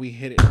 and we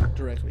hit it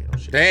directly. Oh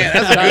shit! Damn,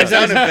 that's a good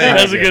sound effect.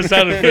 That's a good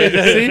sound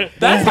effect. See,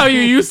 that's how you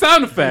use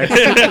sound effects.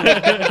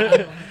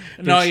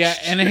 No, yeah,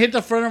 and it hit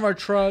the front of our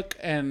truck,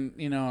 and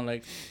you know,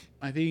 like,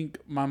 I think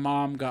my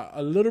mom got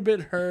a little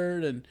bit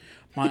hurt, and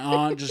my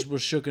aunt just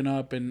was shooken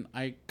up, and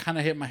I kind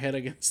of hit my head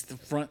against the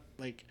front,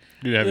 like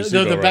You have your the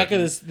seatbelt back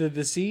right. of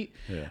the seat.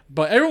 Yeah.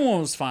 But everyone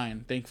was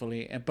fine,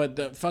 thankfully. But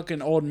the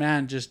fucking old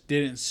man just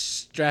didn't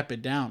strap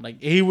it down.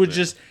 Like he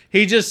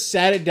just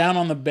sat it down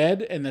on the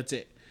bed, and that's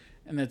it.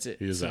 And that's it.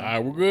 He was So- like, all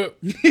right, we're good.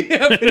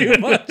 yeah, pretty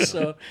much.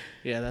 So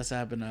yeah, that's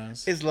happened to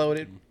us. It's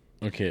loaded.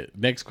 Okay,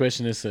 next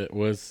question is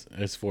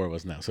it's 4 of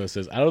us now. So it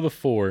says, out of the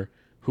 4,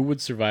 who would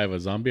survive a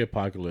zombie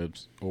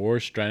apocalypse or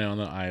stranded on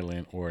an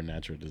island or a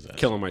natural disaster?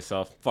 Killing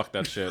myself. Fuck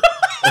that shit.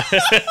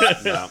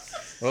 Yeah.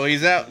 Well,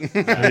 he's out.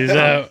 He's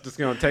out. Just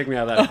gonna take me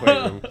out of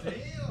that equation.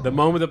 The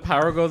moment the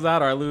power goes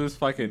out or I lose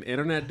fucking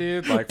internet,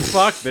 dude, like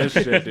fuck this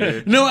shit,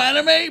 dude. No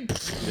anime.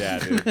 Yeah,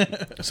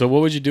 dude. So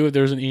what would you do if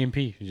there was an EMP?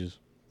 You just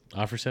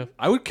off yourself?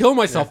 I would kill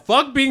myself.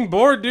 Fuck being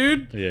bored,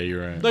 dude. Yeah,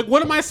 you're right. Like,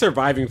 what am I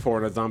surviving for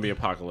in a zombie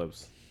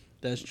apocalypse?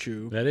 That's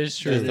true. That is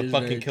true. Just That to is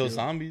fucking very kill true.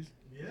 zombies.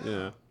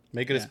 Yeah.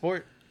 Make it a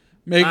sport.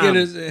 Make I'm it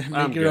as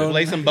make your good. own.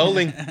 Play some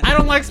bowling. I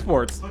don't like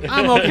sports.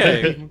 I'm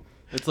okay.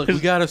 It's like, we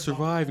gotta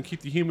survive and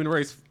keep the human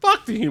race.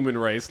 Fuck the human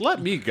race.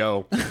 Let me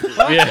go.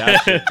 Fuck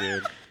that shit,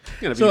 dude.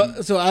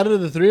 So out of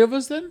the three of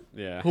us, then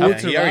Yeah. who would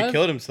He already survive?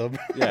 killed himself.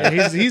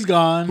 Yeah. He's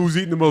gone. Who's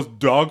eating the most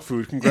dog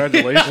food?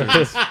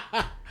 Congratulations.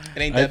 It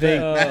ain't I that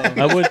think bad.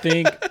 I would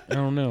think I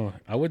don't know.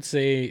 I would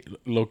say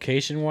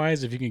location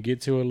wise, if you can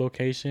get to a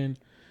location,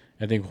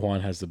 I think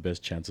Juan has the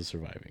best chance of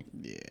surviving.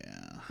 Yeah,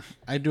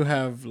 I do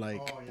have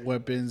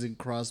weapons and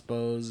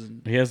crossbows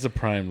and He has the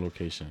prime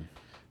location.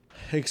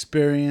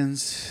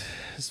 experience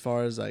as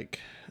far as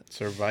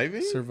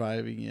Surviving?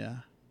 surviving. Yeah,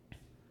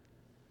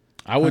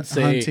 I would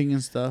say hunting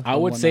and stuff. I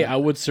and would say I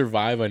whatnot. would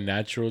survive a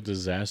natural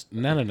disaster.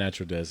 Not a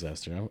natural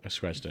disaster. I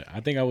scratched that.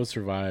 I think I would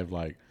survive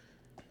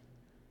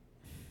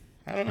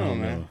I don't I know,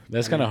 don't man. know.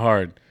 That's kind of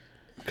hard.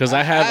 Because I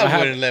wouldn't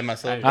have let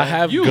myself I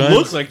have You guns.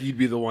 look like you'd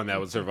be the one that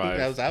would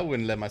survive. I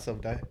wouldn't let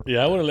myself die.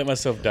 Yeah, I wouldn't let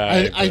myself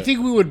die. I but-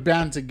 think we would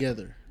band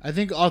together. I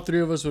think all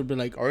three of us would be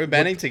like, Are we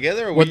banding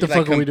together or what we the like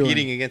fuck are we doing?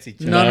 competing against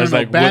each other? No, it's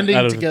like what banding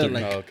out of the together. three?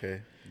 Like, Oh,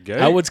 okay. Gay?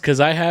 I would, because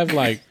I have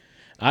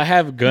I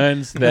have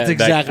guns that That's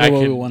exactly I what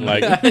we can,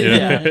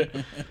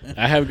 wanted.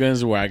 I have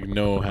guns where I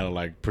know how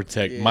to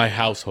protect my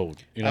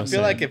household. You know I what I'm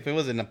feel saying? like if it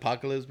was an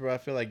apocalypse, bro, I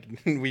feel like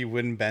we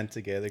wouldn't band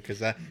together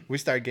because we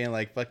start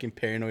getting fucking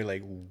paranoid.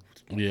 Like, ooh,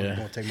 Yeah.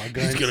 gonna take my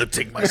guns.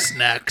 take my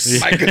snacks.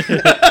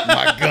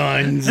 my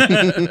guns.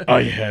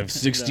 I have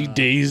 60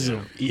 days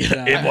of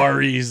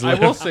MREs I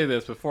left. will say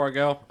this before I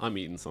go. I'm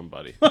eating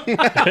somebody.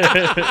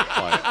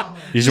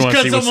 You just want to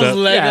Cut see what's someone's up?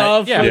 leg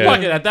off. Yeah, Yeah. fuck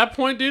it. At that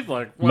point, dude,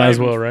 when Might as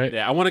I- well, right?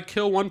 Yeah, I want to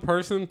kill one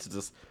person to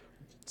just.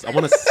 I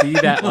want to see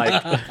that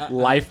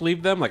life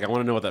leave them. I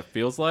want to know what that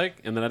feels like,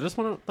 and then I just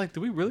want to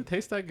do we really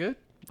taste that good?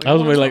 I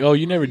was like, oh,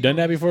 you never done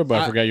that before, but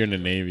I forgot you're in the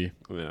Navy.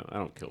 Yeah, I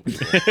don't kill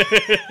people.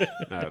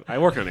 I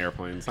work on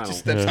airplanes. I don't.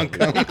 Steps on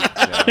cum.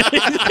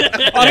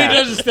 All he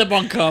does is step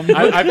on cum.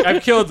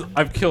 I've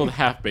killed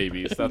half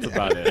babies. That's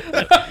about it.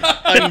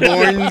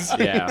 Unborns.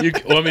 Yeah.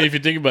 I mean, if you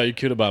think about it, you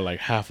killed about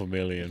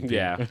 500,000. people.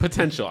 Yeah,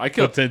 potential. I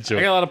got Potential.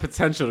 a lot of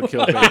potential to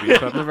kill babies,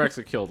 but I've never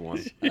actually killed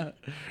one.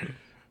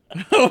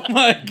 Oh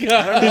my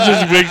god! He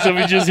just wakes up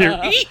and just hear,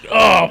 eat.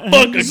 Oh,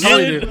 fuck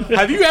Sorry, again. dude.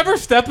 Have you ever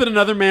stepped in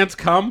another man's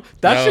cum?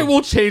 That No. shit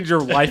will change your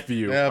life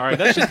view. Yeah. All right,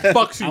 that shit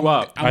fucks you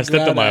up. I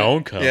stepped on my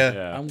own cum. Yeah.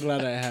 Yeah. I'm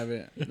glad I have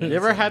it. You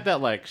ever had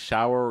that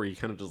shower where you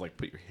kind of just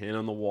put your hand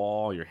on the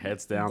wall, your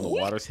head's down, the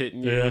water's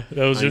hitting you? Yeah,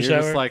 that was and your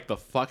you're shower? just the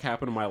fuck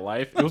happened to my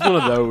life? It was one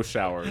of those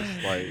showers.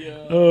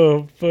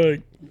 Oh, fuck.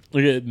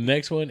 Okay,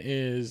 next one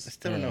is.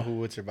 Still don't know who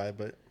would survive,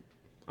 but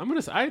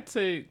I'd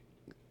say,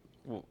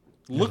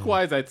 look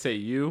wise, I'd say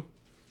you.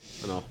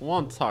 I know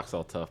Juan talks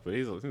all tough, but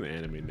he's an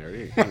anime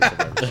nerd. He can't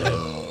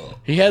survive shit.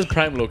 He has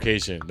prime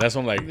location. That's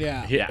what I'm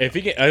Yeah. If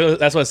he can,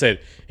 that's what I said.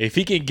 If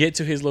he can get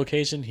to his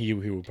location, he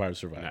will probably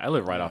survive. I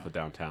live right off of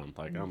downtown.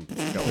 I'm going.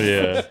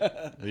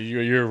 Yeah,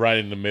 you're right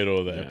in the middle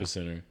of the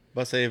epicenter.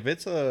 but say if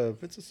it's a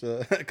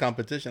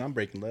competition, I'm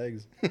breaking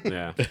legs.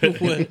 Yeah.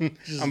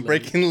 I'm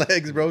breaking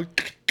legs, bro.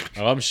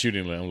 Oh, I'm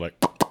shooting. I'm like,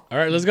 all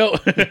right, let's go.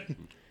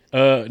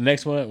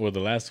 Next one, the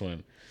last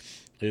one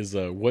is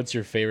what's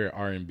your favorite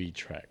R&B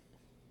track?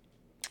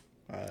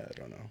 I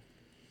don't know.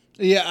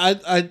 Yeah,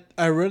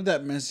 I read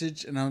that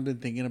message and I've been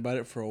thinking about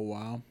it for a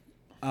while.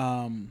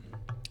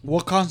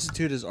 What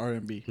constitutes as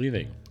R&B? What do you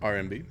think?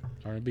 R&B.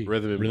 R&B,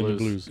 Rhythm and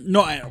blues.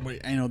 No, I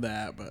know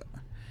that, but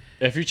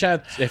If you're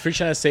trying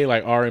to say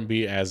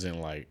R&B as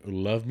in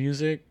love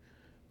music,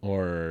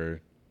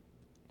 or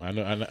I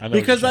know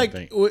because what you're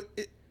trying to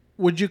think.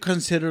 would you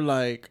consider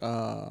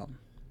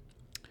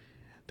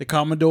the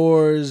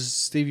Commodores,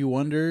 Stevie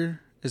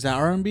Wonder? Is that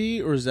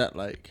R&B or is that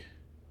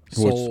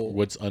soul?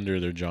 What's under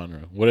their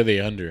genre? What are they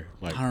under?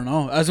 I don't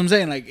know. As I'm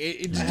saying,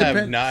 it just I have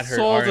depends. not heard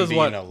Souls R&B is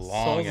what in a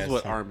long Souls is ass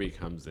what time. R&B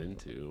comes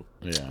into.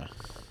 Yeah,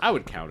 I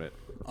would count it.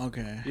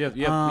 Okay. You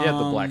have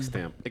the black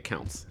stamp. It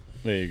counts.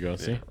 there you go.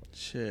 See,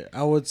 Shit,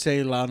 I would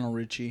say Lionel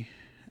Richie.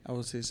 I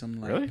would say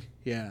something like Really?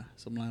 yeah,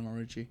 some Lionel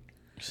Richie.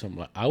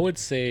 I would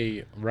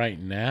say right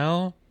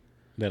now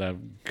that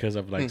because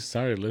I've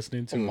started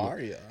listening to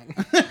Mario.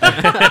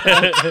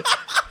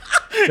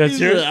 That's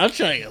yours. I'm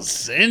trying to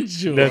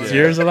sensual. That's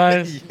yours,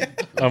 Elias.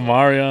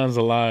 Marion's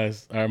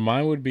Elias.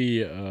 Mine would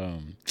be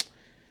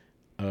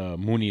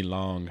Mooney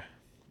Long.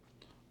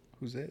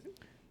 Who's that?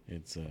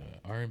 It's a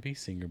R&B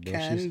singer, bro.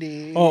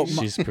 Candy.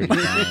 She's pretty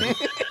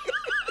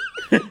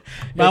fine.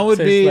 Mine would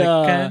Tastes be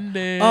like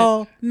candy.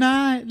 all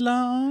night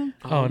long.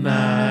 All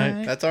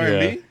night. That's R&B?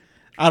 Yeah.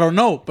 I don't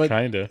know, but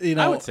Kinda. you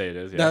know, I would say it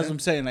is. Yeah. that's what I'm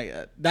saying.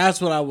 That's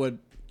what I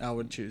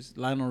would choose.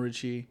 Lionel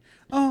Richie.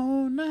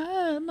 All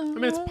night long. I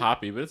mean, it's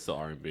poppy, but it's still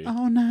R&B.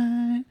 all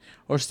night,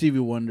 or Stevie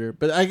Wonder.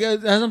 But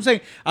as I'm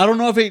saying, I don't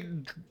know if it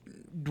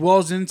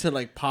dwells into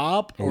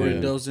pop or it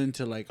Yeah. goes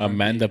into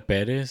Amanda R&B.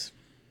 Perez.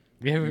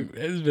 Yeah,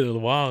 it's been a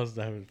while since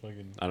I haven't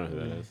fucking. I don't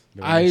know who that is.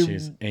 the one that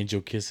she's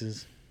Angel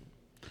Kisses.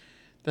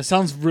 That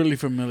sounds really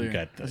familiar.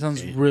 Got That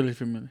sounds that. really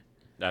familiar.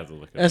 I have to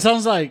look it It up.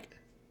 sounds like.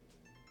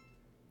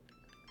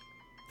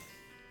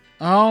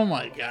 Oh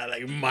my god!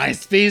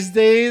 MySpace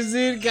days,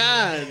 dude.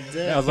 God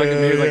damn. I was like,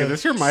 is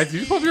this your Did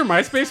you pull up your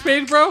MySpace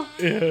page, bro?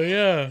 Yeah,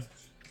 yeah.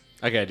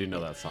 Okay, I do know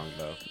that song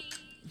though.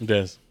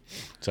 Des.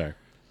 Sorry.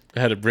 I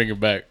had to bring it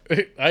back.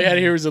 I had to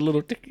hear it was a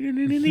little.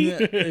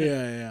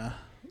 Yeah.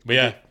 But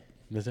yeah,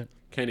 that's it.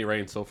 Candy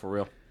Rain, So For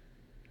Real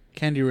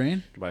Candy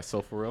Rain? by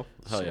So For Real.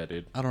 Hell yeah,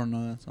 dude. I don't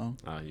know that song.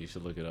 You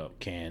should look it up.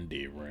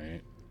 Candy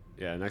Rain.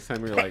 Yeah, next time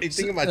you're You like,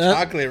 thinking about Uh,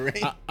 Chocolate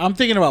Rain? I'm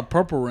thinking about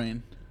Purple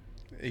Rain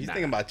He's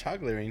thinking about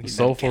Chocolate Rain. He's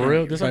So like, for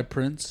real? This by one?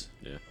 Prince.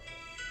 yeah.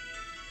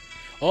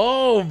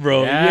 Oh,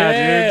 bro.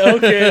 Yeah, Yeah.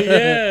 Okay.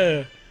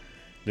 Yeah.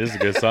 This is a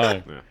good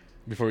song. Yeah.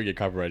 Before we get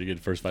copyrighted, you get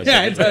the first 5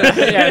 Yeah, seconds.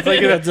 Yeah, it's like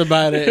that's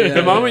about it. Yeah,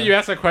 the moment you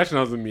asked that question,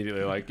 I was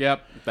immediately like,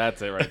 "Yep,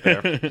 that's it right there."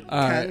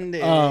 All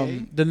Candy.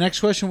 right. The next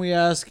question we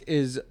ask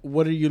is,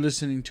 what are you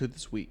listening to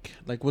this week?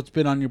 Like, what's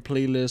been on your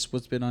playlist?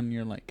 What's been on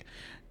your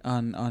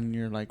on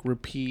your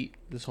repeat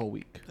this whole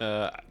week?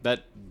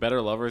 That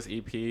Better Lovers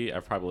EP,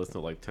 I've probably listened to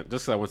like 10,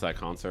 just because I went to that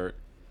concert.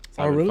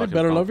 So Oh, I've been really? fucking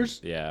Better bumping- Lovers?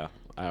 Yeah,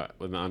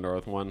 with the Under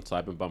Oath one, so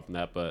I've been bumping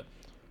that. But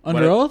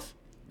Under what- Oath?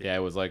 yeah, it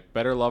was like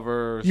Better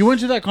Lovers. You went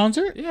to that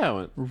concert? Yeah, I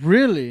went.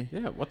 Really?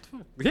 Yeah, what the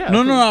fuck? Yeah.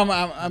 No,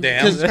 I'm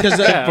Damn. because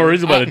Yeah. For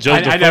he's about to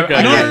judge the fuck out No,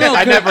 of no, you. no.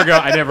 I never go.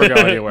 I never go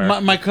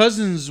anywhere. my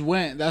cousins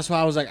went. That's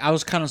why I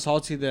was kind of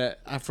salty that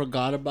I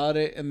forgot about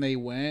it and they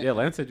went. Yeah,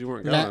 Lance said you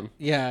weren't That- going.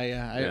 yeah.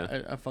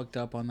 Yeah. I fucked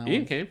up on that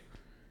Ian one. came.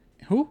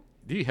 Who?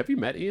 Have you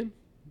met Ian?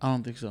 I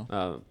don't think so.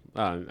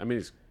 I mean,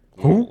 he's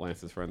Who?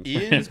 Lance's friend.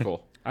 Ian? He's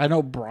cool. I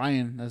know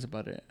Brian. That's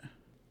about it.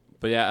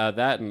 But yeah,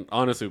 that and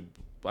honestly,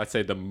 I'd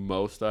say the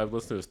most I've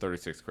listened to is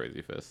 36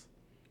 Crazy Fists.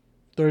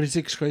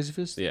 36 Crazy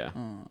Fist? Yeah.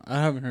 Oh, I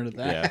haven't heard of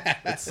that. Yeah,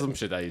 it's some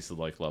shit I used to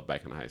love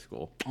back in high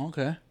school,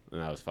 Okay.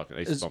 and I was fucking. I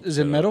used to Is bump it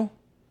shit up. metal?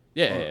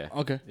 Yeah, yeah, yeah.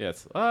 Okay. Yeah,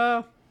 it's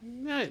yeah,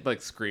 like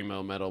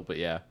screamo metal, but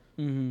yeah,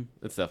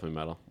 it's definitely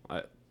metal.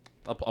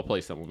 I'll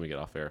play some when we get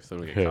off air, so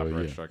we get Hell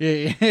copyright yeah. struck.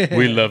 Yeah.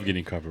 We love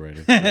getting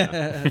copyrighted.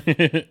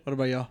 What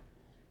about y'all?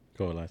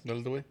 Go, Elias. That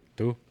was the way.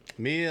 Do.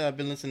 Me, I've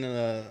been listening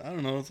to, I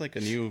don't know, it's like a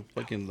new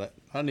fucking, I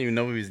don't even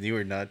know if he's new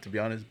or not, to be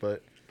honest,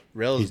 but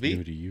Rails He's new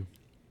B. to you.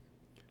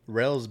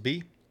 Rails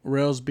B.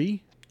 Rails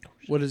B?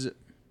 What is it?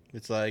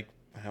 It's like,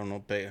 I don't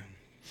know,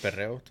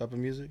 perreo type of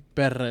music.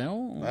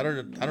 Perreo? I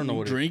don't know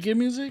what it is. Drinking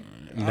music?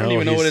 I don't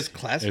even know what he's- it's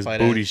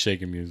classified It's booty as.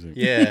 shaking music.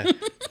 Yeah.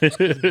 It's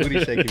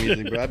booty shaking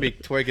music, bro. I be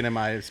twerking in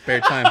my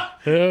spare time.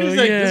 Hell He's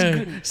like, yeah.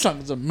 this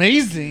sounds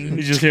amazing.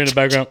 You just hear in the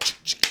background.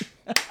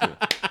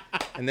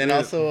 And then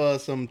also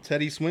some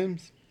Teddy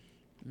Swims.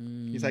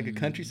 He's like a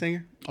country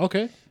singer.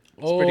 Okay.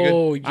 pretty good.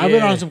 Oh, yeah. I've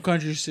been on some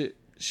country shit.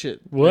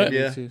 What? lately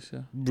Yeah. too,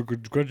 so.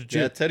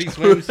 Yeah, Teddy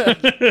Swims.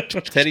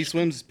 Teddy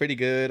Swims is pretty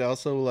good.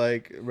 Also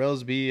like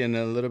Rails B and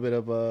a little bit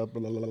of blah,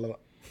 blah, blah, blah.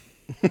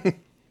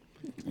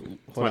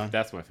 Hold on.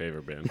 That's my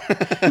favorite band. A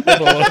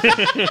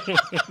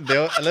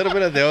little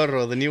bit of De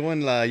Oro, the new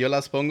one, Yo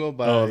Las Pongo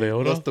by Oh, De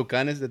Oro? Los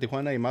Tucanes de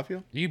Tijuana y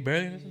Mafia. You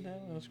barely listen to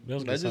that? That was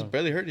a I good just song.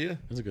 barely heard, yeah.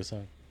 That's a good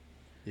song.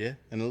 Yeah,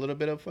 and a little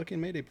bit of fucking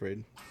Mayday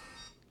Parade.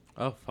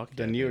 Oh fuck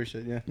The yeah, newer dude.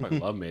 shit, yeah. I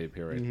love Made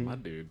Parade. My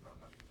dude.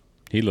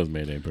 He loves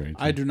Mayday Parade.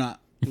 I do not.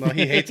 No,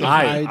 he hates them.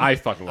 I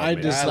fucking love I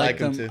Made dislike like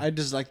him them. too. I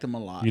dislike them a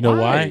lot. You know why?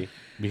 Why?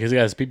 Because he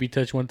got his pee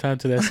touch one time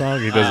to that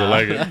song. He doesn't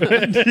like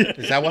it.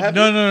 Is that what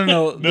happened?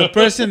 No. The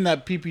person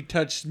that PP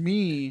touched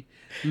me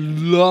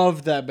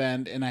loved that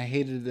band, and I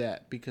hated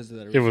that because of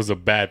that. It was a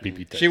bad pee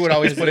touch. She would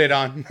always put it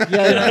on.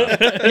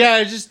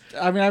 yeah.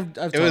 I've It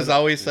told was her.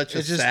 always such a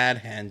It's just- sad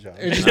hand job.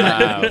 It's just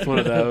Nah, it's one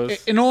of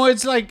those. you know,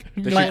 it's like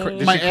Did my, she,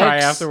 did my she cry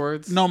ex,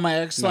 afterwards? No, my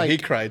ex No, he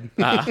like cried.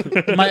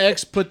 my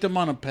ex put them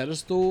on a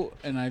pedestal,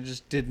 and I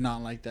just did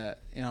not like that.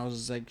 And I was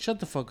just like, "Shut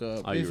the fuck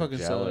up! Oh, They you were fucking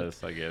suck."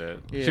 jealous. I get it.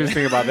 Yeah. She was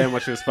thinking about them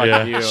when she was fucking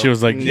Yeah, you. she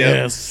was like, Yeah.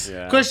 yes.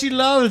 Yeah. Because she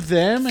loved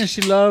them and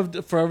she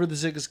loved Forever the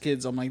Sickest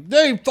Kids. I'm like,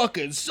 they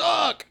fucking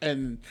suck.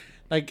 And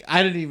like,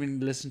 I didn't even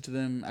listen to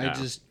them. I Yeah.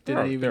 just They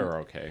didn't were- even. They were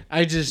okay.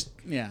 I just,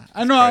 yeah.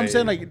 I know what I'm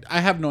saying. crazy. Like, I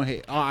have no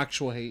hate,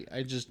 actual hate.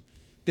 I just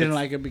didn't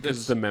like it It's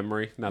because the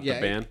memory, not Yeah,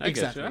 the band. I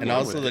exactly. get you. I'm And along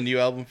also with the it. new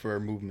album for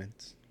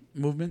Movements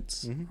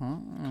movements. Huh?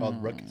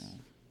 called Ruckus.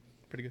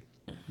 Pretty good.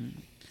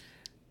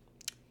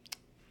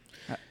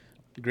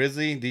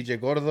 Grizzly, DJ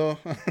Gordo.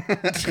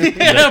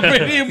 Yeah,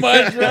 pretty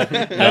much. Bro.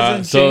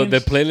 Hasn't So the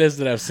changed. playlist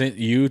that I've sent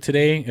you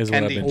today is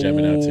what I've Candy. been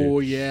jamming out to. Oh,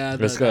 yeah.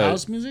 The, It's the got-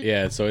 house music?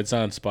 Yeah, so it's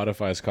on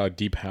Spotify. It's called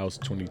Deep House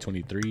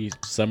 2023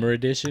 Summer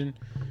Edition.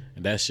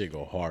 And that shit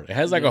go hard. It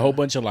has like a whole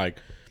bunch of like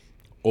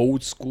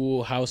old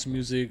school house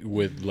music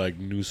with like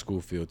new school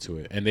feel to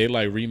it. And they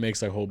like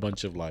remix a whole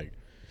bunch of like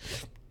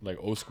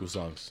old school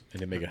songs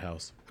and they make it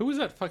house. Who was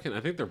that fucking? I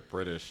think they're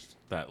British.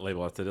 That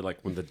label that did it like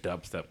when the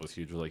dubstep was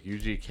huge, like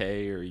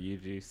UGK or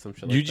UG some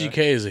shit. Like UGK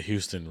is a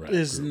Houston rap.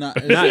 Is group. not.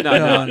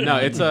 that. No.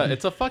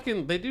 It's a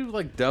fucking. They do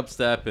like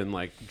dubstep and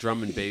like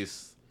drum and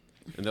bass,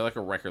 and they're like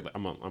a record.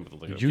 I'm gonna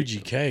look it up.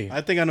 UGK.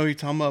 I think I know who you're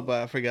talking about,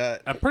 but I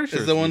forgot. I'm pretty sure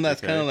it's the one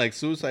that's UGK. kind of like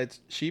Suicide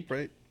Sheep,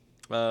 right?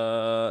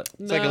 It's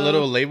It's like a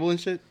little label and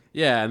shit.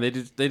 Yeah, and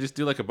they just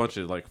do like a bunch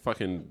of like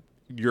fucking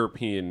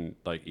European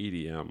like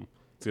EDM.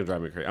 It's gonna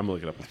drive me crazy. I'm gonna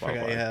look it up on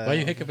Forgot, Spotify. yeah. Why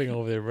you hiccuping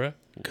over there, bro?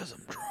 Because I'm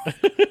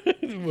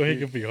drunk. Boy,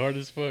 hiccuping hard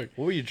as fuck.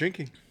 What were you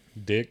drinking?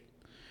 Dick.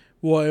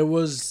 Well, it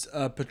was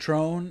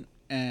Patron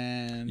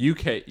and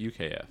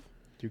UKF.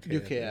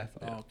 UKF.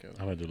 Oh, okay.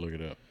 I'm going to look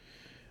it up.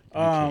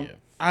 UKF.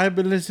 I've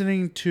been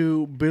listening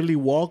to Billy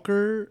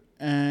Walker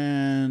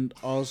and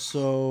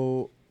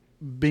also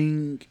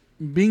Bing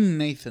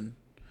Nathan.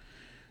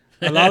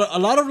 A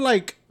lot of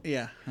like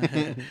a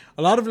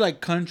lot of like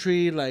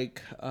country,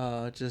 like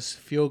just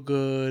feel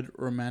good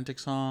romantic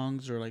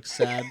songs or like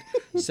sad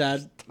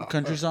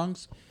country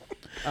songs.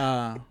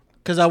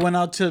 Because I went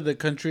out to the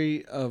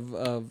country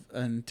of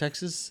in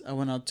Texas. I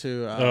went out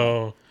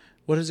to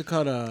what is it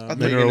called?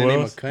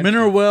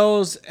 Mineral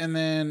Wells, and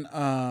then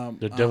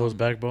the Devil's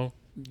Backbone.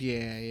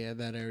 Yeah,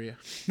 that area.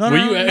 No,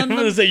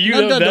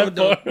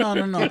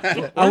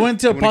 I went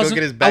to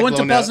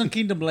Possum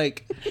Kingdom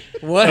Lake.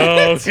 What?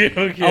 Oh,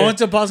 okay. I went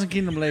to Possum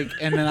Kingdom Lake,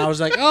 and then I was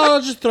like, oh,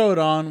 I'll just throw it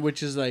on,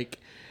 which is like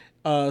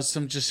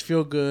some just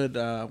feel good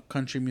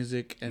country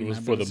music, and it was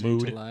I've for been the listening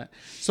mood. to a lot.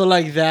 So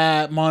like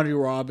that, Monty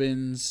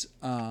Robbins,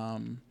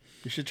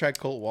 You should try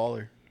Colt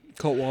Waller.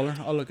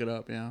 I'll look it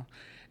up. Yeah,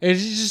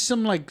 it's just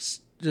some like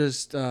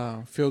just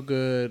feel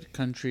good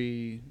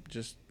country,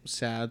 just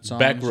sad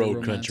songs.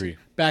 Backroad country.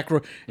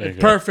 Backroad. There you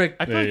go.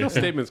 Perfect. I feel like those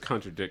statements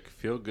contradict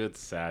feel good,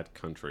 sad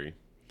country.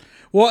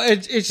 Well,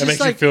 it's just makes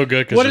like you feel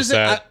good 'cause what you're is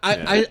sad.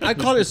 it? I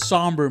call it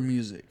somber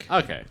music.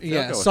 Okay. so I'll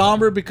Yeah, go with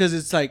somber because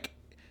it's like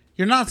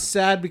you're not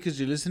sad because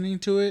you're listening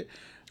to it,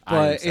 I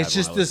am but sad it's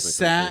just when I the listen to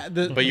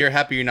sad. But you're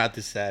happy you're not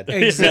this sad.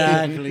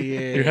 Exactly.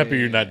 Yeah. You're happy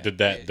you're not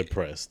that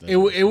depressed. It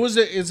was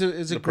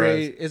a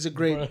great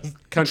that.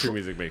 Country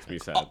music makes me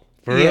sad.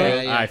 For yeah,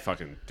 real? yeah. I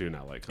fucking do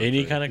not like country.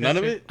 Any kind of None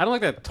of country? it? I don't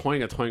like that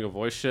twang a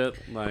voice shit.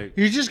 Like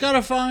You just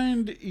gotta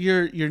find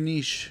your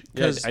niche. yeah,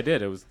 Because I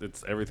did.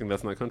 It's everything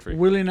that's not country.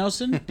 Willie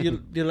Nelson. Do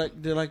you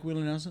like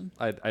Willie Nelson?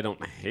 I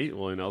don't hate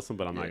Willie Nelson,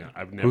 but I'm not.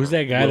 I've never. Who's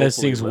that guy that willfully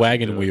sings listened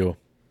Wagon to it. Wheel?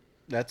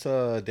 That's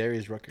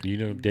Darius Rucker. You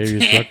know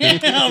Darius Rucker?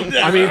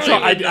 I mean,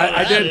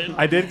 so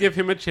I did give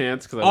him a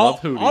chance because I All,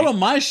 love Hootie. all of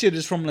my shit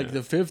is from like the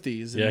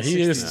 50s. Yeah, and he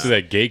 60s. is to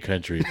that gay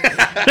country.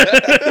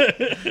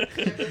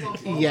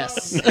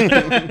 Yes.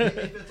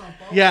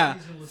 Yeah.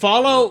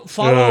 Follow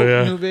Oh,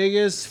 yeah. New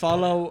Vegas.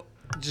 Follow.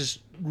 Just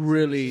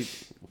really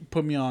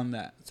put me on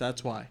that.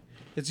 That's why.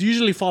 It's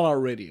usually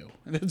Fallout Radio.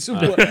 That's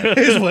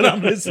is what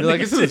I'm listening You're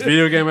like, this to. is this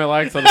video game I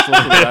like, so I'm just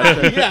listening to that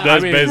shit. Yeah,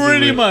 That's I mean, basically-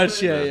 pretty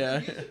much.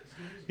 Yeah.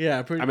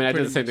 Yeah, pretty. I mean, I did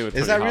pretty the same thing with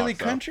Is Tony that really Hawk,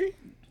 so- country?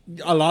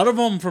 A lot of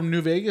them from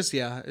New Vegas.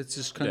 Yeah, it's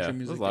just country Yeah,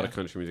 music. there's a lot yeah. of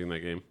country music in that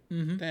game.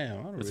 Damn,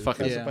 I don't really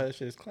fucking- classify Yeah. that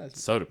shit as classic.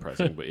 So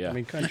depressing, but yeah. I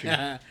mean, country.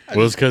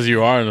 Well, it's because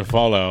you are in the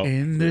Fallout.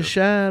 In the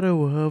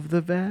shadow of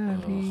the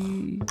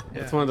valley.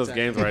 It's one of those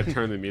games where I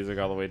turn the music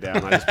all the way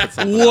down. I just put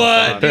something else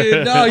What, on.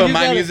 dude? No, Put you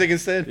my gotta, music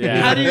instead.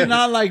 Yeah. How do you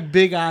not like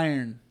Big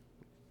Iron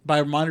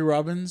by Monty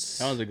Robbins?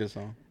 That was a good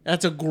song.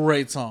 That's a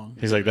great song.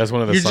 He's like, that's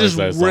one of the You're songs just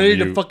that's ready on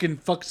to mute. fucking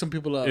fuck some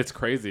people up. It's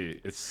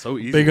crazy. It's so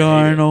easy. Big to hate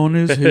Iron it. on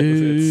his head.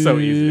 It's so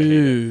easy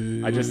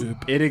to hate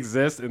it. It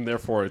exists and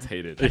therefore it's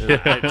hated. And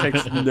it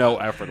takes no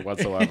effort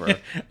whatsoever.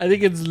 I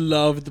think it's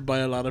loved by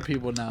a lot of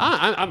people now.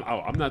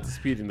 I'm not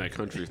disputing that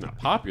country is not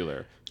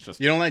popular. It's just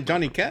You don't like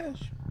Johnny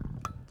Cash?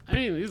 I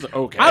mean, these are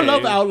okay. I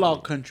love outlaw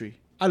country.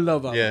 I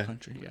love outlaw Yeah.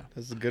 country. Yeah,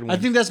 That's a good one. I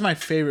think that's my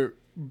favorite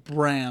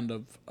brand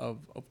of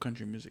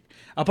country music.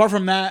 Apart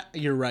from that,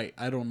 you're right.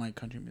 I don't like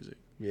country music.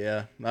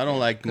 Yeah, I don't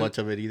like much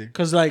of it either.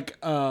 Cause like,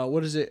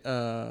 what is it?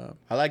 I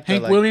like Hank the,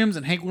 like, Williams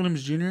and Hank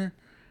Williams Jr.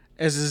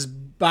 is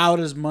about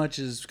as much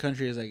as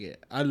country as I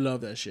get. I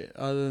love that shit.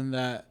 Other than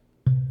that,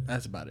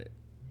 that's about it.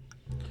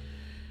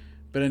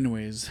 But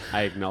anyways,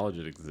 I acknowledge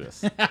it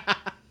exists.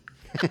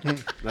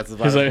 That's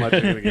about as much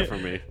as you're gonna get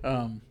from me.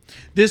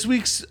 this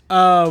week's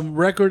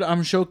record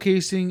I'm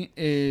showcasing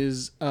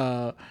is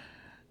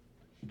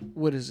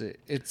what is it?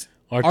 It's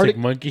Arctic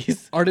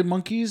Monkeys. Arctic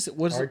Monkeys.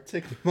 What's it?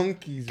 Arctic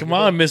Monkeys. Come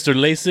on, Mr.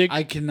 Lasik.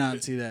 I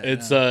cannot see that.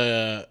 It's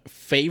no. a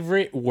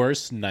favorite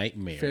worst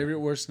nightmare. Favorite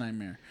worst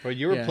nightmare. Bro,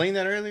 you were Yeah. playing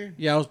that earlier?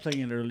 Yeah, I was playing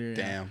it earlier. Yeah.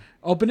 Damn.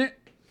 Open it.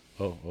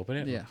 Oh, open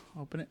it. Yeah,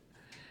 open it.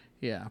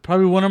 Yeah,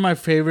 probably one of my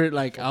favorite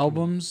like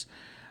albums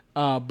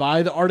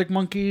by the Arctic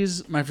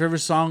Monkeys. My favorite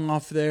song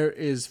off there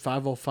is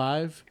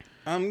 505.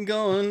 I'm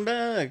going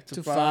back to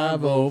To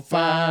 505.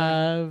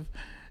 505.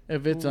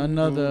 If it's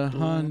another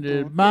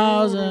 100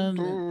 miles,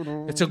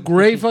 and it's a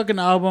great fucking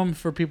album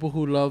for people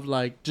who love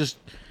like just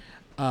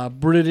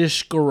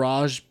British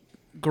garage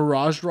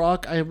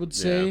rock. I would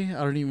say. I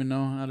don't even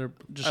know how to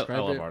describe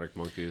I love it. Arctic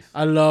Monkeys.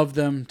 I love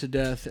them to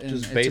death. And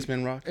Just it's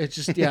basement rock. It's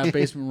just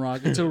basement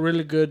rock. It's a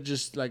really good,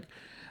 just like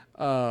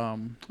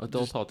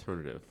Adult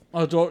alternative.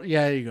 adult.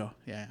 Yeah, there you go.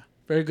 Yeah,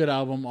 very good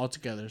album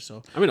altogether.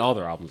 So I mean, all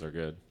their albums are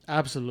good.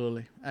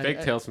 absolutely,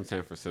 Fake Tales from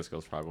San Francisco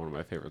is probably one of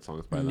my favorite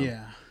songs by them.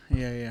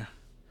 Yeah.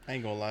 I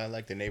ain't gonna lie, I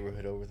like the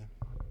neighborhood over them.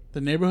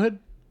 The Neighborhood,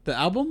 the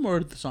album or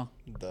the song?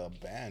 The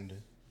band.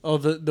 Oh,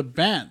 the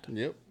band.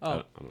 Yep. I Oh,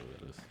 don't know what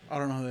that is. I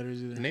don't know who that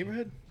is The either.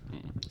 neighborhood?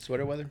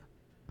 Sweater weather?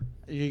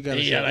 You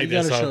gotta Yeah, show. I like You that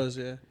gotta song. show us.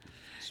 Yeah.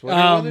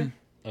 Sweater weather?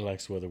 I like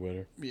Sweater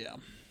Weather. Yeah.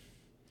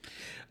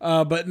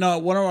 But no,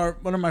 one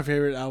of my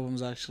favorite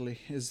albums actually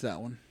is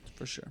that one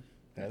for sure.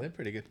 Yeah, they're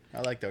pretty good.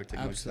 I like the Arctic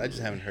Monkeys. I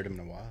just Absolutely. haven't heard them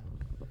in a while.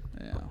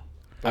 Yeah.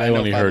 I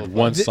only heard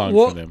one song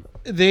well, from them.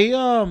 They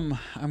I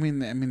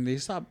mean they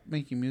stopped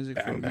making music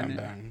for a Bang, bang, minute.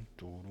 bang.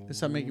 They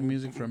stopped making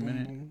music for a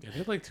minute. Yeah, they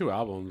had like 2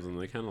 albums and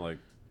they kind of like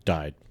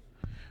Died.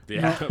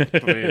 yeah. I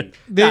mean,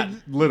 They- not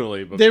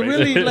literally, but They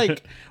really basically.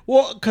 like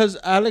well because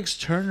Alex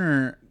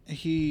Turner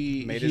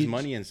he Made he his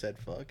money and said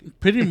fuck.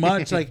 pretty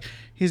much like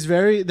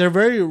they're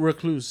very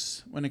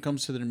recluse when it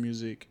comes to their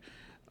music,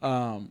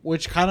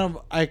 which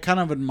I kind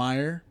of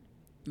admire,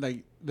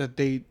 like that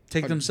they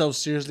take themselves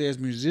seriously as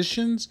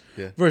musicians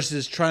Yeah.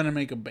 versus trying to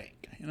make a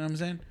bank. You know what I'm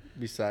saying?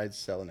 Besides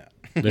selling out.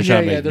 They're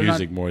trying to make they're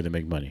music more than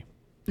make money.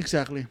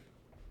 Exactly.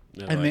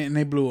 Yeah, And like-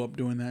 they blew up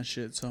doing that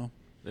shit. So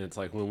and it's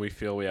like when we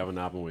feel we have an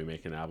album, we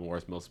make an album.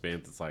 Whereas most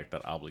bands, it's like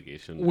that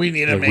obligation. we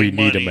need to Like, make we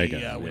money. need to make it.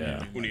 Yeah, we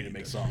yeah, We need to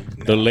make songs.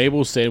 The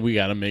label said we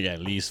got to make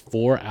at least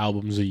 4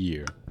 albums a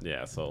year.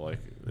 yeah. So like,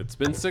 it's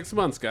been 6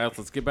 months, guys.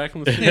 Let's get back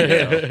in the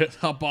studio.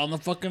 hop on the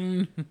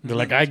fucking. They're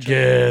like, I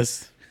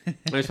guess.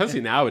 And especially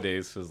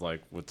nowadays, because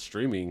like with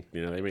streaming,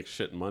 you know, they make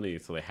shit money,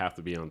 so they have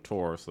to be on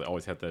tour, so they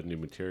always have to have new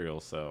material.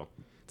 So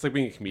it's like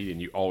being a comedian;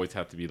 you always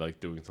have to be like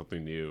doing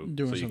something new,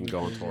 Doing so you can something go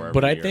on tour. Every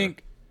But I year.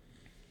 think,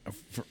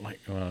 for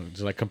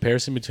just like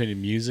comparison between the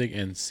music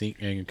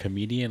and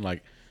comedian,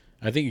 like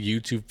I think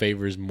YouTube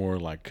favors more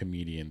like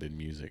comedian than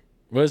music.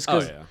 Well, it's oh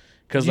cause, yeah,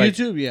 cause like,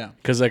 YouTube, yeah.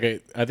 cause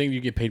like I think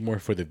you get paid more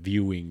for the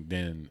viewing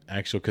than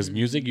actual. Cause Mm-hmm.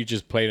 music you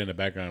just play it in the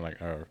background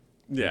like, oh,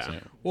 yeah.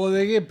 Well,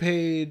 they get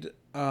paid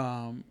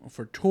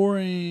for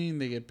touring.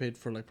 They get paid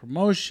for like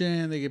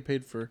promotion. They get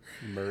paid for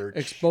Merch.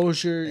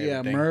 exposure. Yeah,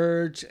 everything.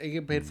 merch. They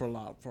get paid for a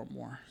lot for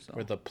more. So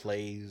For the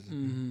plays.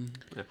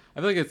 Yeah. I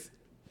feel like it's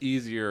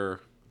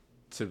easier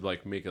to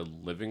like make a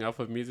living off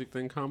of music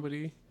than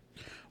comedy.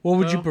 what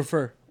would you No.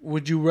 prefer?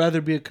 Would you rather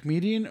be a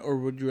comedian or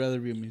would you rather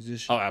be a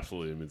musician? Oh,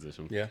 absolutely, a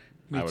musician. Yeah.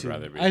 Me I would too.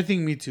 rather be. I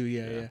think me too.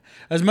 Yeah.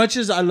 As much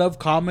as I love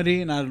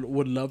comedy and I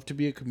would love to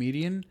be a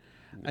comedian,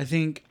 I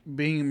think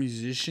being a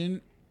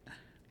musician,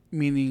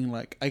 meaning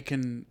like I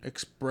can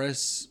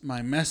express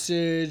my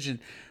message and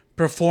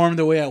perform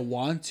the way I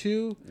want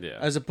to, Yeah.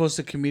 as opposed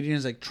to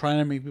comedians like trying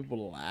to make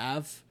people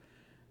laugh.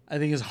 I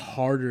think it's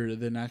harder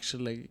than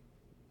actually like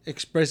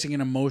expressing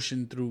an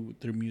emotion through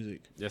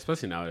music. Yeah,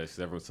 especially nowadays because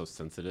everyone's so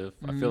sensitive.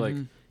 I feel like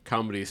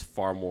comedy is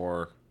far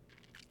more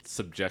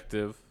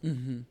subjective,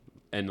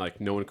 and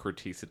like no one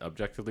critiques it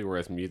objectively.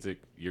 Whereas music,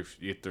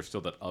 there's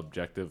still that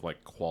objective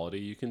like quality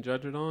you can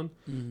judge it on.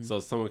 So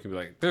someone can be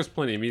like, "There's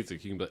plenty of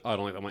music." You can be like, "Oh, I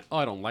don't like." I'm like, "Oh,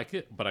 I don't like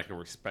it," but I can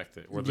respect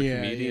it. Where the Yeah,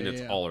 comedian, yeah,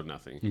 it's yeah. all or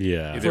nothing.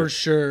 yeah. Either- For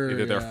sure.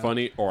 Either they're yeah.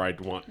 funny or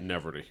I'd want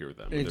never to hear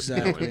them. There's no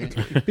in Exactly.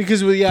 between.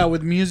 Because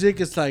with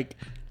music, it's like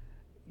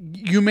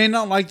you may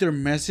not like their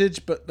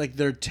message, but like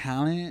their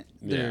talent,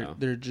 Yeah.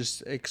 they're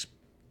just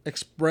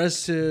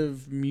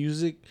expressive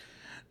music,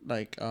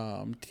 like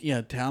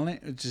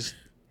talent. It just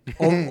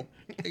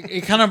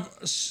it kind of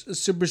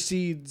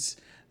supersedes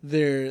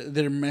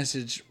their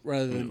message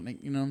rather than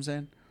like, you know what I'm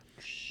saying?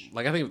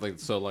 Like I think like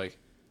so like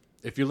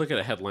if you look at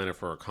a headliner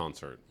for a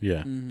concert,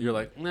 Yeah. you're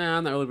like, nah,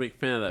 I'm not really a big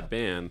fan of that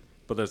band,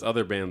 but there's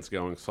other bands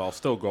going, so I'll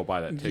still go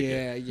buy that ticket.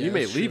 Yeah, You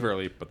may that's leave true.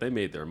 early, but they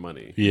made their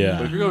money. Yeah.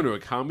 But if you're going to a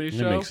comedy That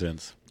show makes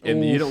sense.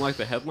 and you Oof. don't like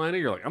the headliner,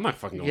 you're like, I'm not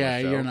fucking going Yeah,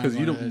 to the you're show not because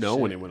you going to don't that know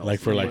shit. anyone else. Like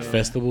for like Yeah.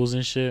 festivals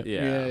and shit.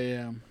 yeah,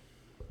 Yeah.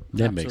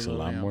 That makes a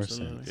lot Absolutely, more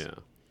absolutely. sense.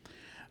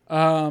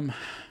 yeah.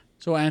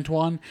 So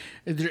Antoine,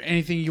 is there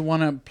anything you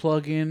want to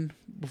plug in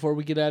before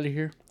we get out of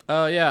here?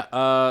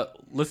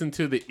 Listen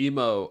to the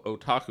Emo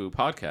Otaku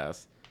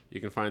Podcast. You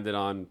can find it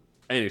on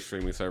any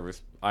streaming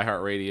service,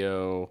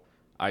 iHeartRadio,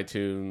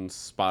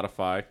 iTunes,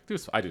 Spotify.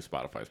 I do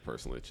Spotify's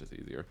personally; it's just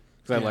easier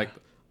because Yeah.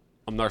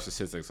 I'm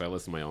narcissistic, so I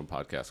listen to my own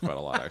podcast quite a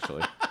lot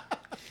actually.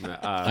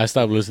 I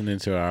stopped listening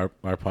to our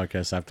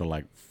podcast after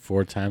like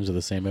 4 times of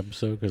the same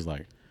episode because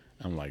like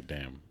I'm like,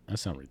 damn, I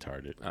sound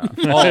retarded.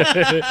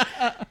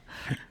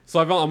 So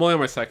I'm only on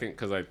my second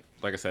because like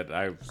I said,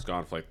 I was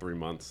gone for like 3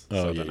 months. Oh,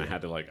 So yeah, then I yeah.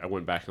 had to I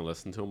went back and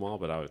listened to them all,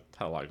 but I had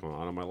a lot going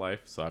on in my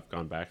life. So I've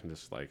gone back and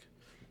just like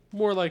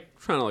more like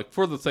trying to like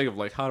for the sake of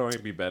like how do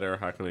I be better?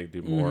 How can I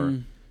do more?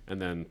 Mm-hmm.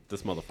 And then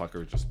this motherfucker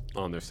was just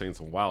on there saying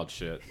some wild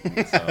shit. So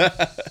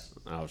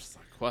I was just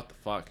like, what the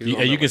fuck? He's You, on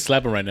there you can like,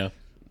 slap him right now.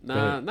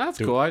 Nah, ahead. that's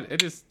Do cool.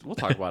 We'll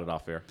talk about it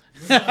off air.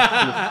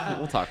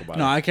 We'll talk about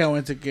No, it. I can't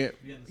wait to get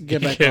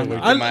back Can't on. wait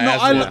to I, get my no,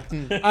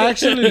 ass I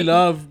actually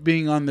love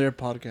being on their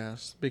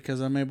podcast because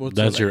I'm able to.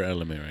 That's like, your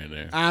element right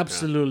there.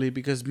 absolutely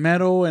because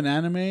metal and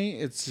anime,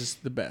 it's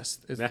just the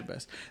best. It's Yeah. the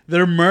best.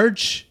 Their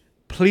merch,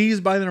 please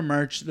buy their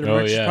merch. Their Oh,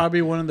 merch is yeah.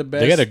 probably one of the best.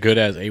 They got a good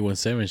ass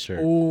 817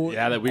 shirt. Ooh,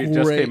 Yeah, that we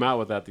just great. came out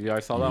with that. You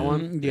guys saw that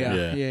one? Yeah,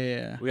 Yeah.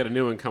 yeah. We got a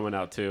new one coming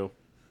out too.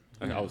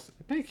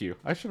 Thank you.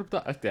 I should have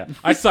done. Yeah,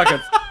 I suck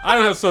at. I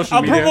don't have social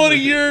I'm media.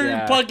 promoting your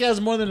Yeah. podcast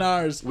more than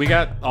ours. We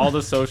got all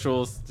the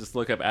socials. Just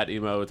look up at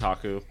Emo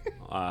Otaku.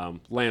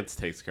 Lance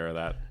takes care of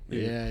that.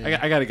 Yeah.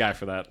 I got a guy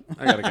for that.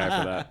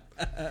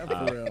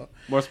 For real.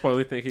 More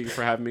spoiler. Thank you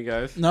for having me,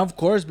 guys. No, of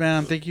course,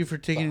 man. Thank you for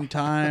taking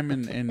time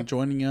and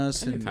joining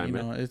us. And Anytime,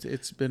 you know, man.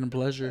 it's been a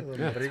pleasure.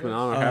 Yeah, it's been an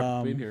honor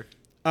having being here.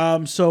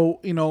 So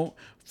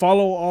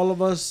Follow all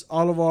of us,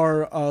 all of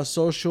our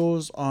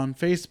socials on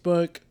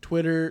Facebook,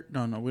 Twitter.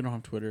 No, we don't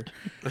have Twitter.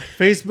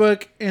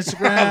 Facebook, I was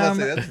Instagram, about to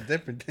say, that's a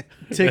different thing.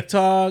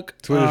 TikTok.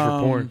 Twitter's for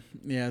porn.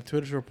 Yeah,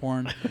 Twitter's for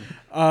porn.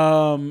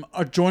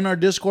 Join our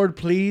Discord,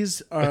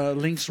 please.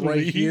 Links right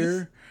Please.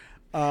 here.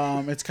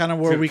 It's kind of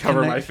where we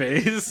cover connect. my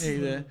face.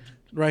 Yeah,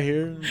 right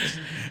here.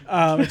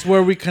 It's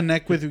where we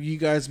connect with you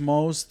guys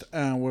most,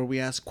 where we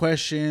ask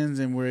questions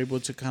and we're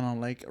able to kind of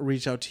like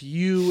reach out to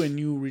you and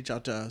you reach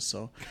out to us.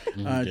 So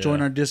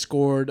join our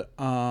Discord.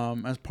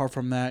 Apart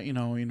from that,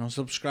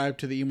 subscribe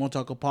to the Emo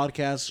Otaku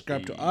Podcast.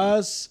 Subscribe to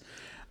us.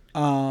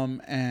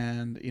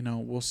 And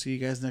we'll see you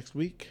guys next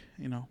week.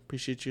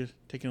 Appreciate you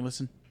taking a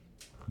listen.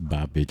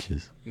 Bye,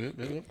 bitches.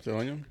 Yep. So,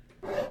 onion.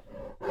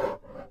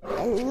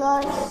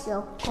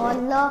 Osos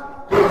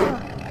Golosos.